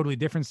in a totally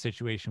different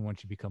situation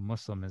once you become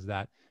Muslim, is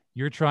that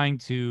you're trying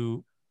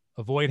to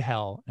avoid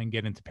hell and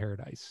get into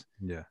paradise.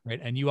 Yeah.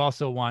 Right. And you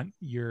also want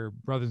your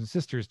brothers and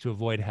sisters to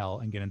avoid hell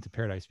and get into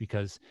paradise,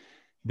 because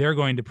they're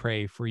going to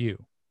pray for you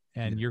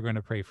and you're going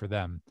to pray for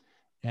them.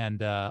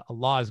 And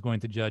Allah is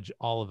going to judge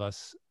all of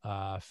us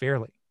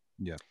fairly.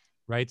 Yeah.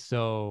 Right.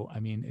 So, I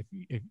mean,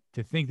 if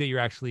to think that you're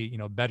actually,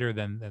 better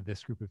than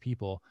this group of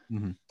people,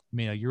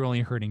 you're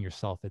only hurting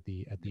yourself at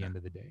the end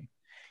of the day.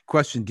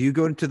 Question: do you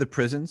go into the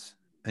prisons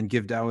and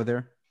give dawah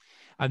there?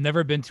 I've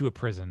never been to a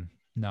prison.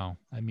 No,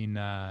 I mean,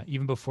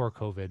 even before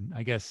COVID,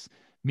 I guess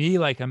me,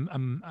 like,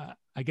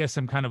 I guess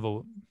I'm kind of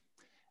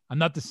I'm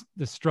not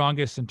the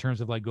strongest in terms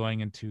of like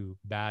going into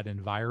bad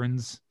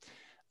environs.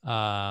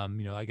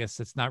 I guess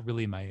that's not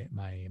really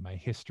my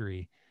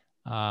history.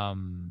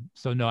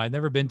 So no, I've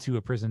never been to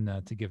a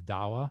prison to give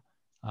dawah.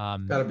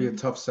 That'd be a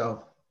tough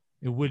sell.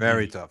 It would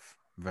very be tough,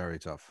 very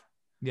tough.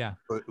 Yeah.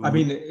 I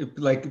mean,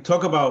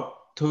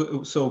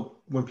 so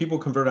when people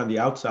convert on the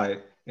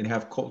outside and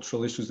have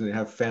cultural issues and they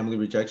have family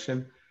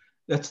rejection,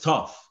 that's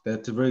tough.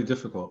 That's very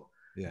difficult.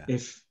 Yeah.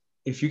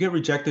 If you get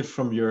rejected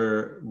from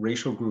your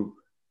racial group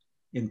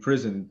in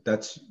prison,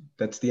 that's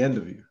the end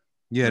of you.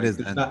 Yeah, right? It is.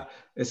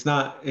 It's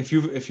not if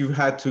you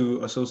had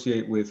to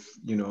associate with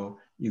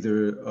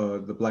either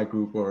the black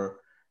group or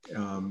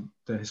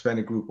the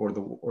Hispanic group or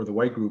the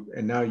white group,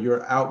 and now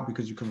you're out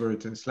because you converted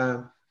to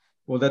Islam.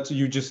 Well,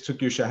 you just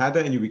took your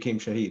shahada and you became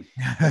shaheed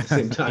at the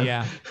same time.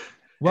 Yeah.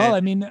 Well,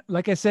 I mean,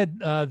 like I said,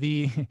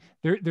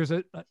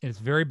 it's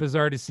very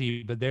bizarre to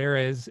see, but there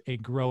is a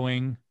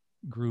growing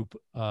group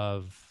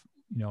of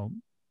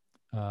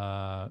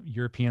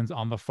Europeans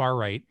on the far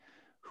right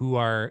who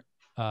are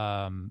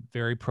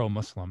very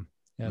pro-Muslim,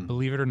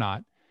 believe it or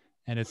not.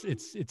 And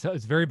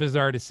it's very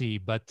bizarre to see,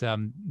 but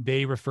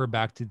they refer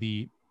back to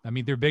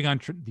they're big on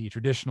the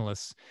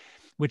traditionalists,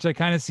 which I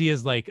kind of see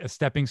as like a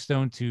stepping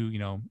stone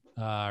to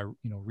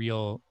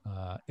real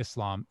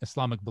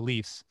Islamic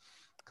beliefs,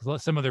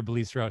 because some of their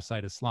beliefs are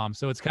outside Islam.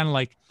 So it's kind of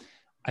like,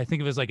 I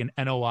think of it as like an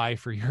NOI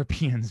for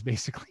Europeans,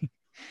 basically.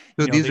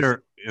 So these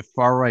are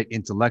far right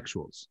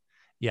intellectuals.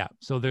 Yeah.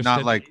 So there's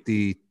not like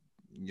the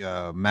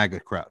MAGA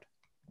crowd.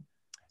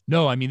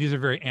 No, I mean, these are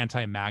very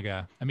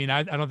anti-MAGA. I mean,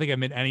 I don't think I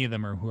met any of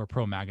them who are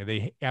pro-MAGA.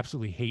 They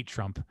absolutely hate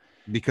Trump.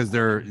 Because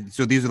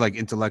these are like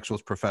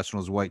intellectuals,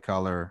 professionals, white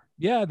collar.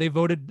 Yeah, they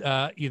voted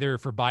either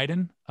for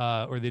Biden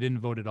or they didn't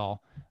vote at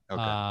all.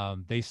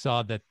 Okay. They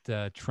saw that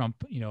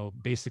Trump,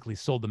 basically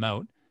sold them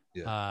out.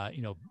 Yeah.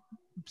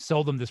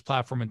 Sold them this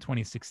platform in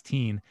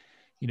 2016,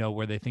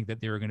 where they think that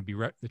they were going to be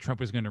that Trump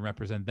was going to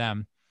represent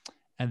them.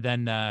 And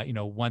then,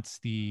 once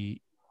the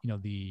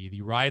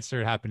riots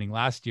started happening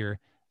last year,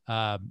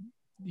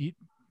 he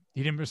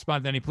didn't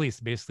respond to any police.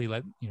 Basically,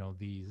 let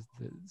the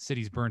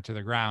cities burn to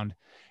the ground,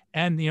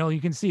 and you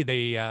can see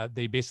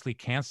they basically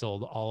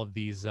canceled all of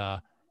these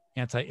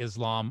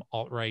anti-Islam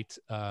alt-right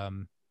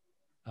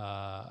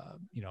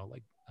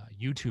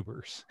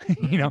YouTubers.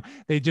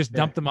 They just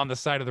dumped them on the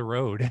side of the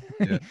road.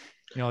 Yeah.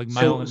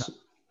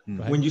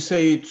 When you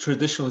say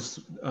traditionalists,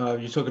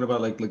 you're talking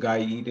about like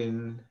Lagai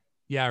Eden.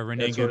 Yeah,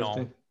 Renee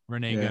Guénon,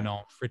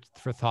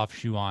 Frithjof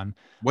Schuon.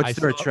 What's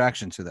their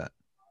attraction to that?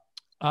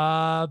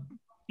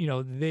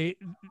 They,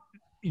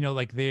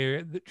 like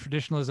the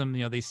traditionalism,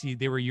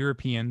 they were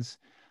Europeans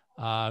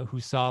who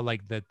saw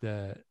like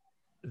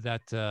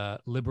that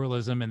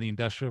liberalism and the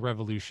Industrial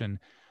Revolution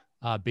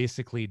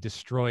basically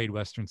destroyed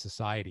Western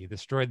society,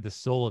 destroyed the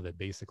soul of it,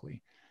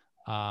 basically.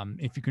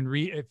 If you can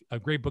read, a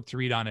great book to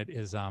read on it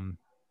is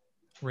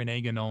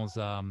Renee Guénon's,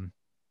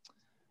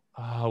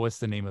 what's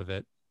the name of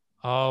it?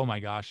 Oh my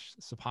gosh,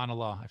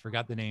 subhanallah, I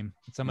forgot the name.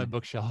 It's on my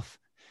bookshelf.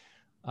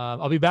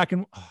 I'll be back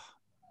in.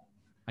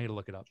 I gotta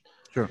look it up.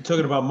 Sure.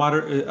 Talking about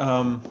modern.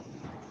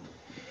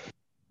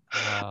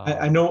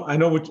 I know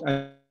which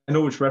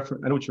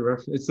reference. I know what you're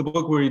referencing. It's the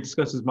book where he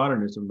discusses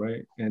modernism,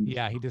 right? And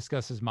yeah, he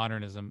discusses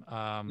modernism.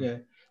 Yeah.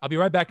 I'll be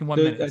right back in 1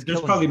 minute.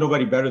 There's probably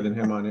nobody better than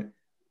him on it.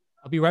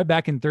 I'll be right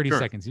back in 30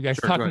 seconds. You guys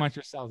talk amongst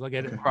yourselves. I'll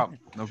get it.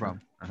 No problem.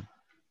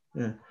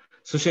 Yeah.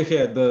 So Sheikh,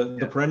 the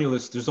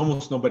perennialists, there's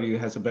almost nobody that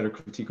has a better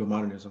critique of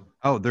modernism.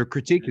 Oh, their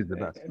critique is the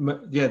best.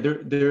 Yeah,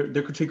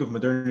 their critique of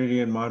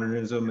modernity and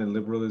modernism and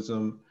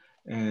liberalism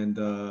and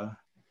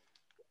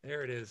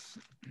there it is.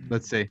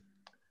 Let's see.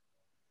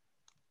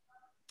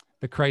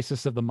 The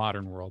Crisis of the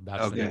Modern World.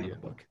 That's the name of the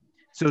book.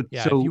 So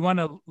if you want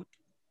to go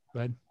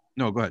ahead.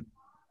 No, go ahead.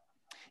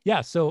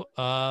 Yeah. So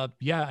I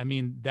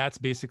mean, that's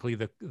basically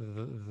the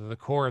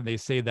core. They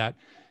say that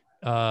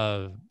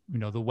the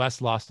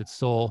West lost its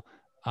soul.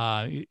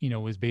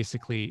 Was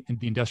basically in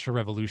the Industrial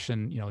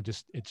Revolution,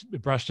 it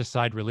brushed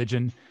aside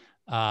religion,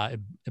 it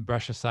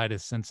brushed aside a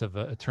sense of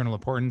eternal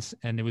importance.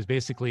 And it was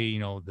basically,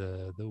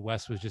 the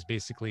West was just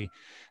basically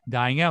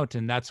dying out.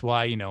 And that's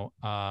why,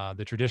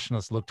 the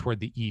traditionalists looked toward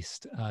the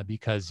East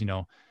because,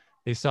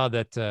 they saw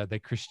that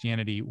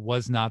Christianity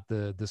was not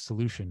the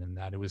solution and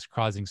that it was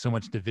causing so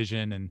much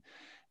division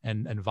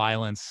and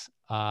violence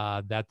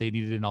that they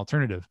needed an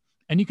alternative.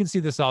 And you can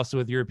see this also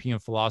with European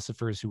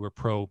philosophers who were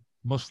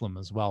pro-Muslim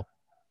as well.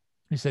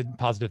 He said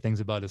positive things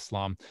about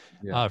Islam.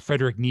 Yeah.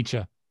 Friedrich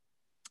Nietzsche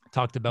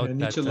talked about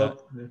that.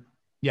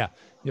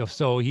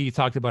 So he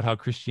talked about how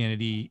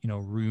Christianity,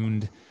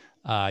 ruined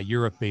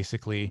Europe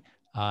basically,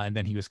 and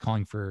then he was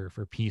calling for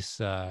peace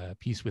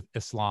with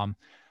Islam.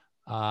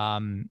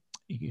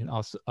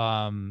 Also,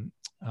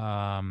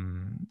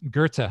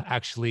 Goethe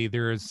actually,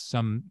 there's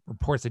some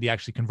reports that he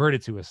actually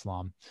converted to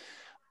Islam.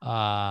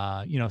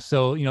 And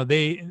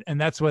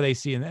that's why they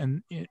see,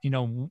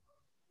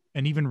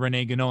 and even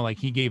Renee Guénon, like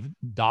he gave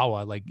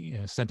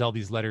dawa, sent all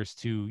these letters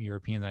to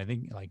Europeans. And I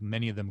think like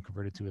many of them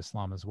converted to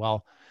Islam as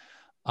well.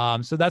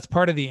 So that's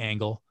part of the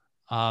angle.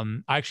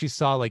 I actually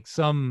saw like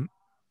someone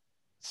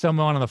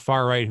on the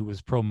far right who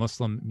was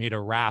pro-Muslim made a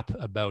rap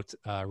about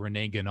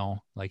Renee Guénon,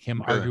 like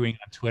him arguing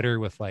on Twitter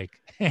with like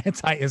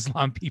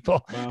anti-Islam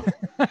people. Wow.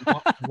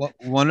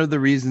 One of the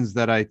reasons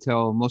that I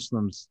tell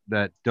Muslims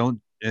that don't,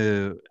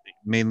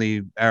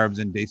 mainly Arabs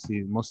and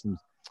Desi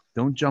Muslims,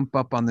 don't jump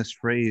up on this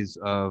phrase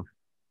of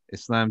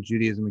Islam,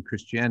 Judaism, and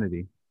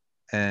Christianity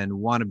and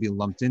want to be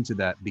lumped into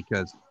that,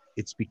 because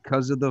it's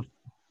because of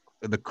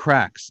the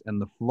cracks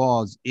and the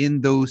flaws in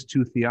those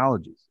two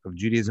theologies of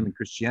Judaism and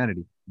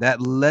Christianity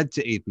that led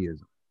to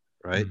atheism,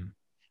 right?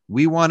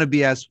 We want to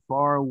be as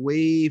far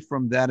away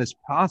from that as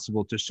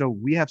possible to show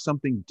we have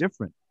something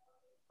different,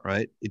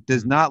 right? It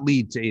does not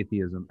lead to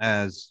atheism,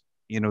 as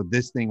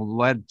this thing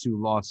led to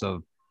loss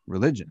of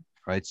religion,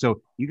 right?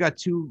 So you got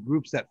two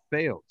groups that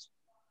failed.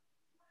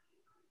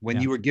 When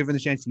you were given the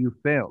chance, you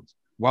failed.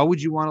 Why would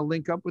you want to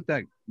link up with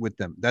them?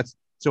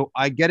 So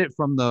I get it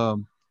from a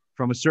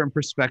certain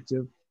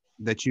perspective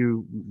that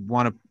you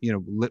want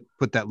to,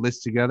 put that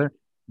list together.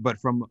 But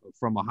from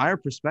a higher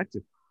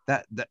perspective,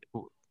 that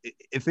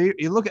if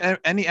you look at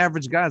any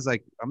average guys,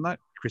 like, I'm not,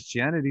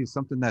 Christianity is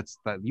something that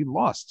you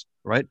lost,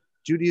 right?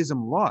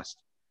 Judaism lost,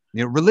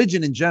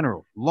 religion in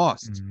general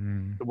lost.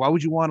 Mm-hmm. Why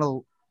would you want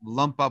to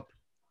lump up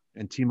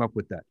and team up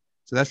with that?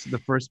 So that's the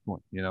first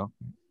point.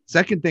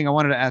 Second thing I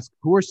wanted to ask,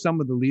 who are some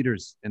of the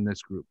leaders in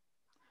this group?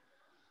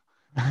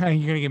 You're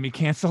gonna get me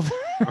canceled.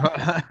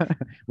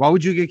 Why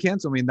would you get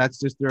canceled? I mean, that's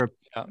just their.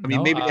 I mean,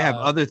 No, maybe they have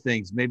other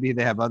things. Maybe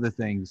they have other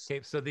things.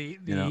 Okay, so the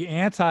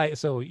anti.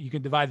 So you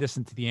can divide this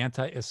into the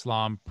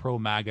anti-Islam,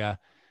 pro-MAGA.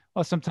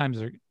 Well, sometimes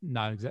they're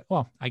not exact.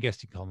 Well, I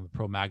guess you call them the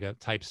pro-MAGA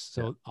types.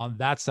 So on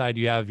that side,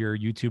 you have your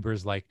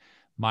YouTubers like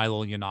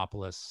Milo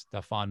Yiannopoulos,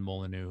 Stefan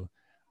Molyneux,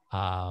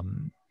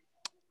 Ben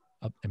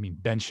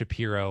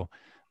Shapiro,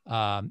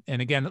 and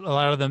again, a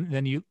lot of them.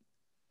 Then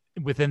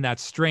within that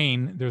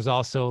strain, there's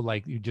also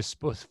like you just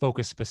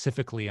focus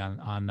specifically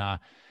on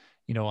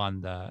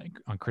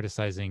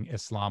criticizing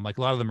Islam. Like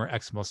a lot of them are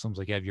ex-Muslims.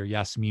 Like you have your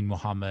Yasmin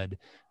Muhammad,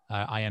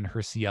 Ayan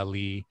Hirsi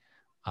Ali,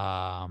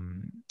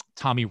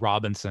 Tommy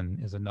Robinson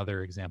is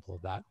another example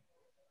of that.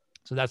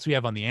 So that's what we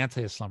have on the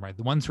anti-Islam, right?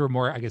 The ones who are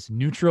more, I guess,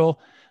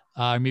 neutral,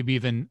 maybe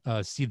even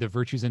see the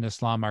virtues in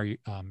Islam are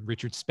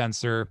Richard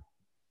Spencer,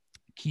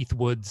 Keith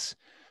Woods,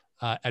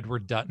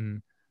 Edward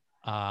Dutton,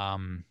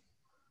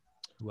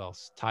 who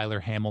else? Tyler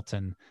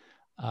Hamilton.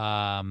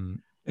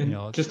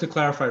 Just to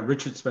clarify,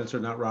 Richard Spencer,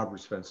 not Robert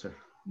Spencer.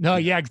 No,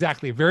 yeah,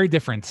 exactly. Very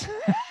different.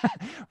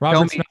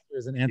 Robert Spencer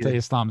is an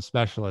anti-Islam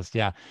specialist.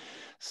 Yeah.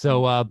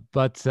 So,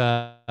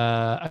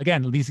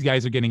 again, these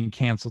guys are getting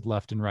canceled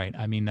left and right.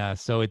 I mean,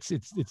 so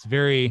it's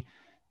very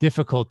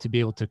difficult to be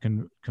able to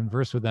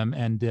converse with them.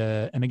 And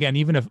again,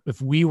 even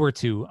if we were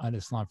to on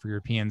Islam for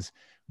Europeans,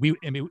 we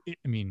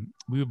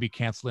would be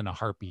canceled in a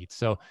heartbeat.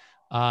 So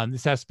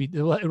this has to be,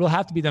 it will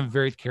have to be done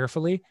very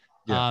carefully.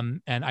 Yeah.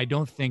 And I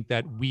don't think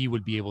that we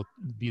would be able to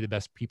be the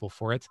best people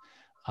for it.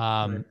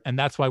 Right. And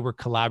that's why we're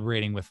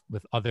collaborating with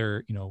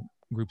other,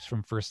 groups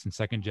from first and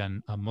second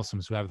gen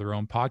Muslims who have their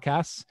own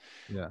podcasts.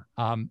 Yeah.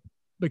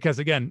 Because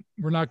again,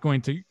 we're not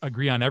going to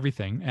agree on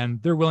everything, and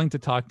they're willing to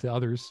talk to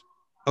others.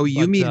 Oh,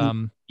 you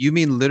mean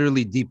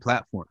literally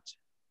deplatformed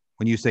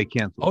when you say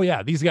canceled? Oh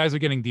yeah, these guys are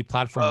getting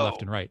deplatformed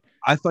left and right.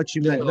 I thought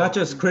you meant not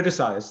just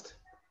criticized,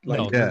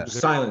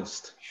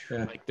 silenced.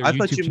 Yeah. Like I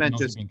thought you meant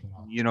just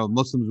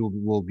Muslims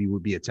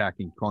would be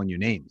attacking, calling you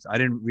names. I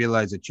didn't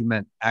realize that you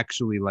meant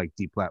actually like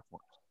deplatformed.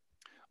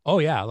 Oh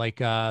yeah, like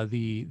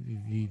the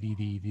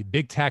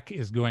big tech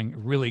is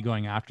really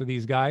going after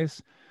these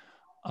guys,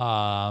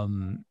 yeah,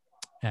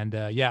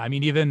 I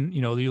mean, even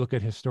you look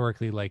at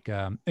historically, like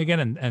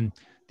again, and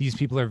these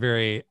people are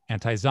very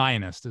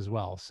anti-Zionist as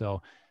well.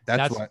 So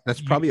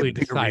that's probably a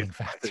bigger deciding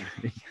factor.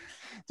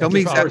 Tell me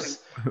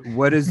exactly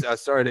what is.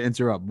 Sorry to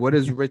interrupt. What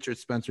is Richard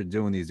Spencer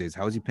doing these days?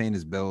 How is he paying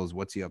his bills?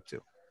 What's he up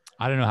to?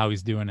 I don't know how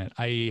he's doing it.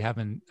 I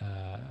haven't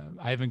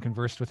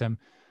conversed with him.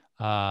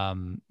 But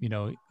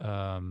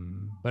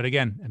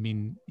again, I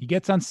mean, he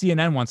gets on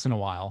CNN once in a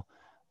while.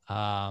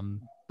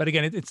 But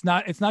again, it's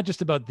not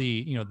just about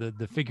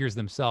the figures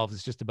themselves.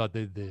 It's just about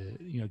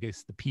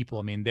the people.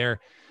 I mean, they're,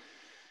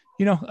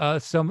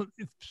 some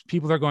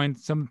people are going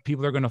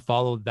to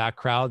follow that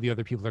crowd. The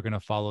other people are going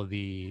to follow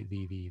the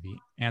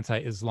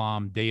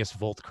anti-Islam Deus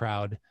Volt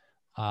crowd.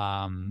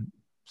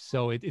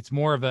 So it's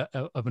more of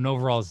an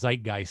overall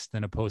zeitgeist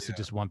than opposed to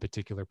just one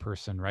particular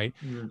person, right?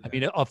 Mm-hmm. I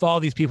mean, if all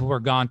these people were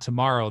gone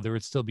tomorrow, there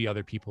would still be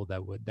other people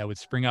that would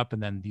spring up,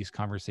 and then these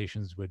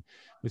conversations would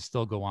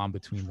still go on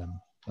between them.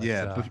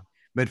 But,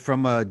 but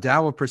from a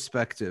dawa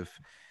perspective,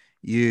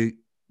 you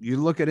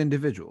look at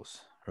individuals,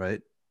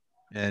 right?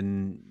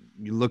 And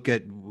you look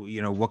at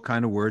what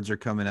kind of words are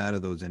coming out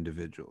of those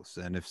individuals,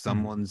 and if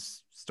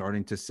someone's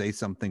starting to say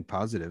something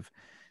positive,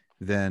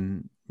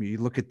 then you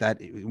look at that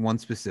one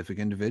specific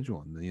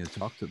individual and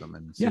talk to them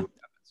and see what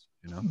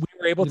happens. We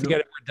were able to get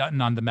Edward Dutton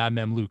on the Mad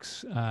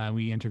Mamluks.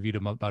 We interviewed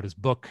him about his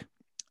book,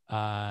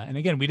 and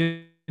again, we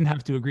didn't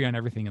have to agree on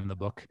everything in the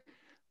book,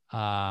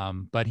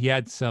 but he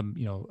had some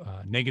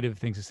negative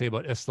things to say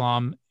about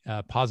Islam,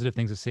 positive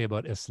things to say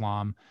about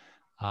Islam,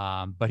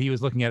 but he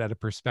was looking at it at a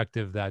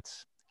perspective that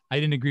I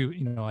didn't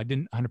agree. I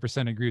didn't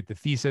 100% agree with the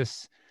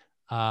thesis.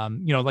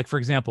 Like for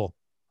example,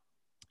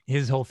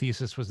 his whole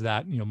thesis was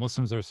that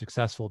Muslims are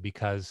successful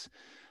because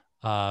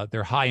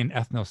they're high in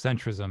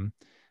ethnocentrism,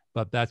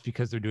 but that's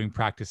because they're doing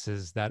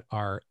practices that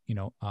are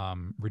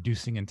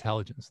reducing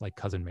intelligence, like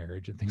cousin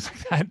marriage and things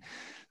like that.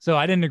 So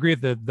I didn't agree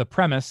with the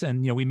premise,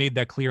 and we made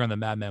that clear on the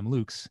Mad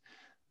Mamluks.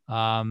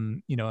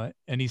 And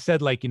he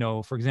said, like,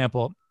 for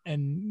example,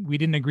 and we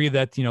didn't agree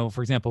that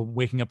for example,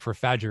 waking up for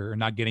Fajr or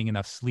not getting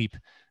enough sleep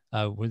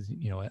was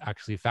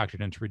actually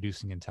factored into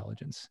reducing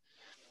intelligence.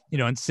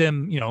 And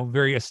Sim,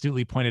 very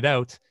astutely pointed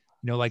out,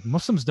 like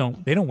Muslims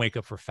don't wake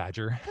up for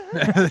Fajr.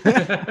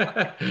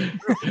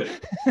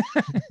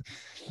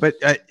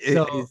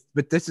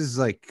 but this is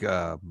like,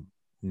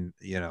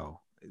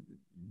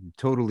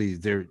 totally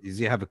there. Does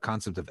he have a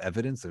concept of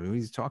evidence? I mean, what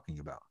he's talking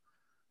about,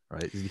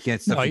 right? You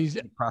can't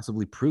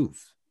possibly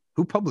prove.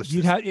 Who published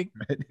it?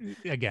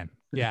 Again,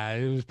 Yeah,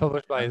 it was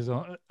published by his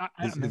own.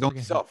 His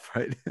own self,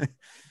 right?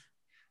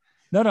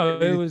 No, I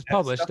mean, it was that's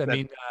published. stuff I that,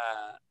 mean,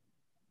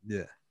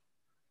 yeah,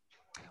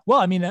 well,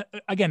 I mean,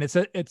 again, it's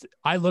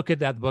I look at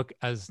that book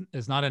as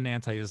not an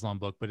anti-Islam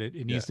book, but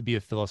it needs to be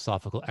a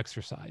philosophical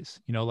exercise.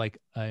 You know, like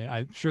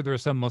I'm sure there are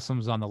some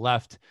Muslims on the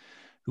left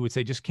who would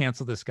say, just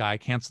cancel this guy,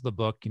 cancel the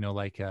book. You know,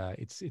 like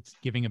it's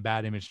giving a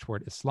bad image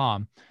toward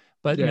Islam.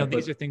 But you know,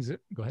 these are things that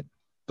go ahead.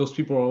 Those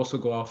people also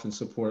go off and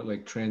support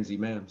like trans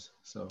imams.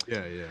 So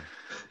yeah.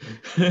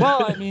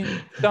 Well, I mean,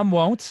 some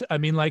won't. I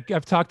mean, like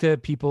I've talked to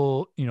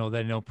people, you know, that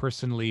I know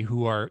personally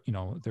who are, you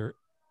know, they're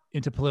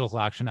into political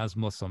action as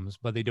Muslims,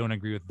 but they don't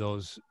agree with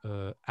those,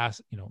 you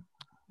know,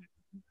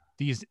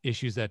 these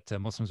issues that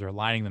Muslims are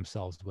aligning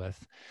themselves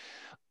with.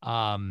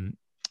 And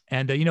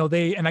you know,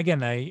 and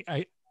again,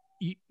 I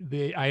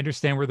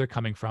understand where they're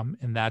coming from,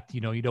 in that,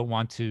 you know, you don't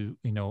want to,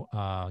 you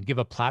know, give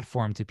a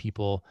platform to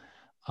people,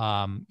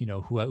 you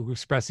know, who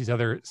express these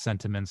other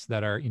sentiments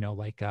that are, you know,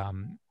 like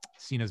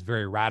seen as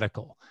very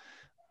radical.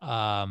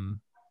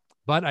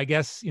 But I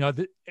guess, you know,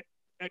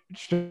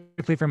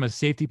 strictly from a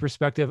safety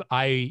perspective,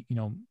 I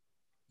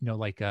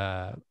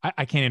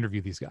can't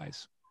interview these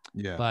guys.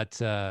 Yeah. But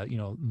you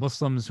know,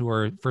 Muslims who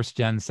are first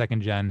gen,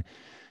 second gen,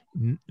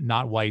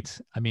 not white,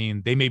 I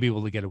mean, they may be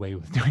able to get away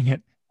with doing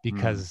it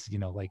because you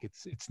know, like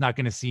it's not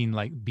going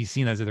to be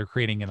seen as if they're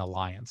creating an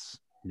alliance.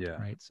 Yeah,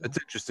 right. So it's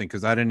interesting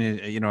because I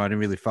didn't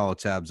really follow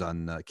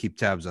keep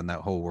tabs on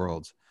that whole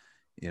world,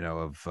 you know,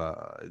 of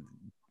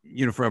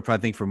I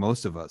think for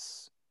most of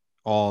us,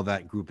 all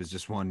that group is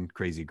just one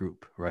crazy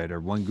group, right? Or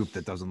one group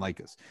that doesn't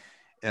like us,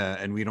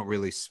 and we don't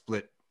really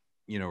split,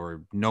 you know,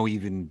 or know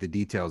even the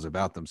details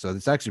about them. So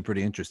it's actually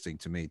pretty interesting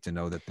to me to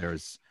know that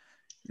there's,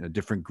 you know,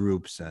 different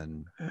groups.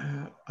 And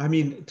I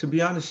mean, to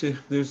be honest,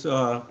 there's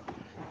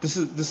this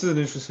is an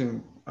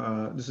interesting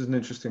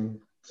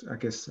I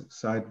guess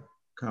side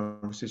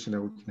conversation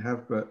that we can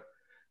have. But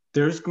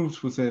there's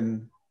groups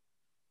within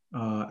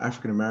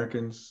African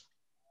Americans,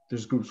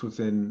 there's groups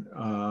within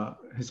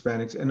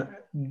Hispanics, and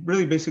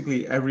really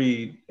basically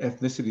every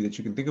ethnicity that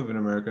you can think of in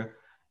America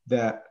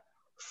that,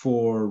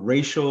 for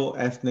racial,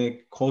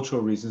 ethnic,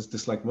 cultural reasons,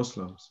 dislike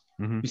Muslims,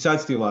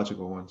 besides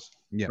theological ones,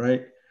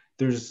 right?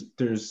 There's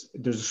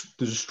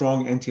a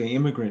strong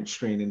anti-immigrant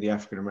strain in the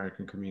African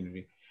American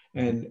community,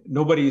 and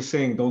nobody is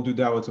saying don't do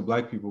dawa to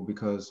Black people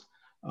because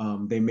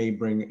they may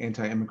bring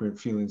anti-immigrant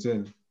feelings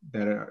in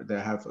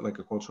that have like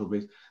a cultural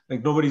base.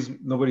 Like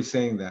nobody's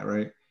saying that,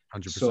 right?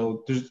 100%.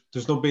 So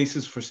there's no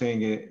basis for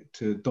saying it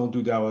to don't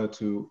do dawa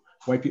to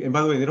white people. And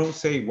by the way, they don't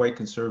say white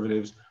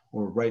conservatives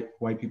or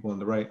white people on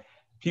the right.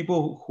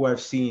 People who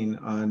I've seen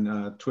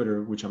on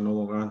Twitter, which I'm no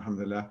longer on,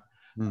 alhamdulillah.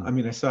 I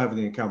mean, I still have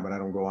the account, but I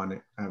don't go on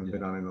it. I haven't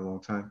been on it in a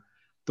long time.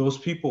 Those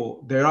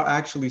people, they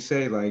actually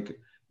say like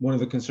one of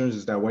the concerns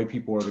is that white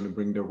people are going to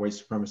bring their white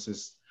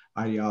supremacist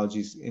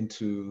ideologies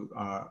into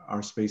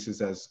our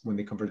spaces as when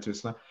they convert to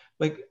Islam.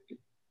 Like,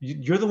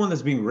 you're the one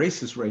that's being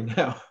racist right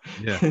now.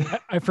 Yeah,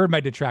 I've heard my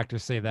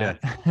detractors say that.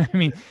 Yeah. I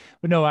mean,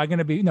 but no, we're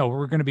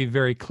going to be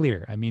very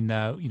clear. I mean,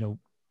 you know,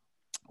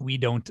 we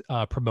don't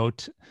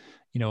promote,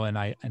 you know,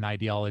 an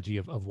ideology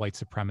of white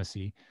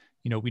supremacy.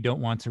 You know, we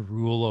don't want to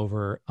rule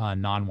over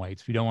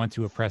non-whites. We don't want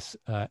to oppress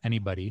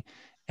anybody.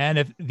 And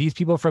if these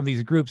people from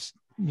these groups,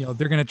 you know,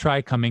 they're going to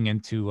try coming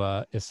into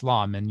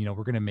Islam, and, you know,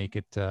 we're going to make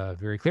it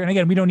very clear. And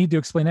again, we don't need to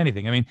explain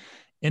anything. I mean,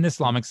 in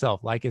Islam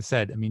itself, like I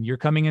said, I mean, you're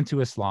coming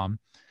into Islam,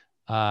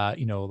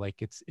 you know,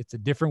 like it's a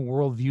different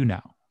worldview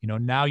now. You know,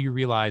 now you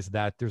realize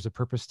that there's a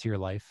purpose to your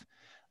life.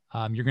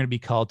 You're going to be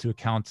called to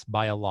account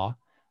by Allah.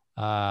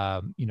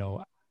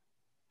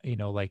 You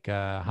know, like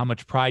how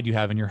much pride you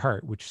have in your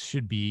heart, which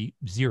should be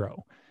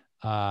zero.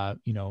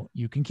 You know,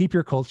 you can keep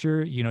your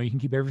culture, you know, you can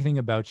keep everything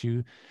about you,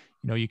 you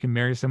know, you can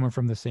marry someone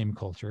from the same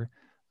culture.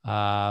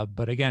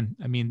 But again,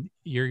 I mean,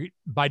 you're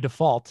by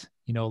default,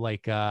 you know,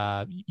 like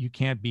you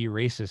can't be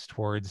racist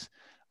towards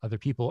other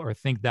people or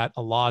think that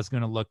Allah is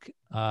going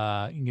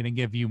to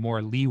give you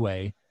more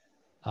leeway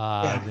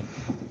than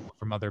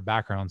from other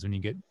backgrounds when you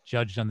get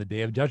judged on the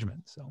day of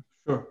judgment. So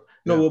sure.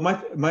 No, well,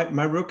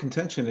 my real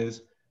contention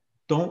is,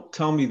 don't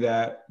tell me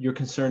that your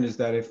concern is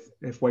that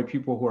if white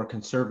people who are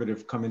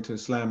conservative come into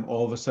Islam,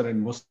 all of a sudden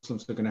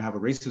Muslims are going to have a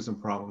racism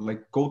problem.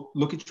 Like, go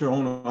look at your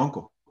own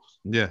uncles.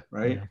 Yeah.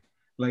 Right. Yeah.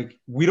 Like,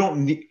 we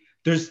don't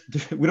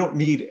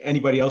need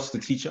anybody else to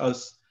teach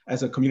us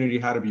as a community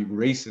how to be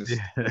racist,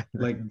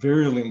 like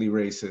virulently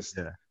racist,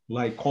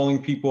 like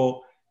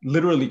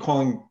literally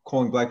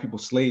calling Black people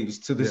slaves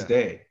to this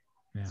day.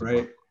 Yeah.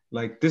 Right.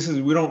 Like,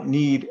 we don't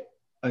need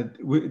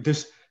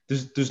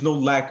there's no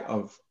lack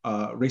of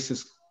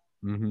racist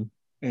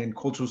and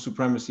cultural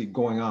supremacy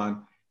going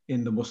on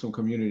in the Muslim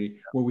community,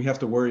 where we have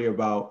to worry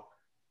about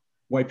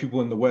white people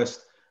in the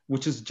West,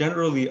 which is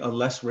generally a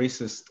less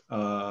racist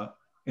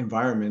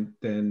environment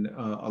than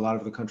a lot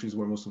of the countries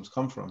where Muslims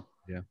come from.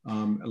 Yeah,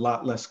 a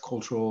lot less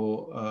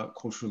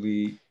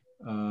culturally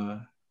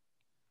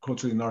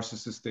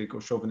narcissistic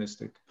or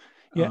chauvinistic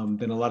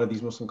than a lot of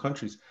these Muslim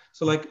countries.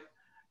 So, like,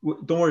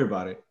 don't worry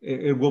about it.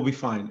 It will be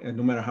fine, and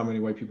no matter how many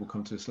white people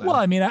come to Islam. Well,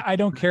 I mean, I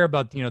don't care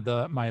about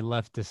my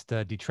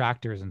leftist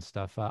detractors and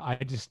stuff. I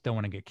just don't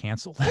want to get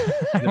canceled.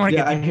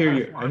 I hear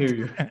you. I hear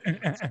you.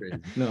 That's crazy.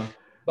 No,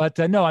 but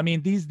no, I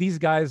mean these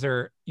guys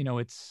are,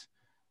 it's,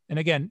 and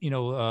again,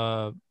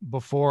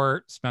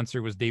 before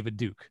Spencer was David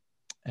Duke,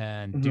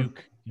 and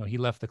Duke, he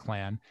left the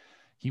Klan,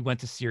 he went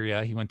to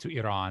Syria, he went to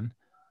Iran,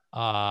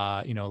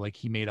 like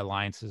he made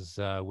alliances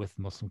with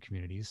Muslim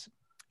communities,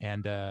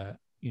 and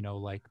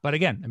but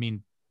again, I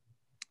mean,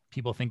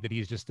 people think that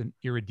he's just an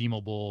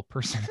irredeemable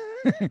person,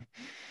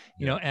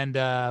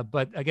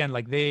 but again,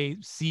 like they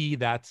see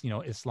that,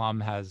 Islam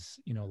has,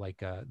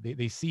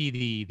 they see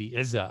the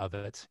izzah of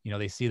it,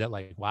 they see that,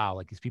 like, wow,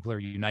 like these people are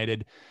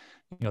united,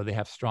 they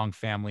have strong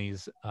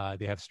families,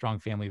 they have strong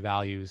family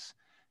values,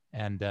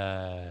 and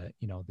they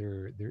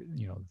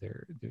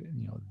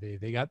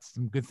got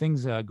some good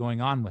things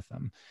going on with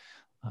them.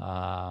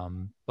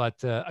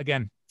 But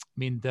again, I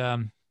mean,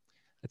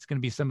 it's going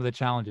to be some of the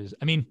challenges.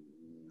 I mean,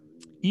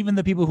 even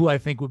the people who I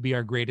think would be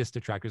our greatest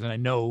detractors, and I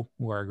know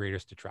who are our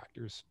greatest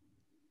detractors,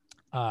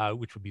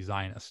 which would be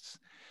Zionists.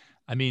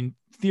 I mean,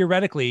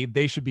 theoretically,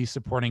 they should be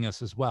supporting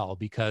us as well,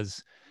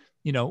 because,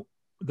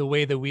 the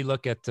way that we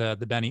look at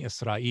the Bani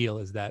Israel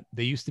is that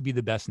they used to be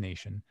the best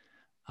nation.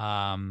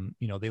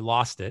 They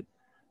lost it.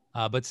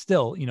 But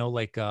still,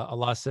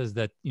 Allah says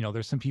that,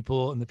 there's some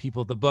people in the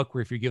people of the book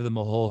where if you give them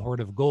a whole hoard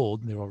of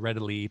gold, they will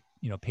readily,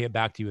 pay it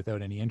back to you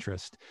without any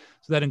interest.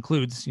 So that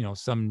includes,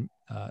 some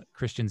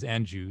Christians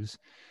and Jews.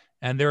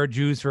 And there are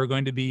Jews who are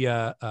going to be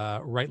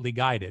rightly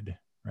guided,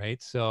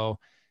 right? So,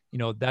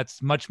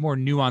 that's much more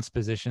nuanced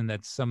position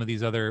that some of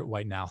these other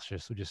white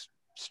nationalists who just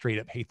straight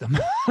up hate them.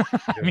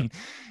 I mean,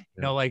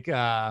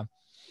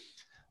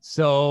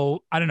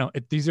 so I don't know.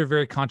 These are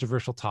very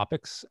controversial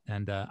topics,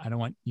 and I don't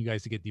want you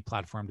guys to get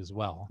deplatformed as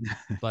well.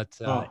 But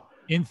I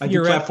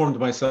deplatformed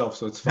myself,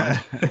 so it's fine.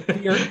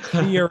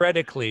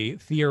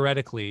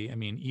 theoretically, I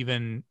mean,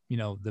 even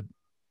the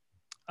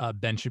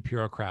Ben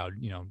Shapiro crowd,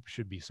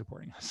 should be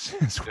supporting us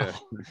as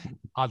well.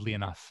 Oddly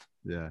enough.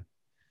 Yeah.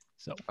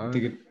 So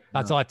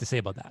that's all I have to say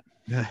about that.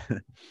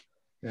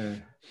 Yeah.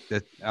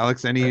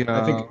 Alex, any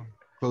I think,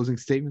 closing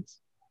statements?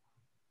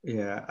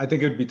 Yeah, I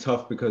think it'd be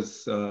tough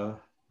because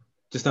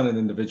just on an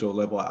individual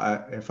level,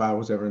 if I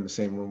was ever in the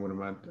same room with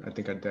him, I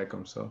think I'd deck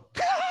him. So.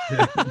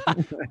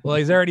 Well,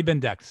 he's already been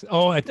decked.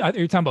 Oh, you're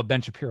talking about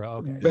Ben Shapiro.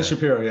 Okay. Ben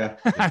Shapiro, yeah.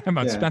 I'm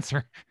about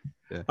Spencer.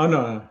 Yeah. Oh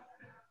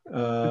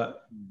no.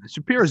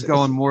 Shapiro's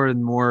going more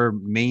and more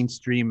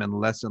mainstream and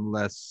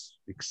less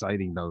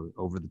exciting though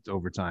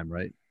over time,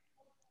 right?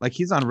 Like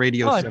he's on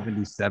Radio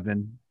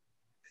 77.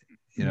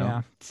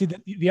 Yeah. See,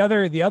 the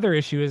other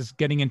issue is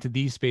getting into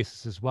these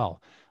spaces as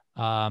well,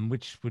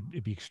 which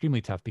would be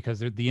extremely tough because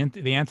the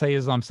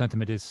anti-Islam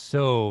sentiment is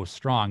so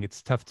strong.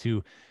 It's tough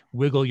to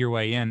wiggle your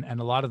way in, and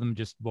a lot of them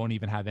just won't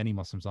even have any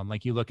Muslims on.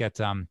 Like you look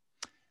at,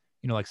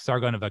 like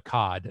Sargon of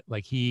Akkad,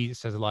 like he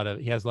has a lot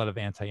of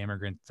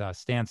anti-immigrant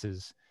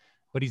stances,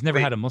 but he's never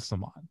had a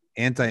Muslim on.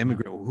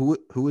 Anti-immigrant.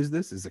 Who is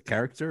this? Is a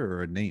character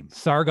or a name?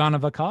 Sargon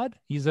of Akkad.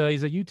 He's a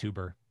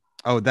YouTuber.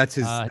 Oh, that's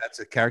his. That's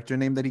a character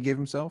name that he gave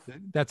himself.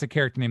 That's a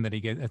character name that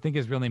he gave. I think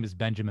his real name is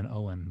Benjamin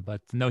Owen,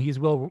 but no, he's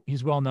well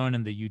known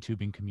in the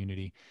YouTubing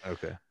community.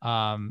 Okay.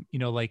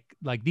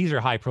 Like these are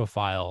high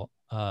profile,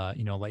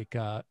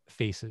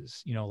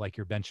 faces. Like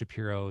your Ben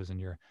Shapiro's and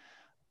your,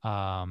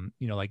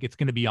 like it's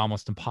going to be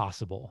almost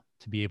impossible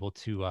to be able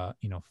to,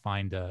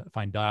 find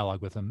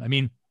dialogue with them. I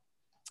mean,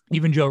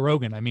 even Joe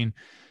Rogan. I mean,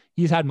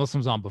 he's had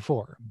Muslims on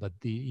before, but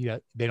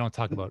they don't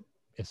talk about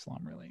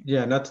Islam really.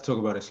 Yeah, not to talk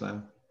about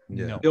Islam.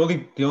 Yeah.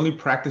 The only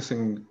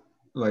practicing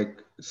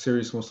like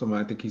serious Muslim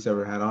I think he's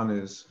ever had on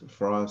is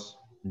Faraz.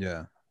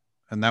 Yeah,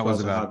 and that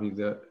was about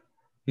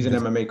he's an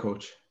MMA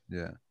coach.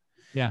 Yeah.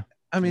 Yeah.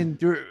 I mean,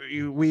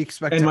 we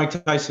expect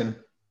Mike Tyson.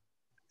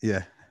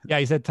 Yeah. Yeah,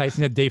 he said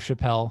Tyson had Dave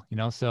Chappelle.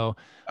 So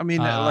I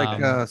mean,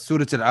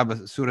 Surat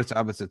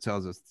al-Abbas, it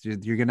tells us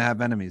you're gonna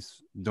have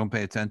enemies. Don't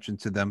pay attention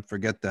to them.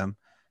 Forget them.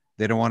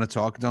 They don't want to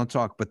talk. Don't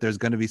talk. But there's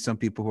going to be some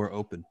people who are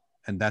open,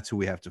 and that's who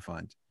we have to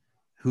find.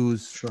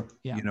 Whose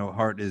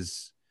heart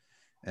is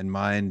and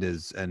mind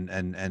is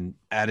and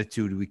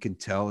attitude we can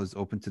tell is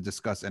open to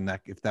discuss, and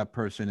that if that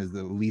person is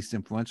the least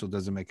influential,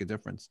 doesn't make a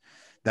difference.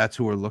 That's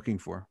who we're looking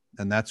for,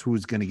 and that's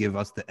who's going to give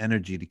us the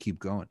energy to keep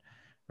going,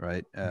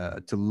 right?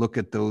 To look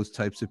at those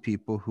types of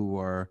people who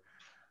are,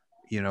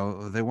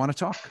 they want to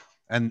talk.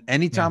 And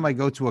anytime I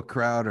go to a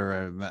crowd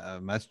or a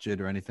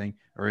masjid or anything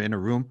or in a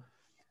room,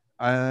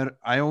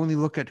 I only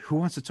look at who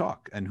wants to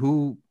talk and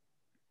who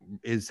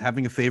is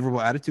having a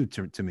favorable attitude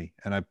to me,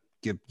 and I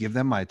give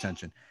them my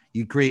attention.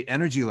 You create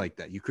energy like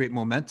that. You create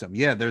momentum.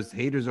 Yeah, there's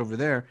haters over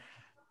there.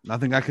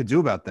 Nothing I could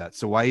do about that.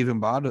 So why even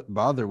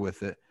bother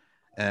with it?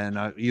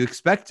 And you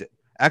expect it.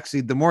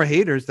 Actually, the more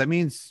haters, that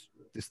means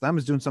Islam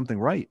is doing something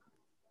right.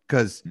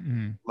 Because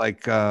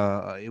like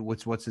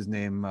what's his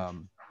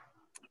name?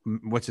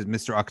 What's his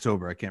Mr.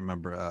 October? I can't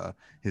remember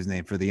his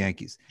name for the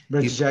Yankees.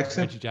 Reggie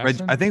Jackson. I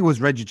think it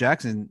was Reggie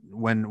Jackson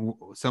when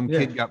some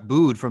kid got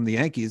booed from the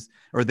Yankees,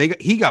 or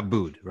he got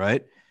booed,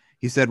 right?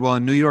 He said, well,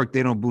 in New York,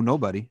 they don't boo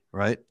nobody,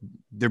 right?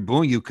 They're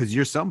booing you because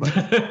you're somebody,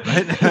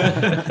 right?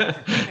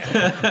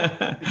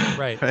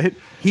 Right. Right?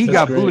 He That's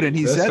got great. booed and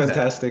he That's said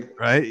fantastic.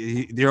 that,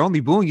 right? They're only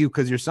booing you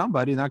because you're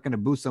somebody, not going to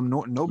boo some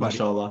nobody.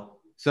 MashaAllah.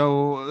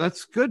 So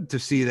that's good to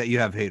see that you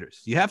have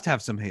haters. You have to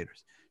have some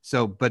haters.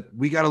 So, but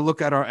we got to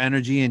look at our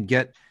energy and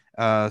get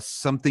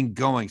something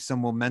going, some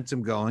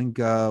momentum going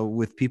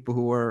with people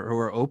who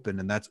are open,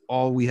 and that's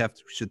all we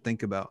should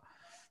think about,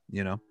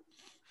 you know.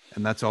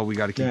 And that's all we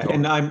got to keep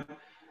going.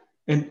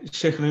 And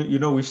Sheikh,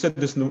 we've said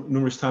this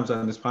numerous times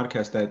on this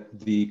podcast that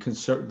the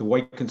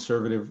white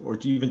conservative, or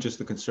even just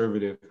the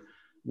conservative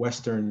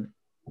Western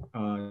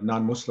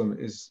non-Muslim,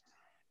 is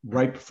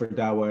ripe for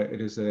dawah.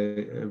 It is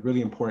a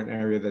really important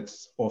area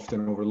that's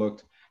often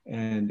overlooked.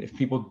 And if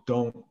people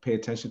don't pay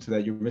attention to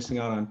that, you're missing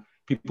out on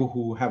people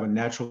who have a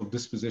natural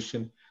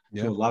disposition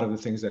to a lot of the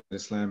things that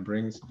Islam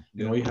brings.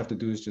 And all you have to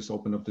do is just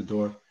open up the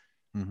door.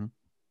 Mm-hmm.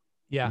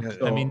 Yeah.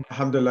 So, I mean,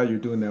 alhamdulillah, you're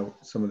doing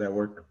some of that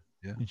work.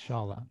 Yeah.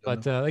 Inshallah.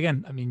 But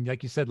again, I mean,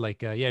 like you said,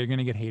 like, yeah, you're going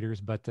to get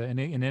haters, but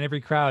in every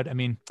crowd, I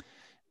mean,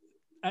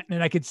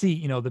 and I could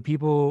see,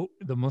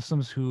 the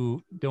Muslims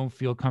who don't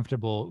feel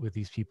comfortable with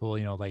these people,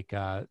 like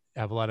have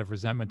a lot of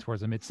resentment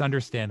towards them. It's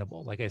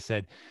understandable, like I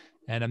said,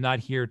 and I'm not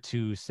here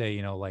to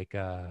say, like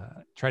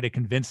try to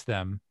convince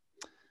them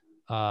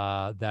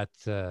that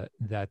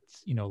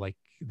like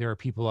there are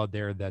people out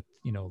there that,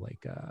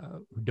 like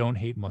who don't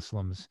hate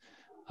Muslims,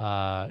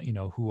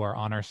 who are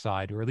on our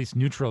side or at least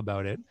neutral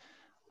about it.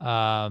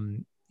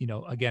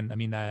 Again, I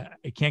mean, I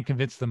can't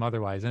convince them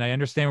otherwise. And I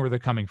understand where they're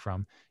coming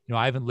from.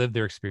 I haven't lived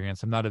their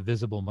experience. I'm not a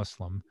visible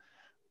Muslim.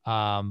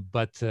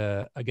 But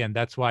again,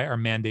 that's why our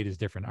mandate is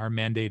different. Our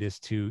mandate is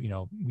to,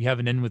 we have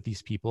an in with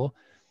these people.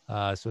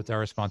 So it's our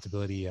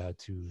responsibility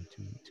to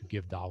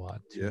give dawah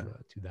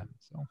to them.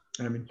 So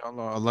I mean,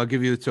 Allah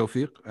give you the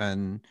tawfiq,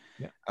 and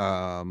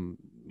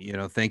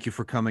thank you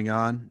for coming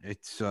on.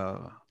 It's thank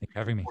you for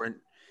having me.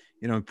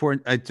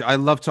 Important. I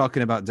love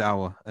talking about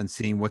dawah and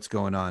seeing what's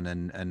going on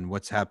and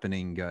what's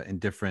happening in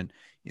different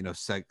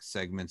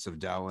segments of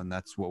dawah, and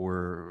that's what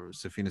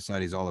Safina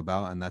Society is all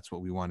about, and that's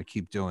what we want to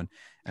keep doing.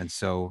 And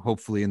so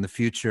hopefully in the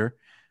future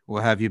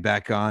we'll have you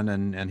back on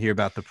and hear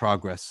about the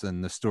progress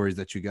and the stories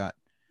that you got.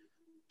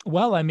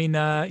 Well, I mean,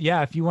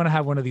 yeah, if you want to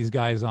have one of these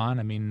guys on,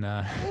 I mean,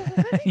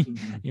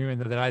 you're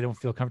that I don't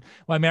feel comfortable.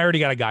 Well, I mean, I already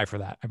got a guy for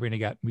that. I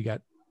got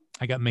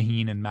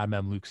Maheen and Mad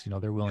Mamluks,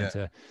 they're willing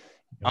to.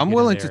 I'm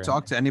willing to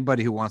talk to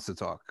anybody who wants to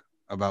talk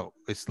about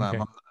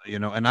Islam, okay.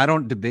 And I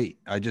don't debate.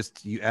 I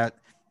just,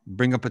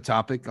 bring up a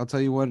topic. I'll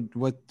tell you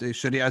what the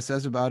Sharia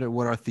says about it,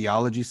 what our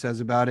theology says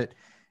about it.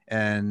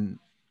 And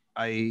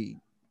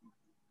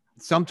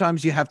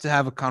sometimes you have to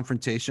have a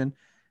confrontation,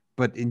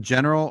 but in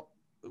general,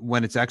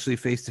 when it's actually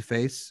face to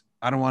face,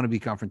 I don't want to be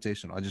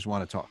confrontational. I just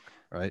want to talk.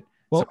 Right.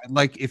 Well, so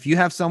like if you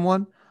have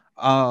someone,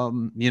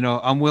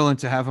 I'm willing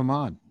to have him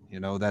on,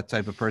 that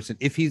type of person,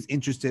 if he's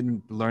interested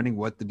in learning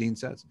what the deen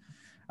says.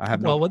 I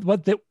have what are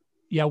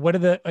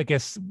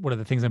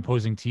the things I'm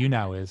posing to you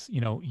now is,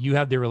 you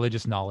have the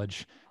religious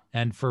knowledge,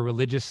 and for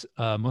religious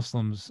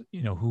Muslims,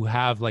 who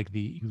have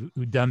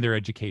who done their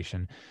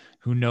education,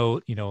 who know,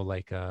 the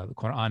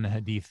Quran and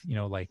Hadith,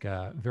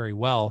 very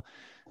well.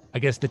 I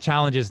guess the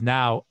challenge is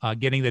now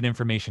getting that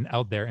information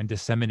out there and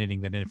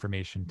disseminating that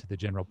information to the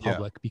general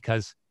public,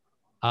 because,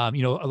 a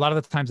lot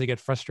of the times they get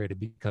frustrated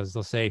because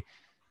they'll say,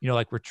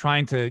 we're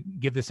trying to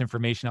give this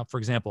information out. For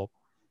example,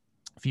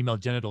 female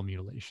genital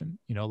mutilation,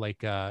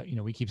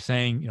 we keep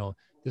saying,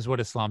 this is what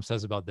Islam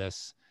says about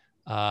this,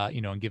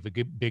 and give a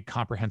good, big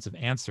comprehensive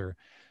answer.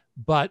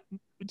 But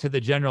to the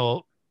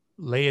general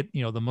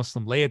the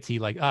Muslim laity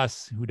like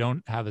us who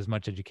don't have as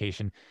much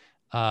education,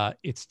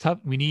 it's tough.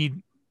 We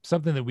need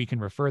something that we can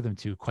refer them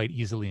to quite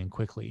easily and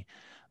quickly.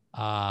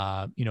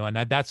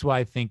 And that's why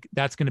I think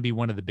that's going to be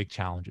one of the big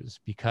challenges,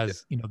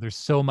 because, there's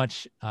so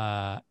much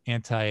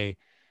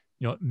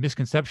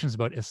misconceptions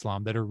about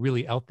Islam that are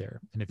really out there.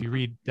 And if you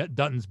read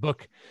Dutton's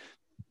book,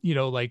 he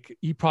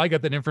probably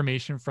got that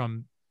information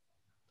from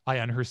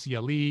Ayaan Hirsi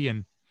Ali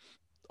and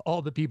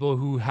all the people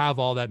who have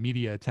all that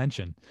media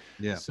attention.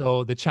 Yeah.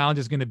 So the challenge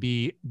is going to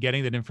be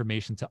getting that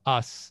information to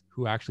us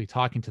who are actually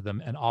talking to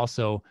them, and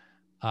also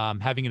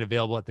having it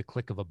available at the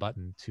click of a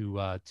button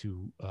to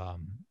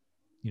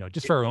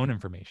just for our own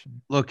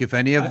information. Look, if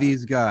any of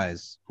these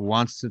guys who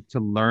wants to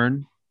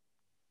learn,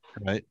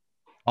 right,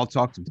 I'll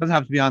talk to them. It doesn't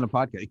have to be on a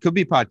podcast. It could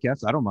be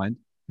podcasts. I don't mind.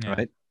 Yeah.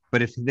 Right.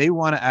 But if they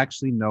want to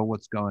actually know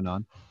what's going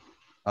on,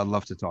 I'd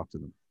love to talk to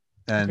them.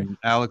 And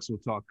Alex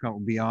will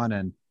be on.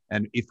 And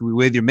if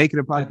we either make it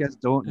a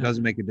podcast,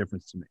 doesn't make a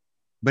difference to me.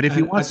 But if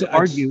he wants to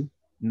argue,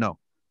 no.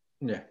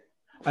 Yeah.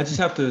 I just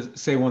have to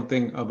say one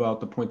thing about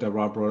the point that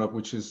Rob brought up,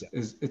 which is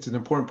it's an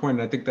important point.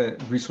 And I think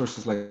that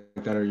resources like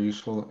that are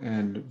useful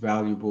and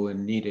valuable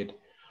and needed.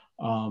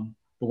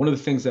 But one of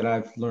the things that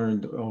I've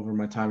learned over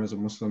my time as a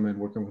Muslim and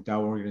working with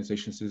dawah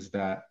organizations is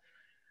that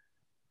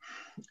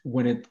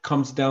when it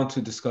comes down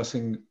to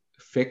discussing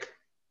fiqh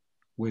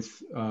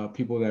with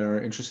people that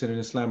are interested in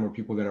Islam or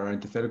people that are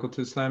antithetical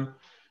to Islam,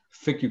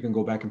 Fiqh, you can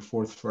go back and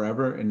forth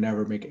forever and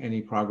never make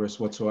any progress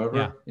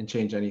whatsoever and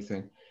change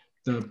anything.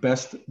 The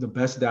best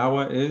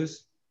dawa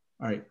is,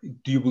 all right,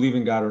 do you believe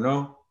in God or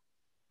no?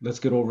 Let's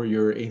get over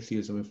your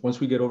atheism. If once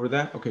we get over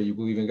that, okay, you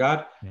believe in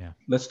God.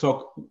 Let's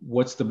talk.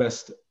 What's the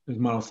best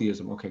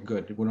monotheism? Okay,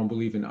 good. We don't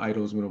believe in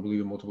idols. We don't believe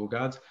in multiple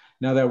gods.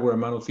 Now that we're a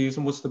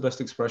monotheism, what's the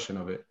best expression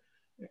of it?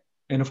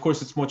 And of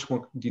course, it's much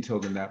more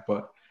detailed than that,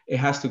 but it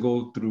has to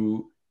go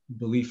through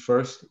belief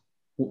first,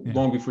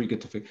 long before you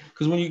get to fiqh.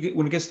 Because when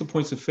it gets to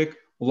points of fiqh,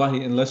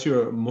 wallahi, unless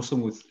you're a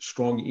Muslim with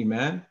strong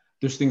iman,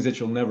 there's things that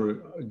you'll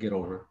never get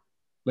over.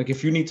 Like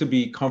if you need to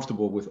be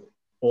comfortable with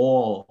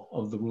all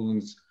of the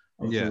rulings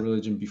of the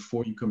religion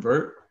before you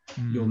convert,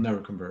 you'll never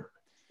convert.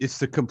 It's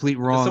the complete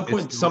wrong. At some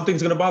point,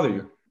 something's going to bother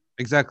you.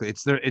 Exactly.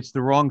 It's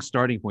the wrong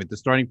starting point. The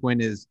starting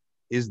point is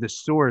the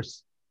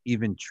source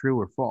even true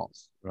or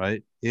false,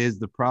 right? Is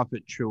the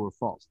prophet true or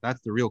false? That's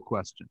the real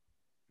question.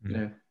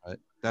 Yeah. Right?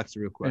 That's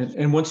the real question.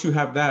 And once you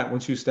have that,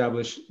 once you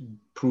establish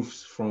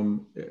proofs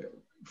from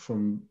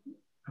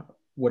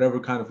whatever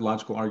kind of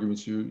logical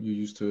arguments you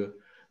use to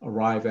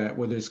arrive at,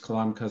 whether it's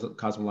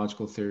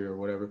cosmological theory or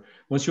whatever,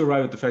 once you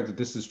arrive at the fact that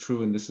this is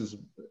true and this is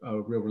a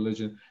real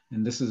religion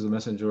and this is a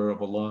messenger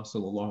of Allah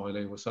sallallahu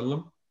alaihi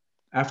wasallam,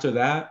 after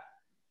that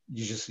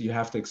you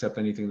have to accept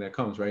anything that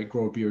comes, right?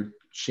 Grow a beard,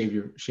 shave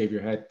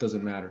your head,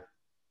 doesn't matter,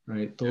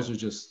 right? Those are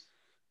just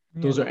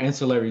those are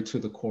ancillary to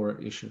the core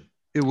issue.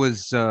 It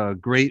was a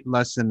great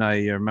lesson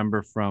I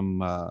remember from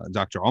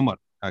Dr. Omar,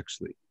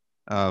 actually,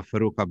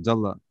 Farouk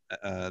Abdullah.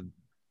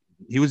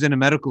 He was in a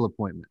medical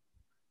appointment,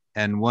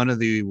 and one of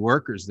the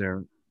workers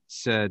there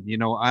said,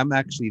 I'm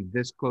actually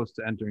this close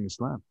to entering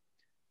Islam.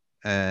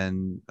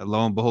 And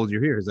lo and behold,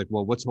 you're here. He's like,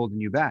 well, what's holding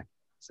you back?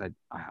 I said,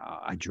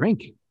 I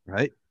drink,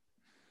 right?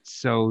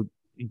 So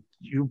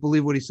you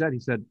believe what he said? He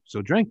said,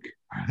 so drink,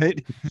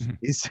 right?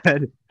 He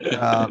said,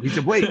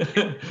 wait,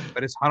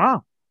 but it's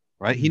haram,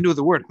 right? He knew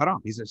the word haram.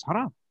 He says,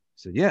 haram. I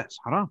said, yes,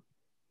 haram.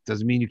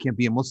 Doesn't mean you can't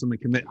be a Muslim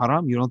and commit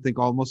haram. You don't think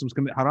all Muslims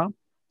commit haram?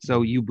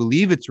 So you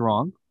believe it's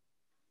wrong.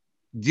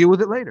 Deal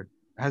with it later.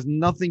 It has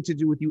nothing to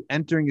do with you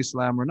entering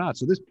Islam or not.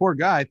 So this poor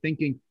guy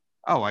thinking,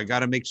 oh, I got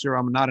to make sure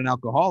I'm not an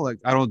alcoholic.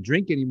 I don't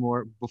drink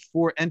anymore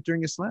before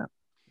entering Islam,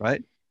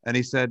 right? And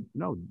he said,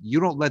 no, you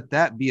don't let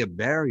that be a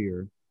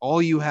barrier.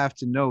 All you have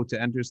to know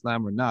to enter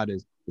Islam or not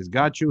is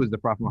God true? Is the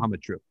Prophet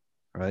Muhammad true?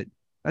 Right?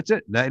 That's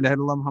it. La ilaha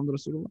illallah Muhammad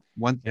Rasulullah.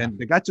 And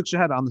the guy took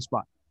shahada on the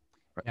spot.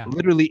 Right?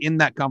 Literally in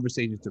that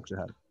conversation, he took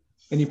shahada.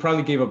 And he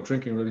probably gave up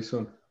drinking really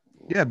soon.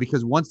 Yeah,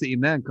 because once the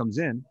iman comes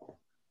in,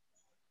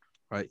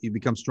 right, you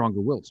become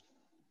stronger willed.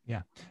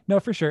 Yeah,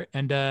 no, for sure.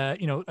 And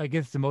I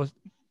guess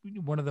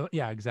one of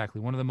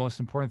the most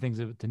important things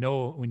to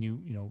know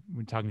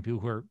when talking to people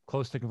who are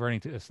close to converting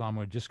to Islam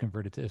or just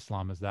converted to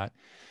Islam is that,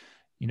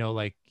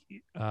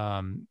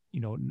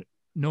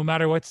 no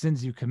matter what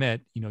sins you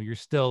commit, you're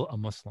still a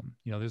Muslim.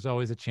 There's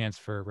always a chance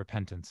for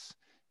repentance.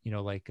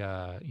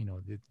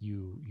 That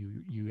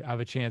you have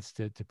a chance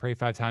to pray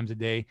 5 times a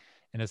day,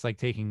 and it's like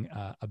taking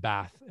a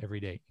bath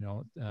every day.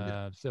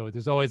 So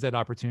there's always that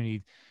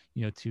opportunity,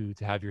 to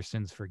have your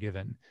sins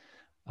forgiven.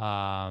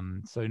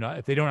 So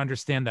if they don't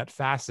understand that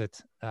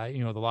facet, a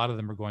lot of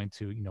them are going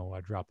to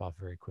drop off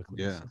very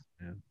quickly.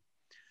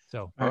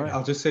 So all right,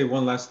 I'll just say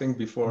one last thing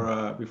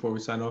before we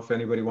sign off.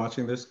 Anybody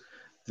watching this,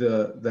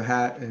 the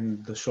hat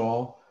and the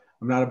shawl,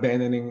 I'm not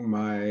abandoning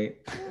my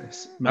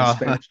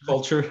Spanish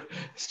culture.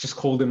 It's just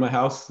cold in my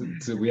house.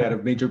 We had a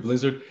major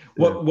blizzard.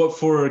 What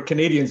for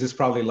Canadians is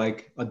probably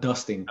like a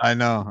dusting. I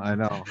know.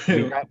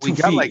 We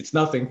got like it's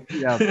nothing.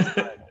 Yeah.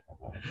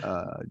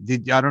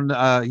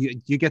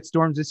 You get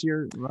storms this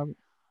year, Robert?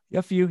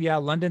 A few. Yeah,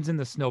 London's in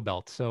the snow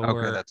belt, so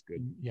that's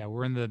good. Yeah,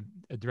 we're in the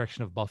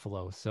direction of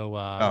Buffalo, so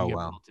wow,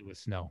 melted with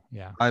snow.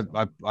 Yeah,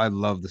 I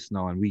love the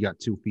snow, and we got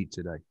 2 feet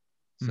today.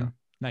 So.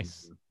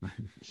 Nice.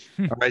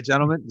 All right,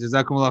 gentlemen.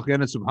 جزاكم الله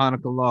خيرا.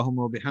 سبحانك اللهم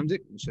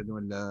وبحمدك. نشهد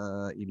أن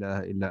لا إله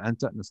إلا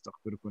أنت.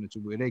 نستغفرك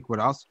ونتوب إليك.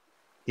 والعصر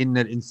إن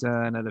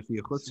الإنسان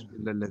لفي خسر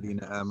إلا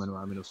الذين آمنوا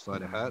وعملوا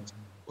الصالحات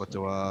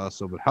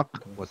وتواصوا بالحق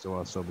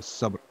وتواصوا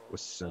بالصبر.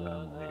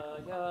 والسلام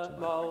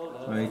عليكم.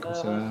 وعليكم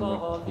السلام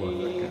ورحمة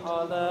الله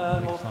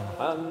وبركاته.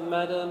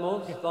 محمد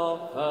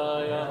مصطفى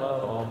يا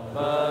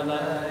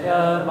ربنا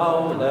يا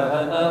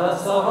مولانا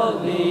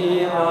صل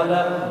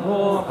على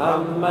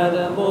محمد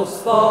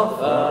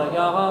مصطفى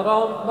يا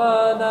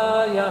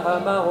ربنا يا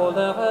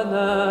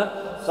مولانا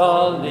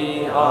صل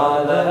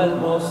على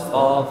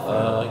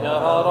المصطفى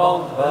يا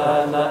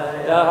ربنا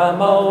يا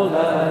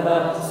مولانا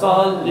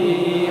صل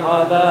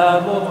على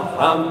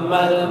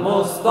محمد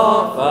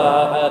مصطفى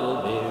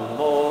قلبي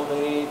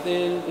مغيث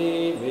لي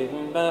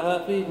مما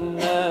في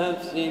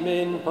النفس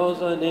من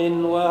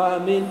حزن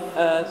ومن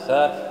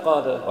أسى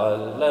قد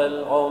خل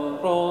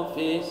العمر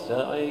في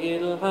السعي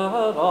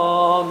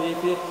الحرام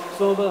في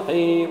الصبح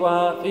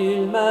وفي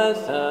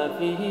المساء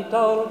في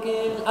ترك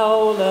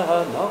الأولى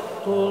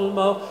نقط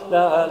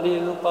المولى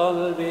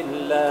للقلب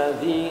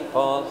الذي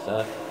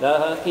قاسى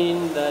لكن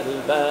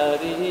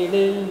الباري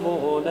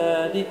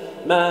للمنادي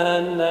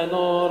من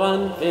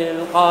نورا في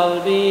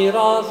القلب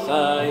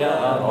راسا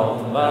يا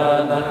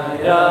ربنا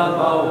يا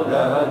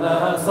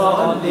مولانا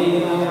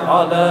صلي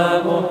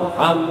على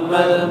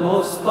محمد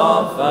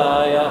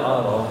مصطفى يا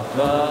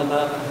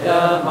ربنا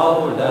يا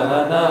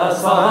مولانا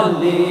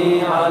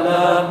صلي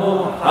على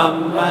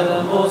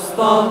محمد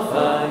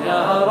مصطفى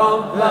يا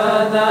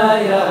ربنا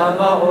يا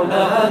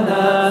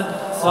مولانا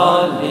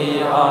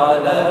صلي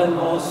على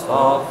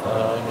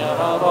المصطفى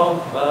يا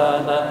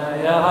ربنا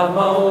يا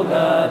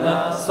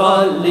مولانا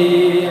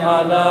صلي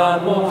على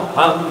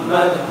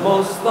محمد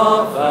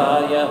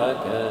مصطفى يا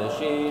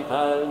كاشف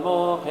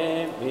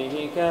المحب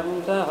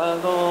كم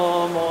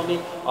تلومني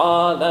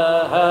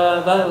على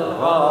هذا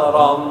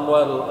الغرام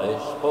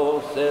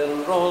والعشق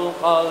سر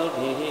القلب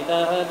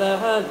لا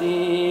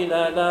دليل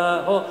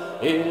له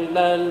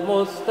إلا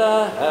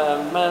المستهم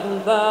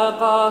من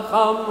ذاق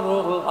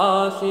خمر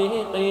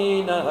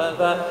العاشقين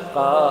ذاق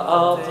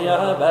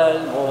أطيب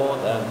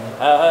المدن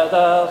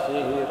هذا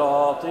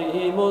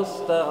صراطي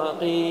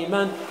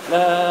مستقيما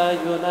لا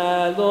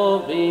ينال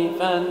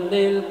بفن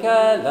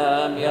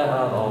الكلام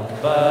يا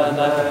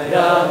ربنا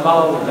يا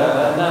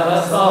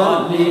مولانا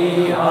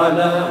صلي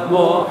على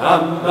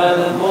محمد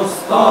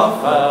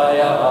مصطفى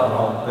يا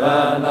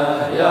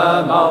ربنا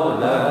يا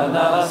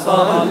مولانا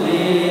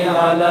صلي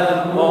على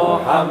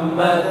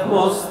محمد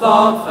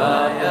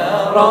مصطفى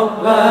يا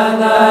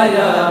ربنا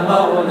يا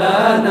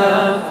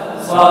مولانا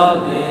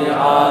صلي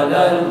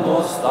على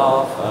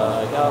المصطفى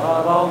يا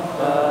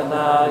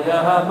ربنا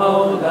يا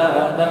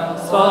مولانا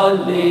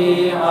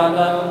صلي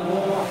على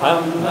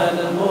محمد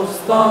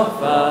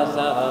مصطفى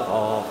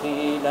سأرى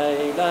في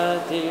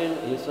ليلة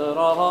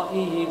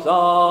الإسراء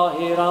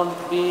ظاهرا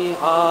في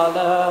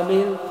عالم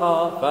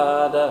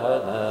الخفا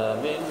لنا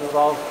من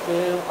رب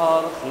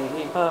العرش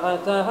ما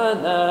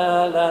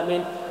تنال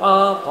من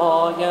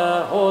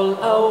عطاياه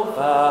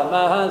الأوفى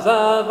ما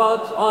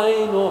زاغت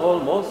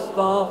عينه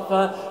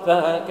المصطفى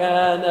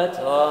فكانت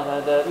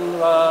غدا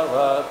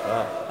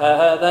ووفى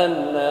هذا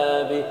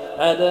النبي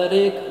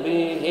أدرك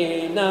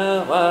به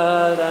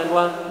نوالا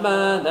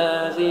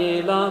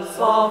ومنازل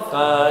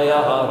الصفا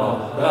يا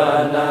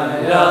ربنا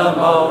يا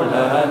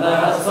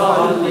مولانا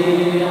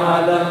صلي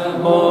على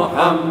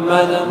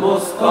محمد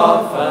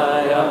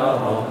مصطفى يا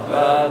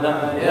ربنا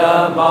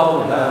يا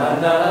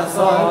مولانا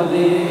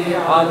صلي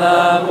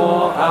على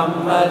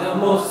محمد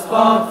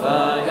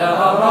مصطفى يا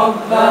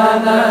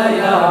ربنا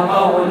يا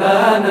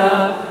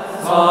مولانا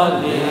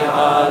صلي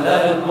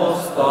على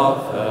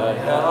المصطفى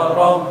يا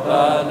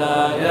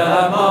ربنا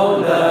يا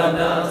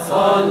مولانا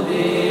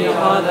صلي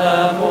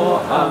على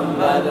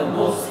محمد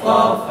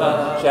مصطفى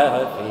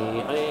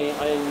شفيعي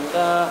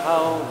عند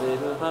حوض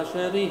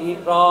المحشر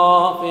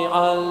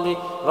رافعا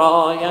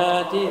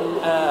لرايات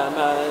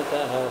الآمال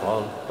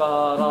ترى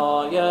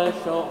البرايا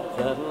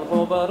شؤما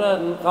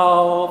غبرا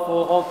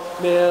خوفهم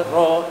من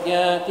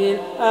رؤية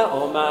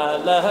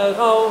الأعمال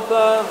خوف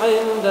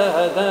عند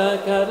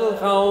ذاك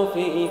الخوف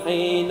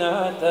حين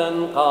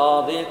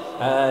تنقضي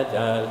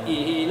الأجل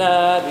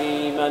إلى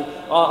بمن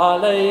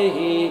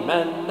عليه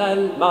من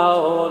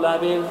المولى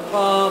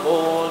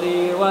بالقبول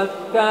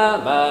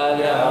والكمال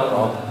يا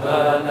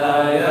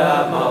ربنا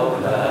يا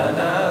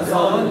مولانا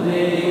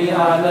صلي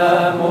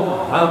على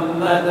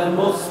محمد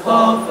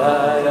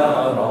مصطفى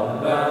يا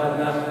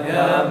ربنا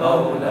يا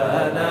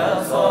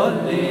مولانا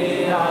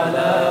صلي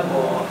على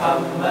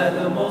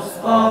محمد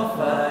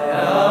مصطفى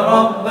يا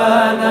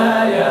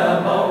ربنا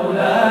يا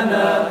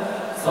مولانا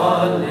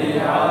صلي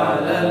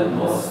على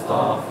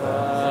المصطفى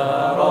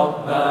يا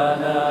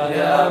ربنا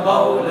يا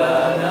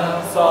مولانا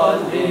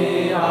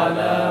صلي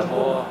على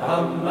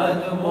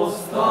محمد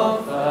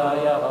مصطفى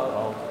يا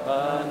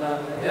ربنا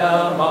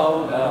يا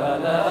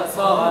مولانا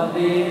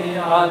صلي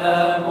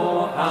على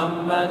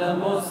محمد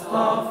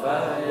مصطفى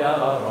يا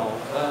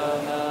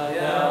ربنا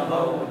يا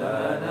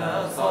مولانا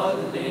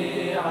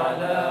صلي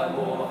على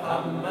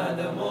محمد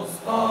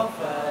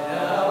مصطفى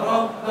يا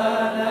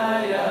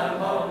ربنا يا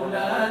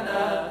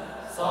مولانا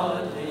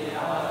صلي